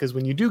things, because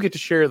when you do get to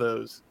share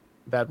those,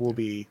 that will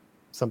be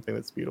something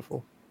that's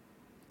beautiful.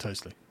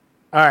 Totally.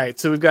 All right,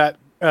 so we've got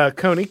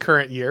Coney,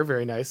 current year,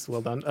 very nice,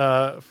 well done,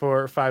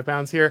 for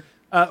 £5 here.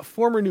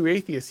 Former New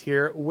Atheist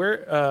here,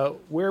 where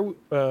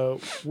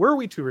were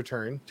we to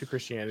return to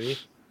Christianity?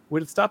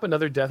 Would it stop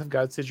another death of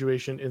God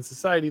situation in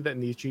society that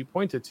Nietzsche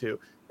pointed to?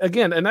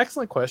 Again, an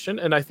excellent question,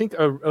 and I think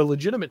a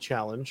legitimate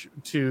challenge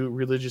to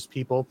religious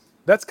people.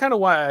 That's kind of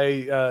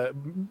why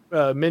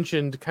I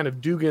mentioned kind of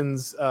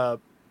Dugin's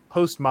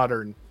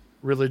postmodern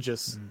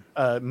religious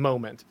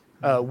moment,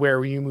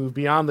 where you move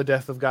beyond the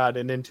death of God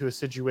and into a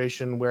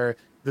situation where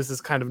this is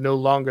kind of no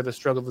longer the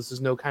struggle. This is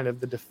no kind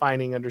of the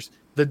defining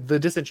the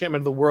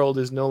disenchantment of the world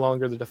is no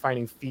longer the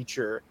defining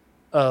feature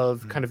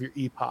of kind of your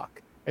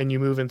epoch. And you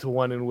move into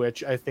one in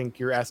which I think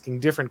you're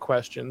asking different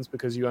questions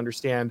because you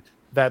understand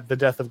that the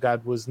death of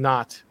God was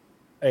not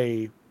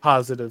a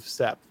positive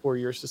step for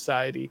your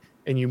society,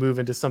 and you move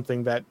into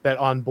something that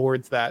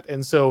onboards that.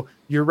 And so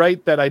you're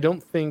right that I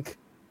think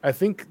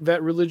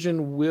that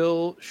religion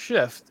will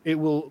shift. It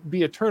will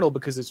be eternal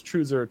because its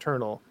truths are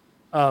eternal.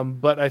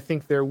 But I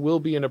think there will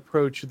be an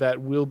approach that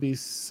will be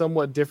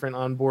somewhat different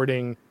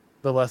onboarding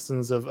the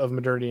lessons of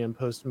modernity and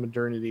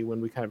post-modernity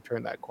when we kind of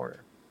turn that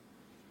corner.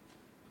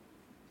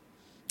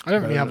 I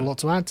don't really have a lot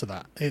to add to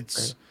that.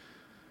 It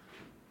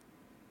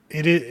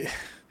is.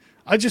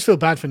 I just feel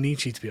bad for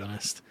Nietzsche, to be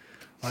honest.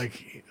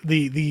 Like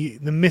the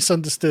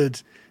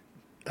misunderstood,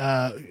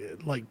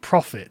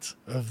 prophet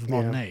of the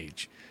modern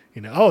age.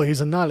 He's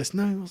a nihilist.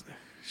 No, he wasn't.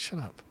 Shut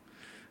up.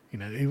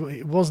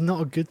 It was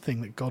not a good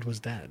thing that God was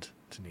dead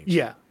to Nietzsche.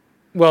 Yeah.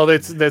 Well,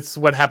 that's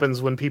what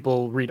happens when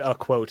people read a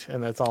quote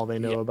and that's all they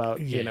know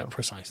about.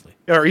 Precisely.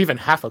 Or even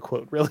half a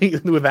quote, really.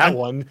 With that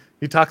one,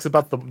 he talks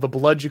about the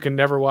blood you can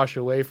never wash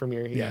away from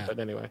your. Yeah. But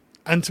anyway.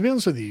 And to be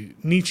honest with you,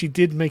 Nietzsche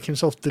did make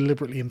himself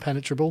deliberately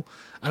impenetrable.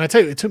 And I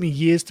tell you, it took me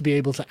years to be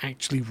able to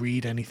actually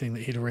read anything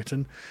that he'd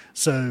written.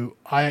 So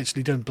I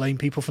actually don't blame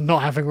people for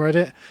not having read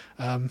it.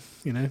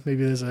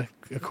 Maybe there's a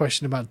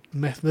question about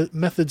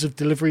methods of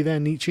delivery there,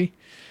 Nietzsche.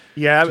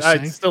 Yeah,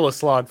 it's still a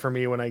slog for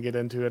me when I get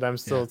into it.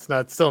 It's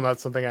still not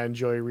something I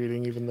enjoy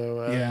reading, even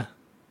though.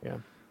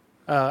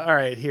 All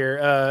right,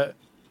 here.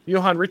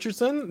 Johan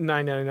Richardson,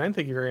 $9.99.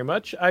 Thank you very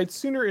much. I'd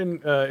sooner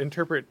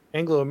interpret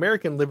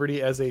Anglo-American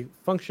liberty as a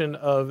function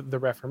of the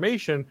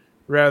Reformation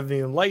rather than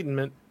the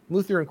Enlightenment.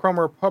 Luther and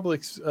Cromwell probably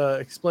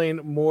explain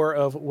more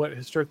of what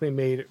historically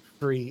made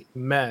free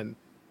men.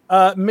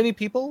 Many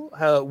people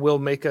will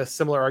make a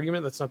similar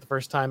argument. That's not the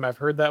first time I've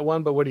heard that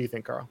one, but what do you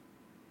think, Carl?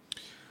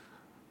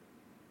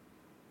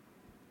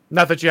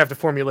 Not that you have to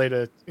formulate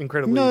a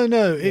incredibly...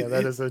 No.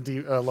 That is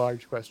a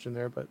large question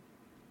there, but...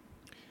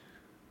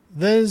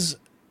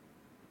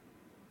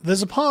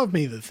 there's a part of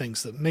me that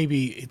thinks that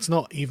maybe it's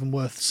not even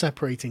worth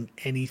separating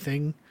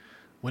anything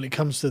when it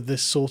comes to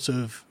this sort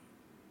of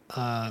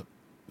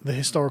the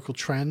historical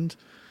trend,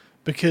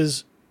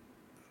 because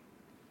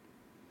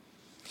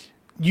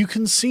you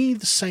can see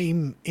the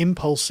same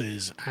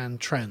impulses and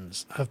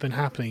trends have been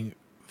happening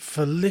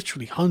for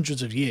literally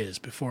hundreds of years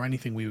before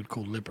anything we would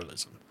call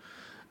liberalism.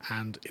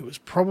 And it was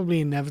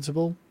probably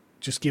inevitable,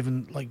 just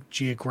given like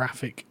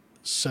geographic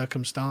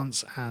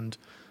circumstance and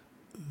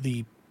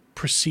the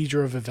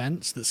procedure of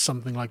events, that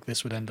something like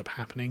this would end up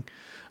happening.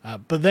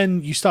 But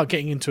then you start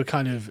getting into a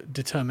kind of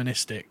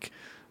deterministic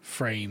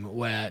frame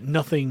where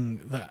nothing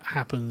that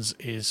happens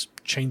is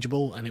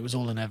changeable and it was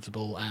all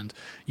inevitable, and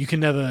you can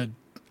never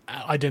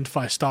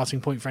identify a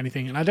starting point for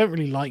anything. And I don't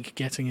really like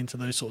getting into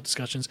those sort of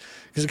discussions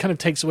because it kind of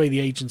takes away the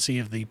agency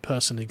of the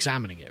person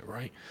examining it,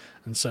 right?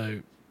 And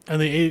so,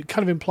 and it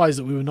kind of implies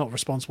that we were not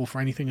responsible for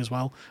anything as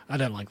well. I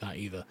don't like that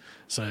either.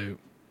 So,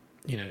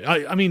 you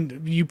know, I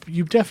mean, you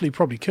definitely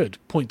probably could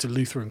point to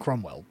Luther and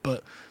Cromwell,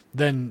 but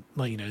then,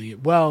 like, you know,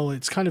 well,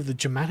 it's kind of the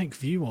Germanic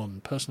view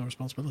on personal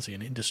responsibility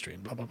and industry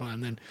and blah, blah, blah.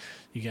 And then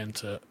you get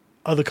into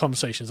other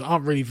conversations that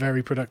aren't really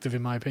very productive,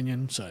 in my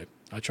opinion. So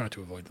I try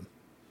to avoid them.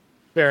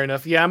 Fair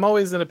enough. Yeah, I'm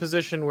always in a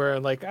position where,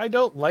 like, I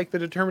don't like the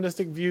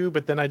deterministic view,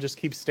 but then I just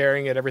keep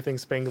staring at everything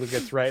Spengler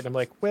gets right. And I'm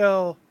like,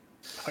 well,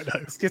 I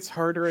know. this gets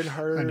harder and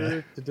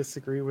harder to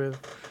disagree with.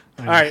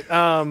 All right.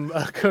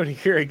 Cody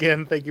here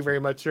again. Thank you very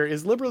much, sir.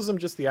 Is liberalism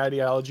just the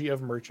ideology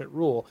of merchant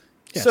rule?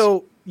 Yes.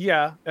 So,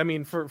 yeah, I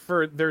mean,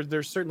 for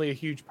there's certainly a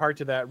huge part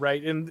to that,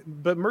 right?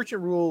 But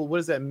merchant rule, what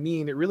does that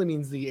mean? It really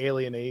means the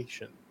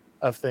alienation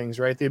of things,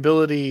 right? The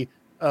ability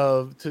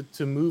to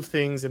move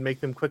things and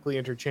make them quickly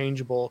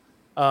interchangeable.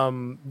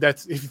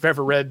 That's, if you've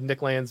ever read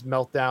Nick Land's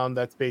Meltdown,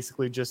 that's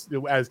basically just,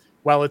 as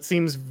while it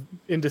seems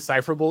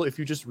indecipherable, if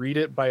you just read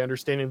it by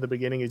understanding the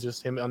beginning is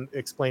just him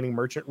explaining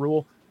merchant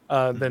rule,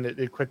 then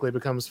it quickly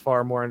becomes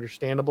far more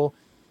understandable.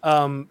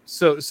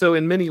 So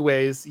in many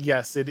ways,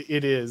 yes, it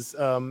is.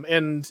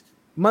 And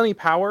money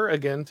power,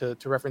 again, to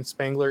reference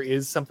Spengler,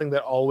 is something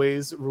that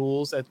always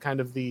rules at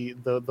kind of the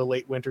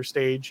late winter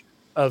stage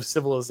of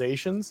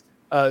civilizations.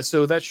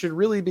 So that should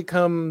really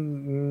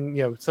become,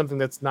 you know, something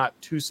that's not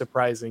too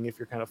surprising if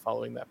you're kind of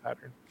following that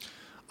pattern.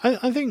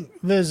 I think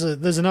there's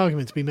an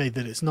argument to be made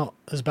that it's not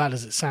as bad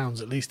as it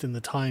sounds, at least in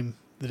the time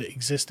that it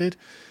existed,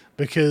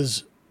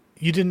 because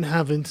you didn't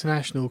have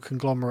international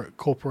conglomerate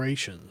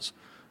corporations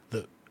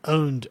that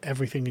owned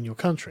everything in your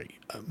country.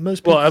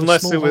 Most people,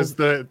 unless it was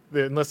the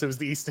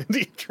East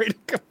India Trading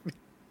Company.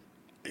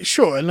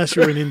 Sure, unless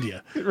you're in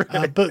India.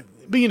 Right. But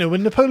you know,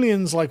 when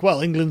Napoleon's like,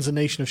 well, England's a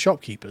nation of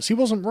shopkeepers, he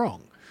wasn't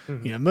wrong.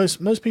 Mm-hmm. You know,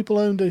 most people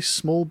owned a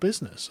small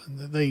business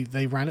and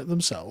they ran it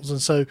themselves,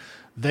 and so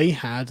they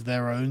had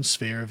their own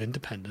sphere of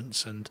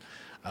independence and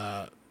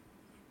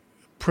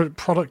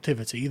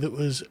productivity that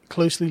was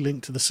closely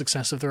linked to the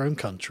success of their own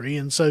country.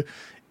 And so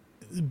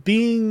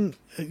being,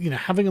 you know,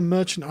 having a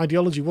merchant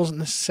ideology wasn't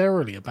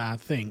necessarily a bad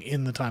thing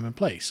in the time and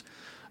place.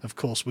 Of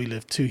course, we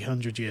live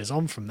 200 years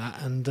on from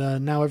that, and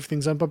now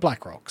everything's owned by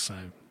BlackRock. So,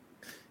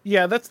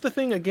 yeah, that's the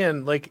thing.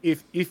 Again, like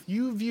if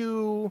you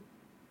view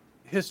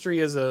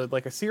history as a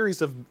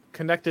series of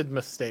connected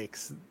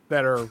mistakes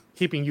that are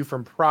keeping you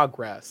from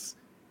progress,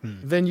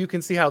 then you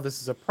can see how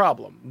this is a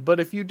problem. But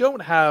if you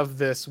don't have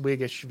this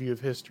Whiggish view of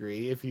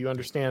history, if you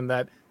understand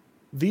that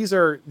these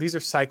are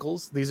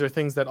cycles, these are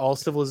things that all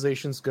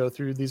civilizations go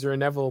through, these are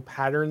inevitable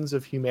patterns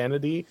of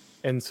humanity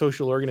and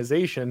social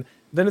organization,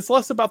 then it's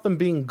less about them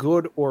being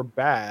good or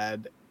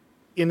bad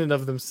in and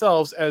of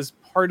themselves as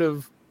part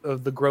of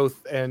the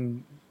growth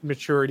and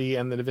maturity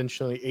and then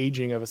eventually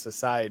aging of a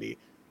society.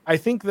 I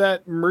think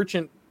that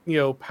merchant, you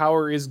know,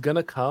 power is going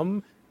to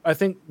come. I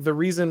think the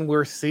reason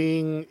we're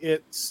seeing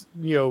its,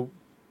 you know,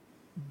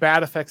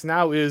 bad effects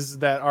now is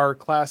that our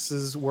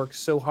classes work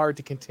so hard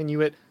to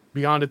continue it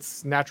beyond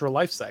its natural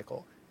life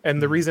cycle.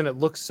 And the reason it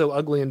looks so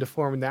ugly and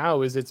deformed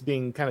now is it's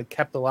being kind of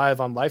kept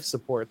alive on life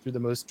support through the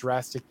most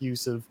drastic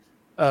use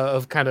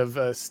of kind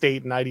of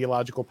state and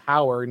ideological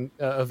power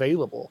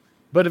available.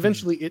 But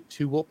eventually it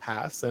too will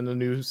pass and a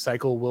new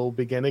cycle will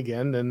begin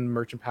again and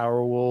merchant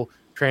power will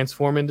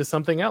transform into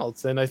something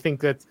else. And I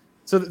think that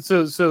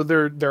so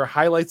there are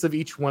highlights of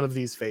each one of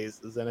these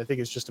phases, and I think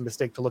it's just a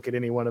mistake to look at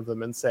any one of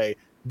them and say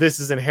this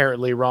is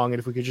inherently wrong, and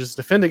if we could just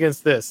defend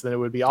against this, then it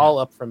would be all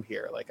up from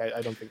here. Like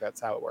I don't think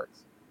that's how it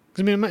works.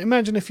 I mean,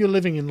 imagine if you're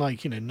living in,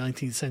 like, you know,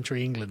 19th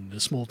century England in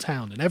a small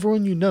town and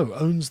everyone you know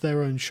owns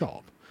their own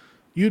shop.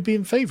 You'd be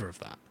in favor of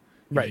that.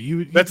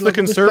 Right. That's the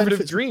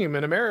conservative dream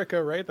in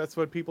America, right? That's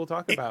what people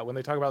talk about when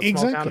they talk about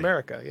small town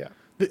America. Yeah.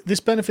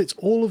 This benefits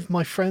all of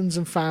my friends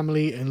and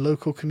family and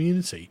local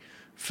community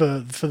for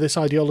this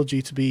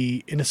ideology to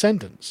be in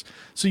ascendance.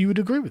 So you would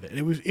agree with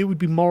it. It would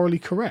be morally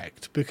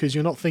correct because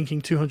you're not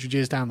thinking 200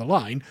 years down the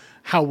line,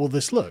 how will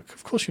this look?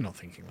 Of course you're not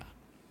thinking that.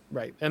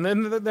 Right. And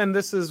then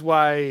this is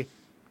why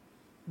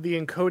the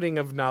encoding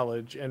of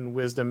knowledge and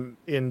wisdom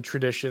in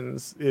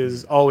traditions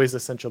is always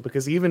essential,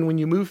 because even when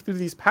you move through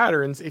these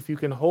patterns, if you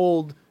can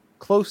hold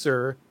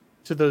closer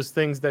to those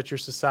things that your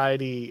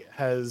society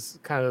has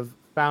kind of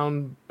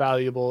found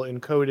valuable,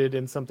 encoded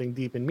in something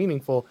deep and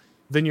meaningful,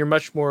 then you're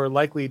much more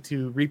likely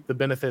to reap the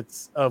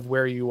benefits of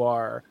where you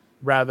are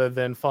rather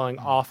than falling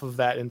off of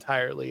that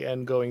entirely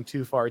and going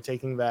too far,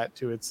 taking that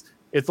to its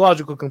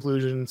logical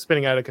conclusion,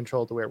 spinning out of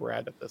control to where we're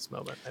at this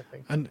moment, I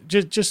think. And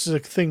just as a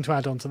thing to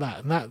add on to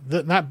that, and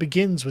that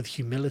begins with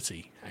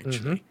humility,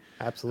 actually.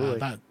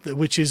 Absolutely.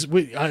 Which is,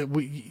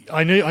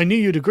 I knew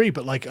you'd agree,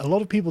 but like a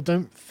lot of people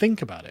don't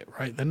think about it,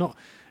 right?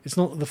 It's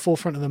not at the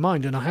forefront of their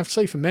mind. And I have to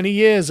say, for many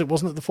years, it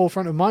wasn't at the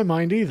forefront of my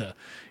mind either,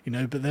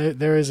 but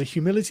there is a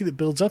humility that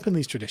builds up in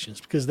these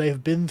traditions because they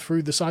have been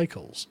through the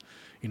cycles.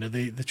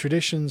 The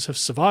traditions have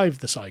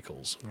survived the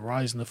cycles, the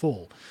rise and the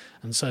fall.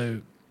 And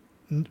so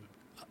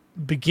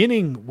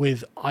beginning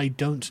with, I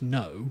don't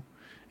know,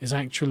 is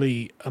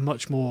actually a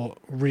much more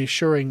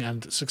reassuring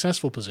and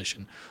successful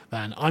position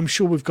than I'm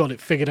sure we've got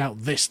it figured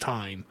out this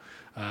time.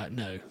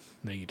 No,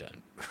 you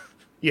don't.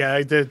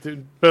 Yeah,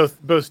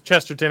 both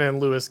Chesterton and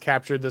Lewis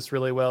captured this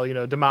really well.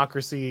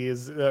 Democracy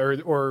is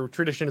or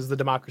tradition is the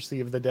democracy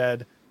of the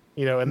dead.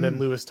 And then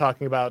Lewis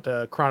talking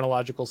about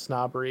chronological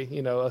snobbery.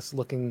 Us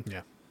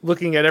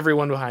looking at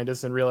everyone behind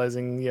us and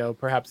realizing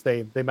perhaps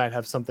they might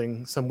have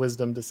some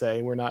wisdom to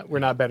say. We're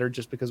not better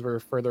just because we're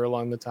further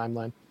along the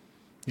timeline.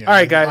 Yeah, all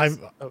right, guys.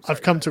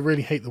 I've come to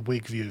really hate the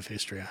Whig view of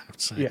history, I have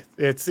to say. Yeah,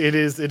 it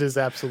is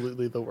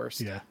absolutely the worst.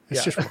 Yeah,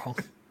 it's just wrong.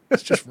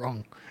 It's just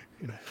wrong.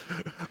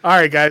 All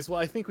right, guys. Well,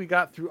 I think we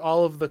got through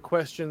all of the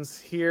questions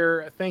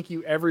here. Thank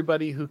you,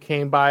 everybody who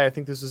came by. I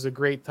think this was a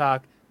great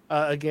talk.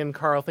 Again,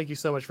 Carl, thank you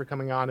so much for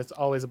coming on. It's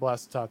always a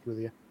blast to talk with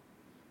you.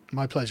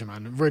 My pleasure,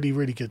 man. Really,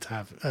 really good to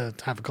have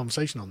a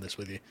conversation on this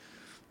with you.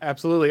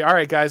 Absolutely. All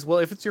right, guys. Well,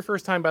 if it's your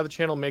first time by the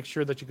channel, make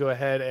sure that you go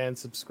ahead and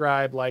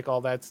subscribe, like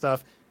all that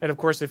stuff. And of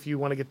course, if you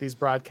want to get these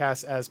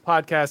broadcasts as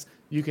podcasts,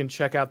 you can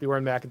check out the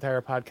Orrin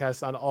McIntyre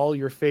podcast on all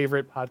your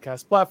favorite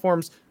podcast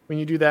platforms. When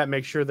you do that,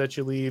 make sure that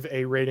you leave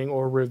a rating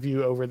or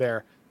review over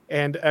there.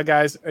 And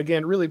guys,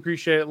 again, really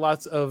appreciate it.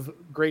 Lots of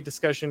great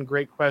discussion,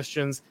 great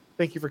questions.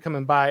 Thank you for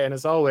coming by. And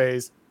as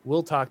always,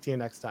 we'll talk to you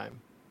next time.